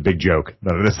 It was a big joke.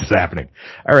 None of this is happening.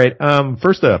 All right.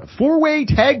 First up, 4-way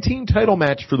tag team title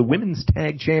match for the women's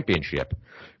tag championship.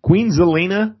 Queen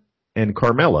Zelina and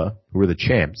Carmella, who are the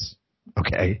champs,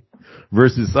 okay,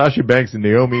 versus Sasha Banks and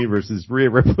Naomi versus Rhea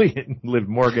Ripley and Liv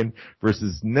Morgan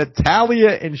versus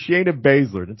Natalya and Shayna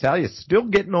Baszler. Natalya's still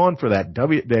getting on for that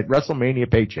WrestleMania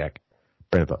paycheck.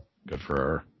 Good for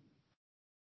her.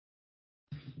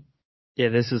 Yeah,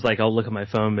 this is like, I'll look at my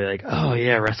phone and be like, oh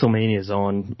yeah, WrestleMania's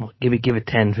on. Give it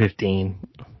 10, 15.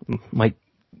 Might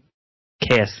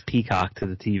cast Peacock to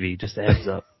the TV, just a heads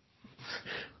up.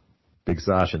 Big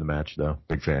Sasha in the match, though.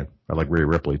 Big fan. I like Rhea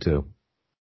Ripley, too.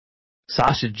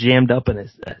 Sasha jammed up in a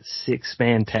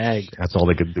 6-man tag. That's all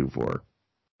they could do for her.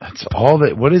 That's all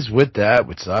that. What is with that,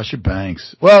 with Sasha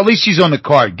Banks? Well, at least she's on the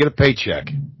card. Get a paycheck.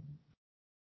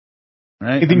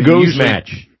 Right? Anything goes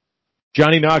match.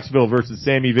 Johnny Knoxville versus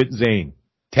Sami Zayn.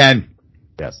 10.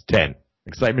 Yes, 10.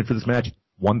 Excitement for this match?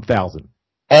 1,000.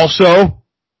 Also,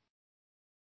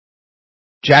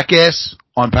 Jackass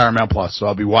on Paramount Plus. So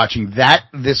I'll be watching that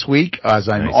this week as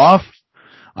I'm off.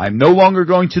 I'm no longer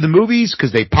going to the movies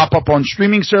because they pop up on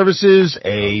streaming services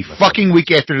a fucking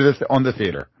week after on the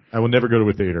theater. I will never go to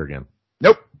a theater again.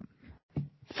 Nope.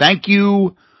 Thank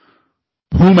you,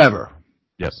 whomever.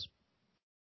 Yes.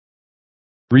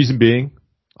 Reason being,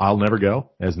 I'll never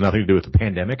go. It has nothing to do with the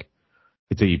pandemic.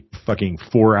 It's a fucking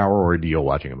 4-hour ordeal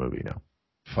watching a movie now.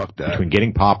 Fuck that. Between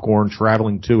getting popcorn,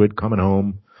 traveling to it, coming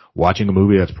home, watching a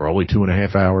movie that's probably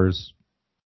 2.5 hours.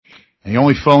 And the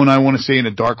only phone I want to see in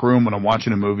a dark room when I'm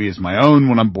watching a movie is my own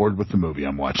when I'm bored with the movie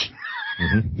I'm watching.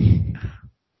 Mm-hmm.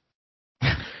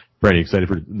 Brady, excited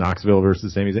for Knoxville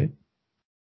versus Sami Zayn?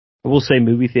 I will say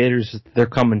movie theaters, they're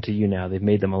coming to you now. They've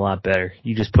made them a lot better.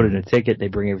 You just put in a ticket, they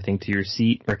bring everything to your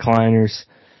seat, recliners.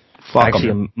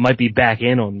 Actually, might be back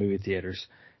in on movie theaters.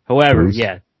 However,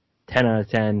 yeah, 10 out of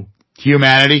 10.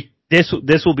 Humanity. This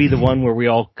will be the one where we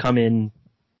all come in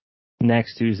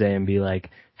next Tuesday and be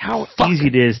like, how easy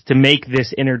it is to make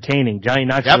this entertaining. Johnny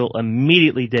Knoxville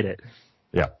immediately did it.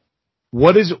 Yeah.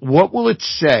 What will it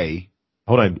say?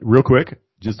 Hold on, real quick,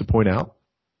 just to point out,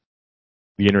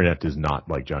 the internet does not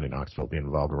like Johnny Knoxville being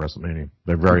involved in WrestleMania.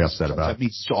 They're very upset about it. That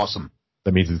means it's awesome.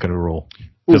 That means he's going to rule.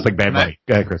 Just like Bad Bunny.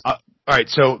 Go ahead, Chris. All right,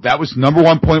 so that was number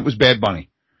one point was Bad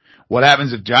Bunny. What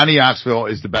happens if Johnny Knoxville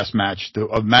is the best match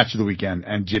of the weekend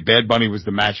and Bad Bunny was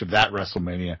the match of that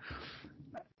WrestleMania?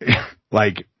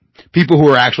 Like, people who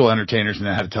are actual entertainers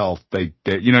know how to tell, they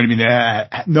you know what I mean?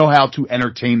 They know how to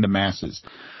entertain the masses.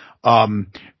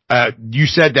 You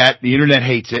said that the internet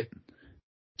hates it,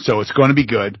 so it's going to be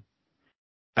good.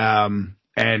 I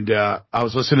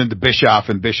was listening to Bischoff,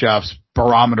 and Bischoff's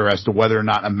barometer as to whether or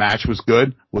not a match was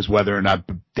good was whether or not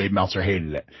Dave Meltzer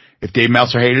hated it. If Dave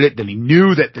Meltzer hated it, then he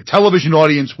knew that the television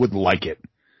audience would like it.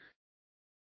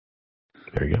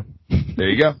 There you go. There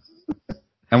you go.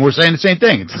 And we're saying the same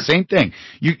thing. It's the same thing.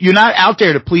 You're not out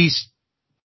there to please,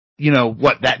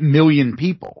 that million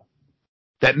people.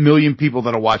 That million people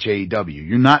that'll watch AEW.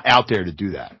 You're not out there to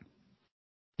do that.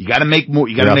 You gotta make more,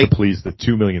 you gotta to please the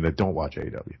 2 million that don't watch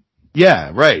AEW.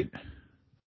 Yeah, right.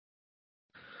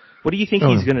 What do you think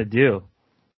he's gonna do?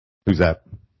 Who's that?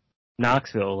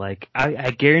 Knoxville. Like, I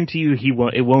guarantee you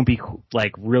it won't be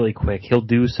like really quick. He'll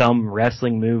do some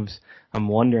wrestling moves. I'm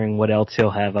wondering what else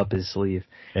he'll have up his sleeve.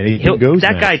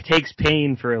 That guy takes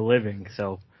pain for a living,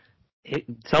 so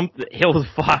he'll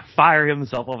fire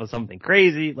himself off of something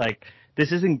crazy. Like,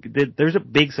 there's a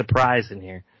big surprise in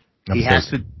here. He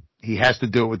has to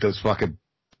do it with those fucking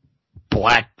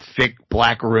thick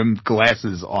black rimmed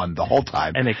glasses on the whole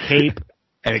time. And a cape.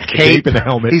 And a cape and a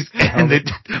helmet.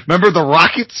 Remember the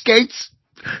rocket skates?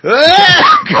 Going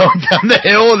down the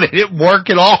hill and they didn't work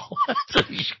at all. So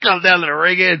you should come down to the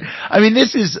ring in. I mean,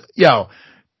 this is,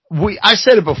 I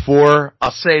said it before. I'll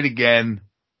say it again.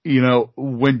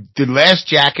 When the last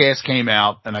Jackass came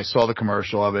out and I saw the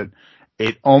commercial of it,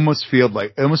 it almost felt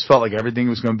like everything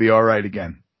was going to be all right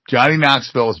again. Johnny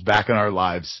Knoxville is back in our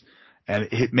lives and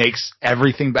it makes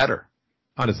everything better.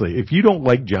 Honestly, if you don't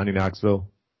like Johnny Knoxville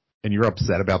and you're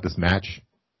upset about this match,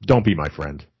 don't be my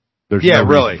friend. There's no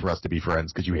reason for us to be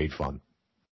friends because you hate fun.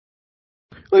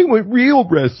 I want real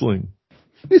wrestling.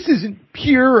 This isn't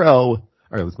puro. All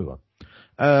right, let's move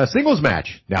on. Singles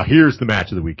match. Now here's the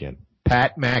match of the weekend.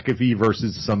 Pat McAfee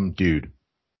versus some dude.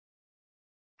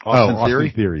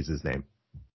 Austin Theory's his name.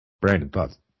 Brandon,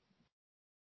 thoughts?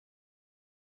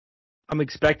 I'm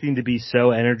expecting to be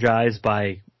so energized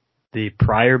by the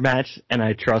prior match, and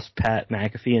I trust Pat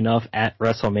McAfee enough at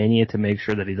WrestleMania to make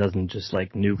sure that he doesn't just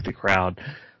like nuke the crowd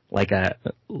like a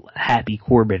Happy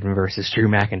Corbin versus Drew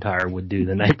McIntyre would do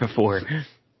the night before.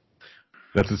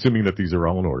 That's assuming that these are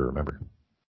all in order, remember.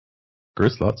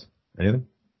 Chris, thoughts? Anything?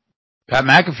 Pat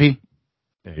McAfee.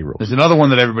 Yeah, he rolls. There's another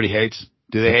one that everybody hates.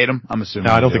 Do they hate him? I'm assuming.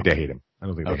 No, I don't think they hate him. I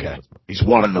don't think they hate him. He's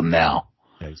one of them now.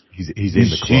 Yeah, he's in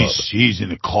the club. He's in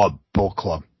the club. Bull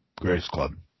Club. Greatest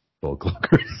club. Bull Club.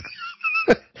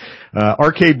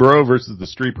 RK Bro versus the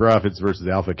Street Profits versus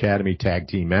Alpha Academy tag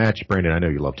team match. Brandon, I know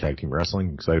you love tag team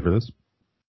wrestling. Excited for this?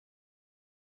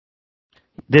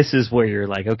 This is where you're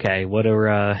like, okay, what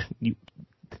are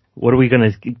we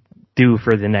going to do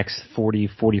for the next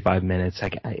 45 minutes?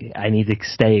 I need to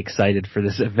stay excited for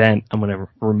this event. I'm going to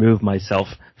remove myself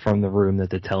from the room that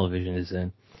the television is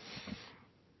in.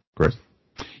 Chris?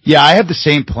 Yeah, I have the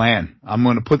same plan. I'm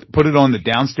going to put it on the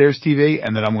downstairs TV,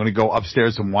 and then I'm going to go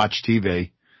upstairs and watch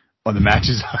TV on the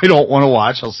matches I don't want to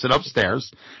watch. I'll sit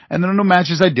upstairs, and then on the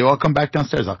matches I do, I'll come back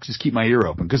downstairs. I'll just keep my ear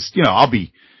open because,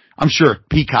 I'm sure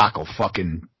Peacock will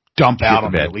fucking dump out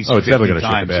on me at least 50 it's definitely going to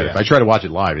shit the bed. Yeah. If I try to watch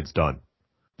it live, it's done.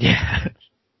 Yeah.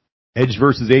 Edge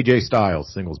versus AJ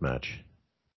Styles singles match.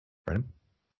 Right?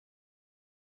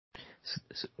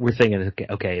 So we're thinking,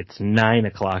 okay, it's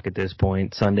 9:00 at this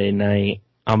point, Sunday night.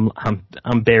 I'm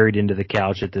buried into the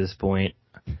couch at this point.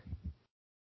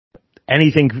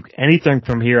 Anything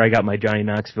from here, I got my Johnny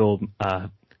Knoxville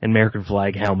American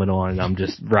flag helmet on, and I'm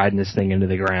just riding this thing into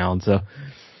the ground. So,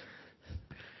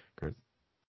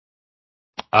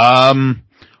 on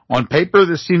paper,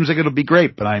 this seems like it'll be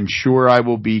great, but I'm sure I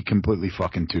will be completely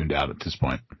fucking tuned out at this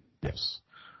point. Yes.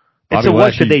 It's a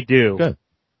what could they do? Good.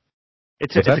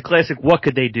 It's a classic what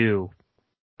could they do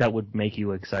that would make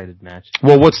you excited match.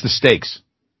 Well, what's the stakes?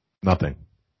 Nothing.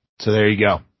 So there you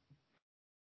go.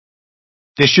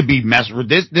 This should be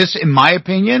this, in my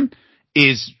opinion,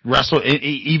 is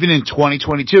even in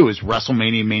 2022 is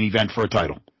WrestleMania main event for a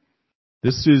title.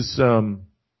 This is like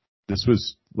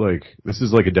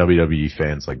a WWE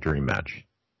fans like dream match.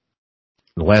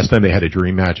 The last time they had a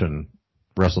dream match on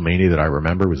WrestleMania that I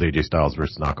remember was AJ Styles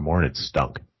versus Nakamura, and it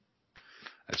stunk.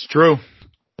 That's true.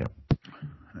 Yeah.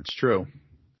 That's true.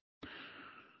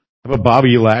 How about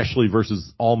Bobby Lashley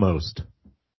versus Almost?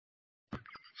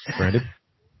 Brandon?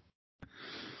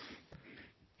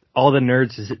 All the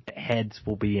nerds' heads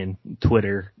will be in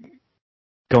Twitter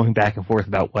going back and forth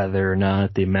about whether or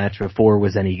not the match before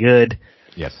was any good.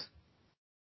 Yes.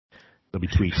 There'll be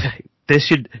tweets. This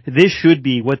should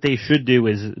be what they should do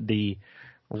is the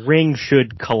ring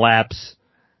should collapse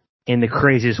in the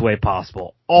craziest way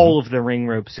possible. All of the ring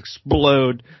ropes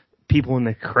explode. People in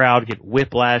the crowd get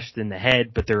whiplashed in the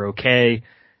head, but they're okay.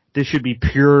 This should be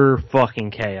pure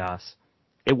fucking chaos.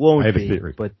 It won't be. I have a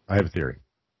theory. But I have a theory.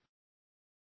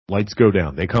 Lights go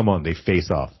down. They come on. They face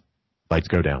off. Lights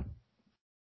go down.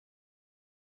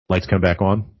 Lights come back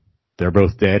on. They're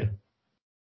both dead.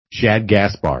 Shad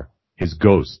Gaspar, his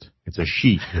ghost. It's a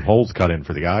sheet with holes cut in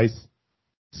for the guys.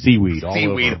 Seaweed all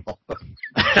over him.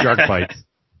 Shark bites.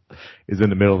 Is in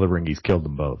the middle of the ring. He's killed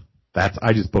them both.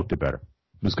 I just booked it better.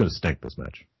 I'm just going to stink this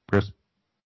match. Chris?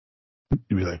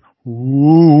 You'd be like,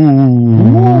 ooh,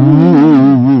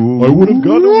 I would have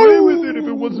gotten away with it if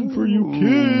it wasn't for you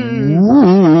kids.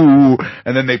 Ooh.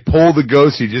 And then they pull the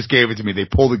ghost. You just gave it to me. They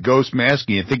pull the ghost mask,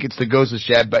 and you think it's the ghost of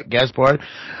Shad Gaspar.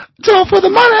 It's all for the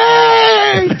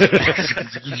money!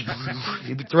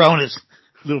 He'd be throwing his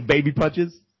little baby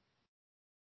punches.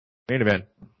 Main event.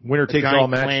 Winner takes all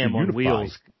match. Clam on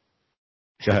wheels.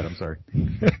 Go ahead, I'm sorry.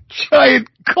 Giant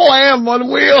clam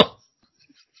on wheels.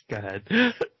 Go ahead.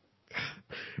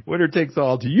 Winner takes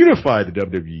all to unify the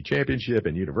WWE Championship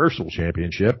and Universal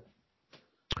Championship.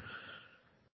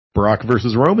 Brock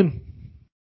versus Roman.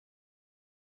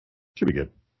 Should be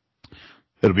good.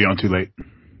 It'll be on too late.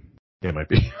 Yeah, it might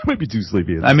be. It might be too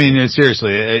sleepy. I mean,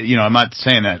 seriously, I'm not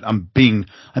saying that. I'm being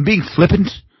flippant,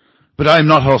 but I'm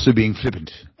not also being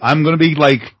flippant. I'm going to be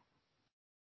like,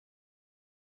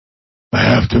 I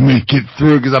have to make it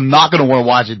through because I'm not going to want to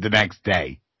watch it the next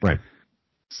day. Right.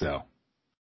 So.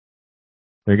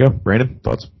 There you go. Brandon,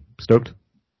 thoughts? Stoked?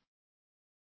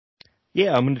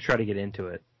 Yeah, I'm going to try to get into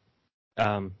it.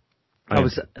 I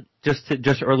was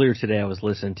just earlier today. I was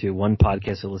listening to one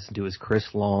podcast I listened to is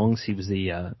Chris Long's. He was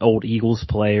the old Eagles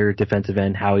player, defensive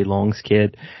end, Howie Long's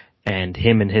kid, and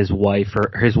him and his wife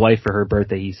for her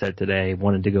birthday. He said today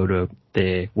wanted to go to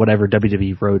the whatever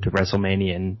WWE Road to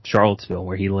WrestleMania in Charlottesville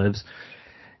where he lives,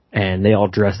 and they all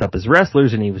dressed up as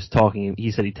wrestlers. And he was talking.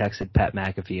 He said he texted Pat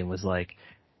McAfee and was like,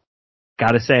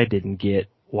 "Gotta say, I didn't get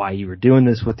why you were doing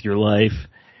this with your life."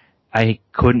 I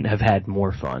couldn't have had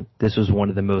more fun. This was one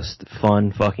of the most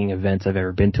fun fucking events I've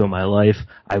ever been to in my life.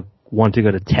 I want to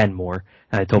go to 10 more,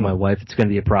 and I told my wife it's going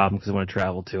to be a problem because I want to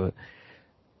travel to it.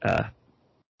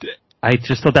 I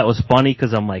just thought that was funny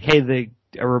because I'm like, hey,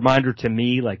 a reminder to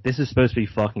me, like, this is supposed to be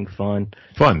fucking fun.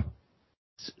 Fun.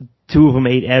 2 of them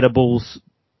ate edibles.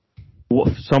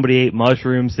 Somebody ate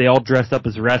mushrooms. They all dressed up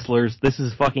as wrestlers. This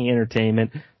is fucking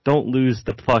entertainment. Don't lose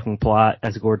the fucking plot,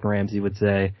 as Gordon Ramsay would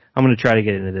say. I'm going to try to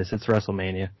get into this. It's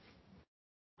WrestleMania.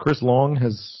 Chris Long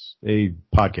has a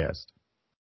podcast.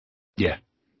 Yeah.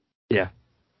 Yeah.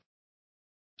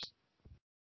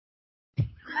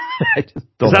 Is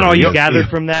that all you gathered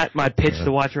from that? My pitch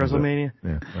to watch WrestleMania?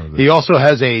 Yeah. He also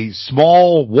has a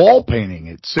small wall painting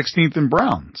at 16th and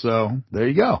Brown. So there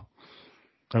you go.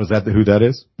 Oh, is that who that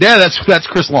is? Yeah, that's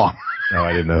Chris Long. No,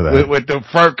 I didn't know that. with the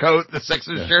fur coat, the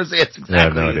Sixers jersey. That's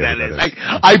exactly who that is.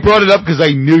 That I brought it up because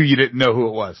I knew you didn't know who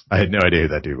it was. I had no idea who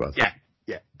that dude was. Yeah.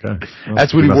 Okay. Well,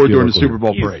 that's what he wore during the Super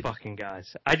Bowl you parade. Fucking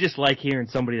guys. I just like hearing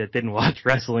somebody that didn't watch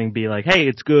wrestling be like, hey,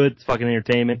 it's good. It's fucking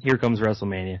entertainment. Here comes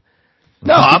WrestleMania.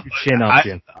 No, I'm chin up,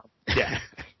 Jim. Yeah.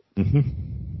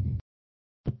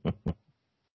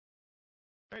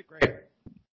 Great.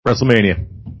 WrestleMania.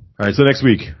 All right, so next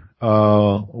week,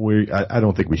 I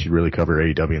don't think we should really cover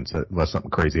AEW unless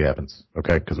something crazy happens,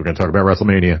 okay? Because we're going to talk about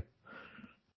WrestleMania.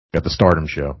 Got the Stardom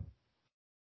show.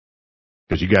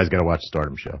 Because you guys got to watch the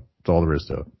Stardom show. That's all there is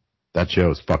to it. That show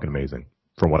is fucking amazing.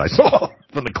 From what I saw,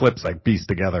 from the clips I pieced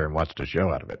together and watched a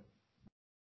show out of it.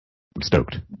 I'm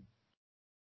stoked.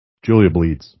 Julia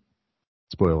bleeds.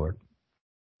 Spoiler alert.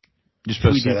 You're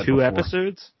supposed we to do say 2 that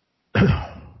episodes?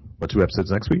 What, 2 episodes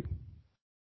next week?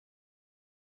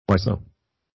 Why so?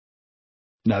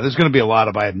 No, there's going to be a lot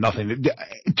of I have nothing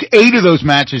to 8 of those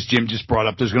matches Jim just brought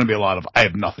up. There's going to be a lot of I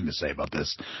have nothing to say about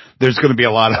this. There's going to be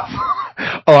a lot of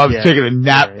I was taking a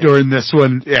nap during this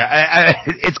one. Yeah,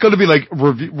 it's going to be like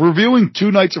reviewing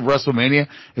 2 nights of WrestleMania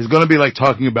is going to be like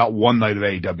talking about 1 night of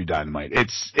AEW Dynamite.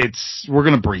 We're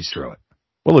going to breeze through it.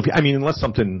 Well, unless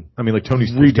something, like Tony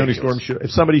Storm, if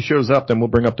somebody shows up, then we'll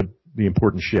bring up the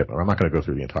important shit. I'm not going to go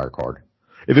through the entire card.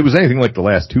 If it was anything like the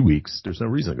last 2 weeks, there's no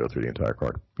reason to go through the entire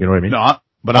card. You know what I mean? No,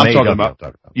 but I'm talking about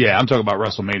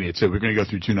WrestleMania too. We're going to go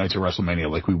through 2 nights of WrestleMania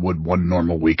like we would 1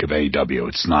 normal week of AEW.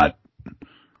 It's not.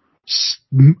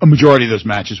 A majority of those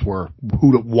matches were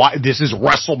why this is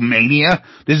WrestleMania.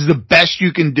 This is the best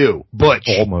you can do. Butch.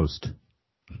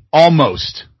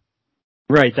 Almost.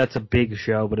 Right, that's a big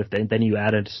show, but if then you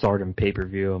added Stardom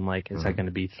pay-per-view, I'm like, is that going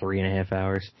to be 3.5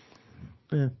 hours?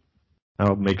 Yeah.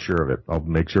 I'll make sure of it. I'll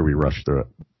make sure we rush through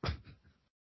it.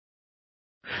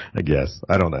 I guess.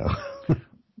 I don't know.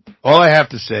 All I have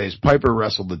to say is Piper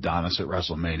wrestled Adonis at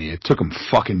WrestleMania. It took him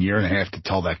fucking year and a half to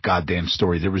tell that goddamn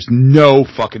story. There was no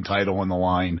fucking title on the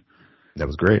line. That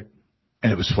was great.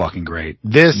 And it was fucking great.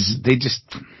 This, they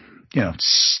just,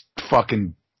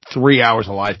 fucking 3 hours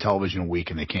of live television a week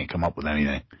and they can't come up with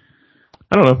anything.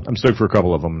 I don't know. I'm stoked for a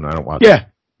couple of them and I don't watch them.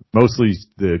 Mostly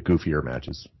the goofier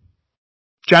matches.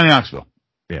 Johnny Knoxville.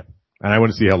 Yeah. And I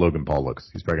want to see how Logan Paul looks.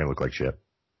 He's probably going to look like shit.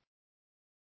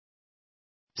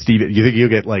 Steve, you think he'll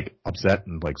get upset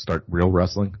and start real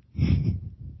wrestling?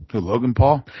 Who, Logan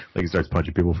Paul? He starts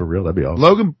punching people for real? That'd be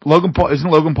awesome. Logan Paul, isn't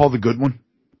Logan Paul the good one?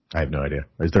 I have no idea.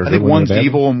 Is there I think one's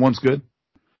evil and one's good.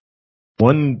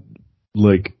 One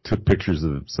took pictures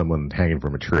of someone hanging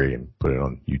from a tree and put it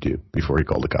on YouTube before he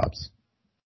called the cops.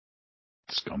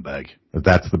 Scumbag.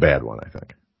 That's the bad one, I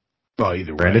think. Well,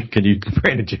 either Brandon, way.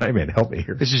 Brandon, chime in, help me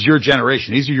here. This is your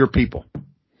generation. These are your people.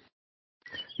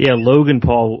 Yeah, Logan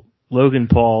Paul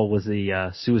was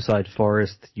the Suicide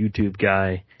Forest YouTube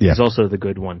guy. Yeah. He's also the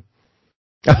good one.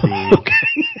 Okay.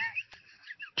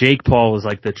 Jake Paul was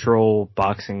the troll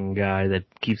boxing guy that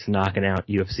keeps knocking out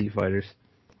UFC fighters.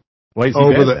 Why is he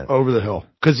over the hill?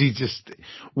 Because he's just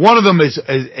one of them is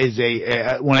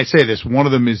a when I say this, one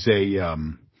of them is a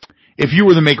if you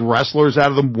were to make wrestlers out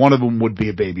of them, one of them would be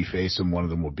a baby face and one of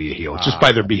them would be a heel, just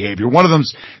by their behavior. One of them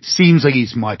seems like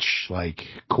he's much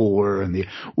cooler. And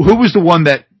who was the one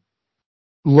that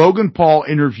Logan Paul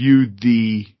interviewed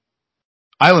the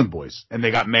Island Boys and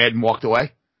they got mad and walked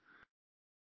away?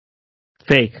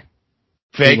 Fake.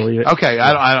 Okay,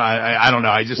 I don't know.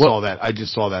 I just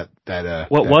saw that.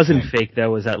 What wasn't fake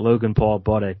though was that Logan Paul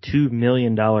bought a $2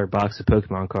 million box of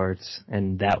Pokemon cards,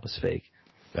 and that was fake.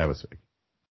 That was fake.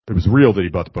 It was real that he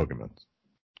bought the Pokemon.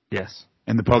 Yes.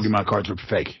 And the Pokemon cards were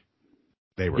fake.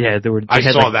 They were. Yeah, they were. I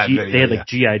saw that video. They had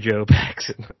G.I. Joe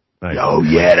packs. Nice. Oh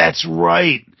yeah, that's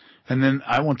right. And then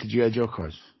I want the G.I. Joe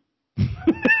cards.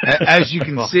 As you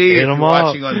can see, if you're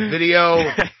watching on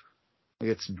video.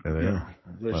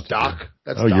 There's Doc.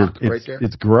 That's Doc right there.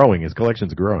 It's growing. His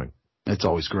collection's growing. It's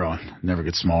always growing. Never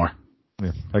gets smaller.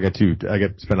 Yeah. I got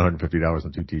spent $150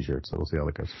 on 2 t-shirts, so we'll see how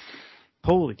that goes.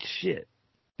 Holy shit.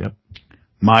 Yep.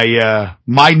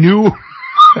 My new,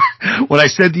 what I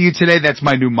said to you today, that's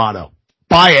my new motto.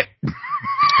 Buy it.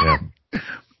 Yeah.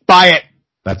 Buy it.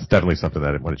 That's definitely something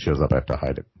that when it shows up, I have to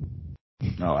hide it.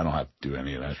 No, I don't have to do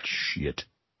any of that shit.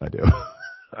 I do.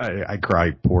 I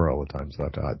cry poor all the time, so I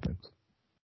have to hide things.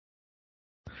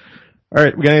 All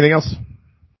right, we got anything else?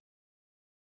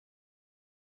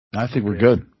 I think we're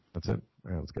good. That's it.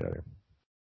 All right, let's get out of here.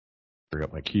 Bring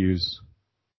up my cues.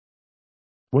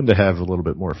 Wanted to have a little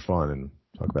bit more fun and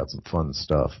talk about some fun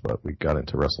stuff, but we got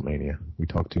into WrestleMania. We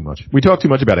talked too much. We talked too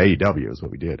much about AEW is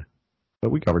what we did,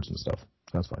 but we covered some stuff.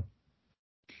 That's fine.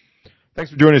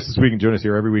 Thanks for joining us this week and join us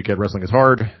here every week at Wrestling is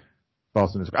Hard.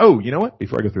 Boston is. Oh, you know what?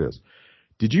 Before I go through this,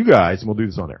 did you guys? And we'll do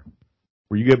this on there.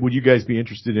 Would you guys be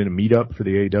interested in a meetup for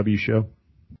the AEW show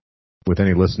with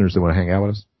any listeners that want to hang out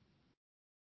with us?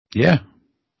 Yeah.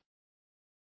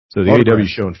 So the AEW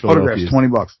show in Philadelphia is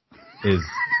 $20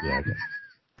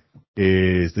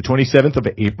 is the 27th of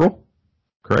April,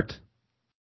 correct?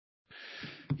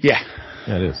 Yeah.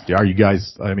 Yeah, it is. Are you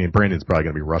guys? I mean, Brandon's probably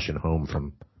going to be rushing home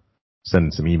from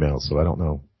sending some emails, so I don't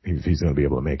know if he's going to be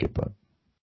able to make it. But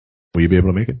will you be able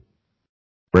to make it,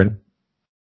 Brandon?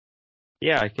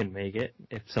 Yeah, I can make it.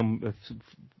 If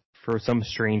for some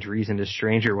strange reason a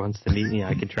stranger wants to meet me,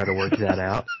 I can try to work that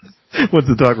out. Wants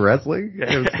to talk wrestling?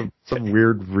 some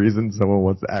weird reason someone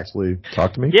wants to actually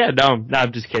talk to me? Yeah, no,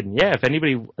 I'm just kidding. Yeah, if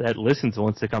anybody that listens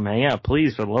wants to come hang out,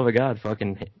 please, for the love of God,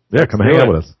 fucking come hang out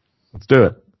with us. Let's do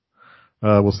it.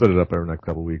 We'll set it up over the next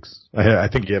couple of weeks. I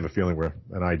think you have a feeling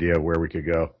an idea of where we could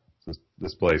go.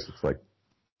 This place, it's like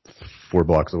 4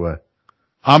 blocks away.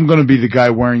 I'm going to be the guy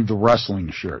wearing the wrestling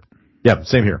shirt. Yeah,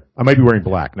 same here. I might be wearing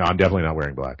black. No, I'm definitely not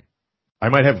wearing black. I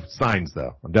might have signs,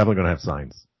 though. I'm definitely going to have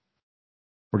signs.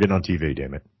 We're getting on TV,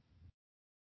 damn it.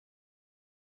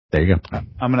 There you go. I'm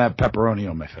going to have pepperoni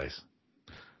on my face.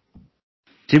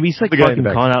 Jimmy's like fucking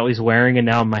calling out what he's wearing, and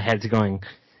now my head's going,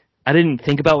 I didn't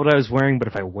think about what I was wearing, but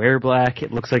if I wear black,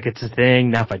 it looks like it's a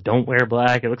thing. Now if I don't wear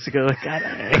black, it looks like God, what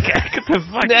the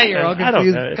fuck? Now you're all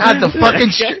confused. God, the fucking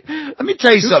shit. Let me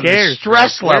tell you something. The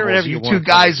stress levels you two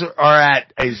guys are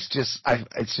at is just,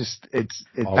 it's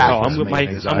baffles me.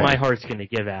 My heart's gonna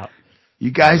give out.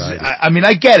 You guys, I mean,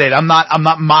 I get it. I'm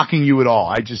not mocking you at all.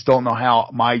 I just don't know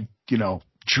how my,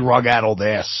 drug-addled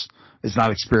ass is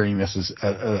not experiencing this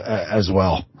as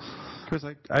well.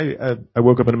 Because I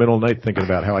woke up in the middle of the night thinking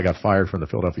about how I got fired from the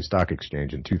Philadelphia Stock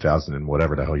Exchange in 2000 and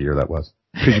whatever the hell year that was.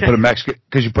 Because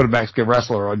you put a Mexican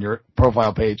wrestler on your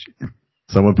profile page.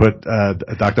 Someone put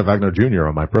Dr. Wagner Jr.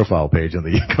 on my profile page on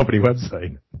the company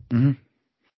website. Mm-hmm.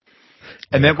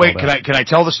 And then wait, can I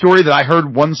tell the story that I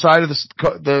heard one side of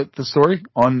the story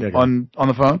on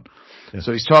the phone? Yeah.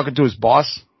 So he's talking to his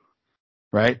boss,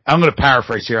 right? I'm going to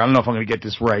paraphrase here. I don't know if I'm going to get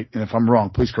this right, and if I'm wrong,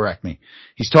 please correct me.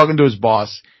 He's talking to his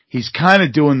boss. He's kind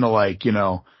of doing the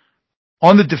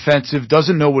on the defensive,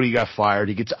 doesn't know what he got fired.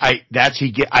 I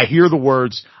hear the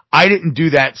words, I didn't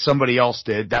do that, somebody else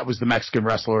did. That was the Mexican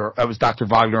wrestler. That was Dr.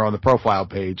 Wagner on the profile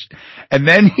page. And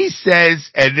then he says,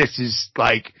 and this is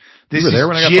like, this you were there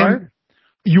when I got fired?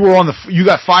 You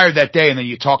got fired that day, and then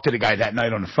you talked to the guy that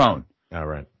night on the phone. All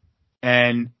right.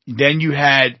 And then you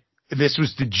had, this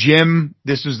was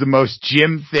the most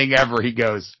Jim thing ever. He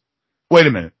goes, wait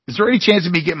a minute, is there any chance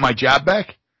of me getting my job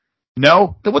back?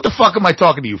 No? Then what the fuck am I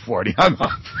talking to you for? And he hung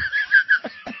up.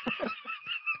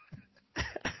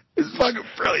 It's fucking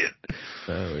brilliant.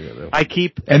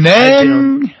 And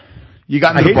then you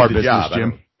got into the bar business, job,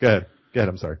 Jim. Go ahead,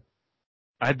 I'm sorry.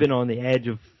 I've been on the edge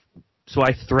of, so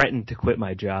I threatened to quit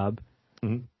my job.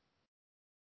 Mm-hmm.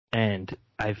 And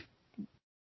I've,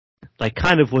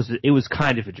 it was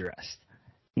kind of addressed.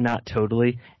 Not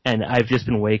totally. And I've just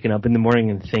been waking up in the morning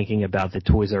and thinking about the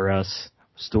Toys R Us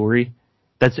story.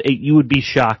 You would be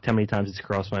shocked how many times it's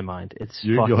crossed my mind.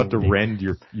 You'll have to rend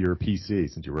your PC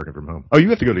since you're working from home. Oh,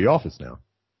 you have to go to the office now.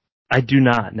 I do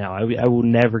not now. I will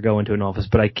never go into an office,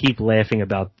 but I keep laughing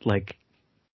about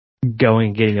going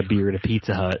and getting a beer at a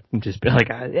Pizza Hut and just be like,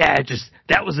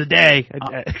 that was a day.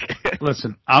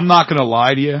 Listen, I'm not going to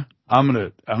lie to you. I'm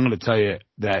going to tell you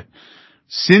that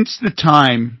since the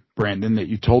time, Brandon, that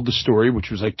you told the story, which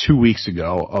was 2 weeks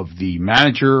ago, of the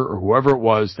manager or whoever it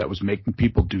was that was making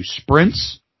people do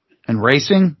sprints and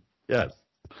racing. Yes.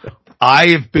 I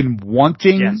have been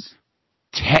wanting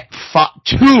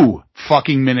 2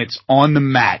 fucking minutes on the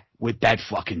mat with that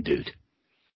fucking dude.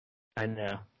 I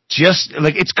know. Just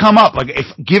it's come up. If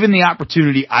given the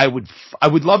opportunity, I would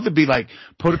love to be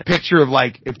put a picture of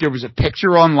if there was a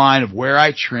picture online of where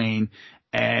I train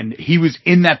and he was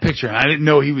in that picture, and I didn't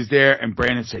know he was there, and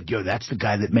Brandon said, "Yo, that's the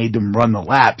guy that made them run the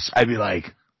laps." I'd be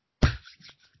like,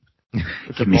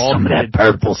 "Give me some of that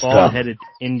purple stuff." Bald-headed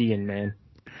Indian man.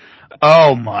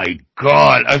 Oh my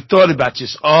God! I've thought about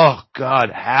oh God,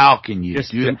 how can you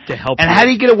do that? To help? And how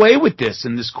do you get away with this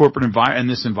in this corporate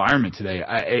environment today?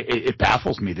 It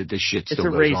baffles me that this shit still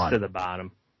goes on. It's a race to the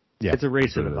bottom. Yeah, it's a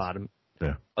race to the bottom.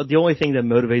 Yeah. The only thing that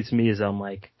motivates me is I'm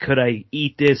like, could I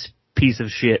eat this piece of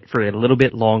shit for a little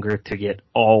bit longer to get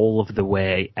all of the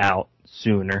way out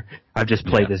sooner? I've just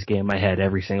played this game in my head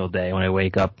every single day when I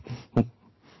wake up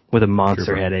with a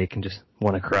monster headache and just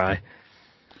want to cry.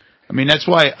 I mean, that's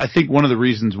why I think one of the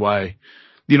reasons why,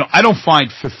 I don't find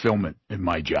fulfillment in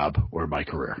my job or my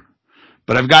career,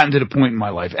 but I've gotten to the point in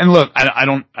my life. And look, I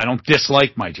don't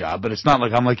dislike my job, but it's not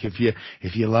like I'm like, if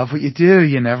you love what you do,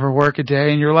 you never work a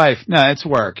day in your life. No, it's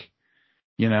work.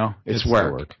 It's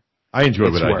work. I enjoy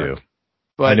what I do.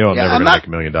 But I know I'm never going to make $1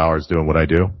 million doing what I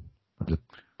do.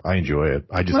 I enjoy it.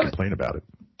 I just complain about it.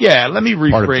 Yeah, let me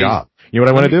rephrase. Part of the job. You know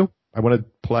what I want to do? I want to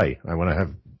play. I want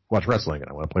to watch wrestling, and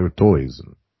I want to play with toys.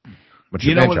 And what's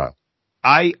your main job?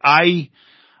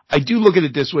 I do look at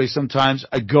it this way sometimes.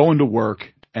 I go into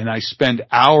work, and I spend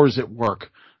hours at work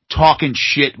talking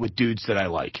shit with dudes that I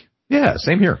like. Yeah,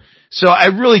 same here. So I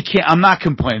really can't, I'm not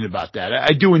complaining about that.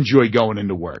 I do enjoy going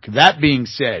into work. That being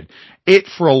said, it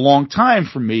for a long time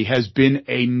for me has been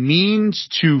a means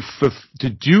to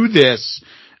do this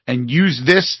and use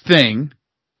this thing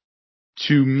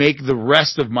to make the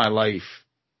rest of my life,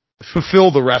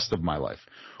 fulfill the rest of my life.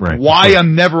 Right. Why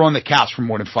I'm never on the couch for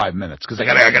more than 5 minutes. Cause I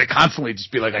gotta constantly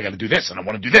just be like, I gotta do this and I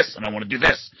want to do this and I want to do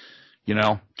this,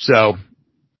 So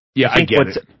yeah, I get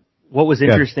it. What was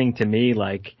interesting to me,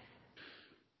 like,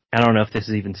 I don't know if this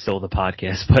is even still the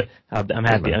podcast, but I'm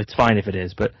happy. It's fine if it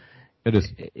is, but it is.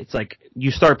 It's like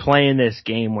you start playing this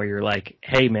game where you're like,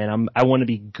 hey man, I want to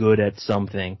be good at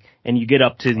something. And you get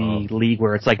up to the league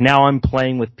where it's like, now I'm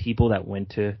playing with people that went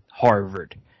to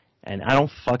Harvard. And I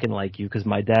don't fucking like you because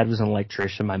my dad was an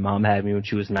electrician. My mom had me when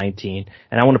she was 19.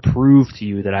 And I want to prove to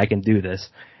you that I can do this.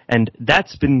 And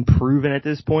that's been proven at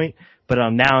this point. But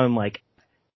now I'm like,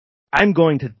 I'm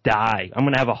going to die. I'm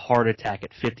going to have a heart attack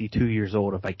at 52 years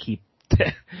old if I keep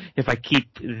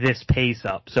this pace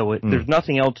up. So there's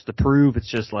nothing else to prove.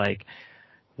 It's just like,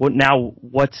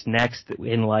 what's next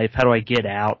in life? How do I get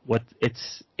out? Like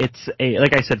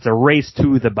I said, it's a race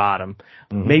to the bottom.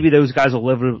 Mm-hmm. Maybe those guys will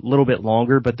live a little bit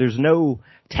longer, but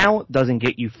talent doesn't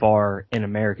get you far in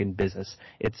American business.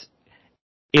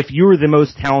 If you're the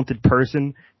most talented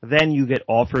person, then you get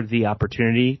offered the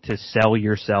opportunity to sell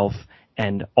yourself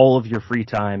and all of your free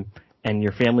time and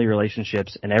your family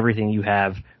relationships and everything you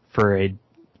have for a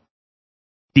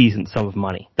decent sum of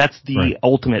money. That's the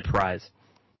ultimate prize.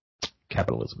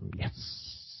 Capitalism,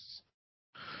 yes.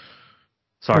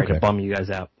 Sorry to bum you guys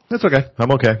out. That's okay.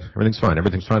 I'm okay. Everything's fine.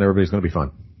 Everybody's going to be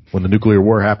fine. When the nuclear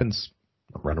war happens,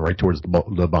 I'm running right towards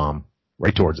the bomb.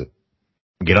 Right towards it.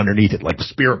 And get underneath it like the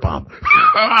spirit bomb.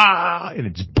 And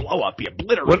it just blow up, be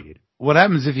obliterated. What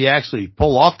happens if you actually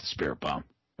pull off the spirit bomb?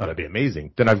 Oh, that'd be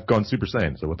amazing. Then I've gone Super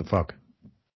Saiyan, so what the fuck?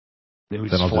 Then we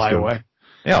just fly away?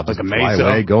 Yeah, I'll just fly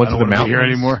away, go into the mountains. Here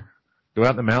anymore. Go out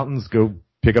in the mountains, go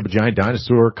pick up a giant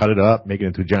dinosaur, cut it up, make it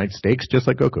into giant steaks, just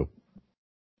like Goku.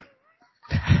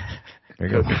 There you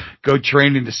go. Go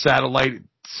train into satellite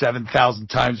 7,000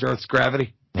 times Earth's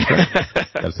gravity. Okay.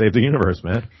 Gotta save the universe,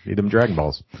 man. Need them Dragon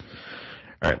Balls.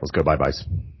 All right, let's go bye-byes.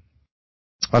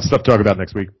 Lots of stuff to talk about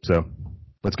next week, so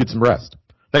let's get some rest.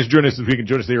 Thanks for joining us this week, and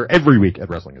join us here every week at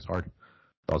Wrestling is Hard.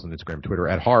 Follow us on Instagram and Twitter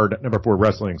at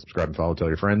hard4wrestling. Subscribe and follow, tell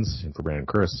your friends. And for Brandon and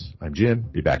Chris, I'm Jim.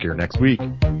 Be back here next week.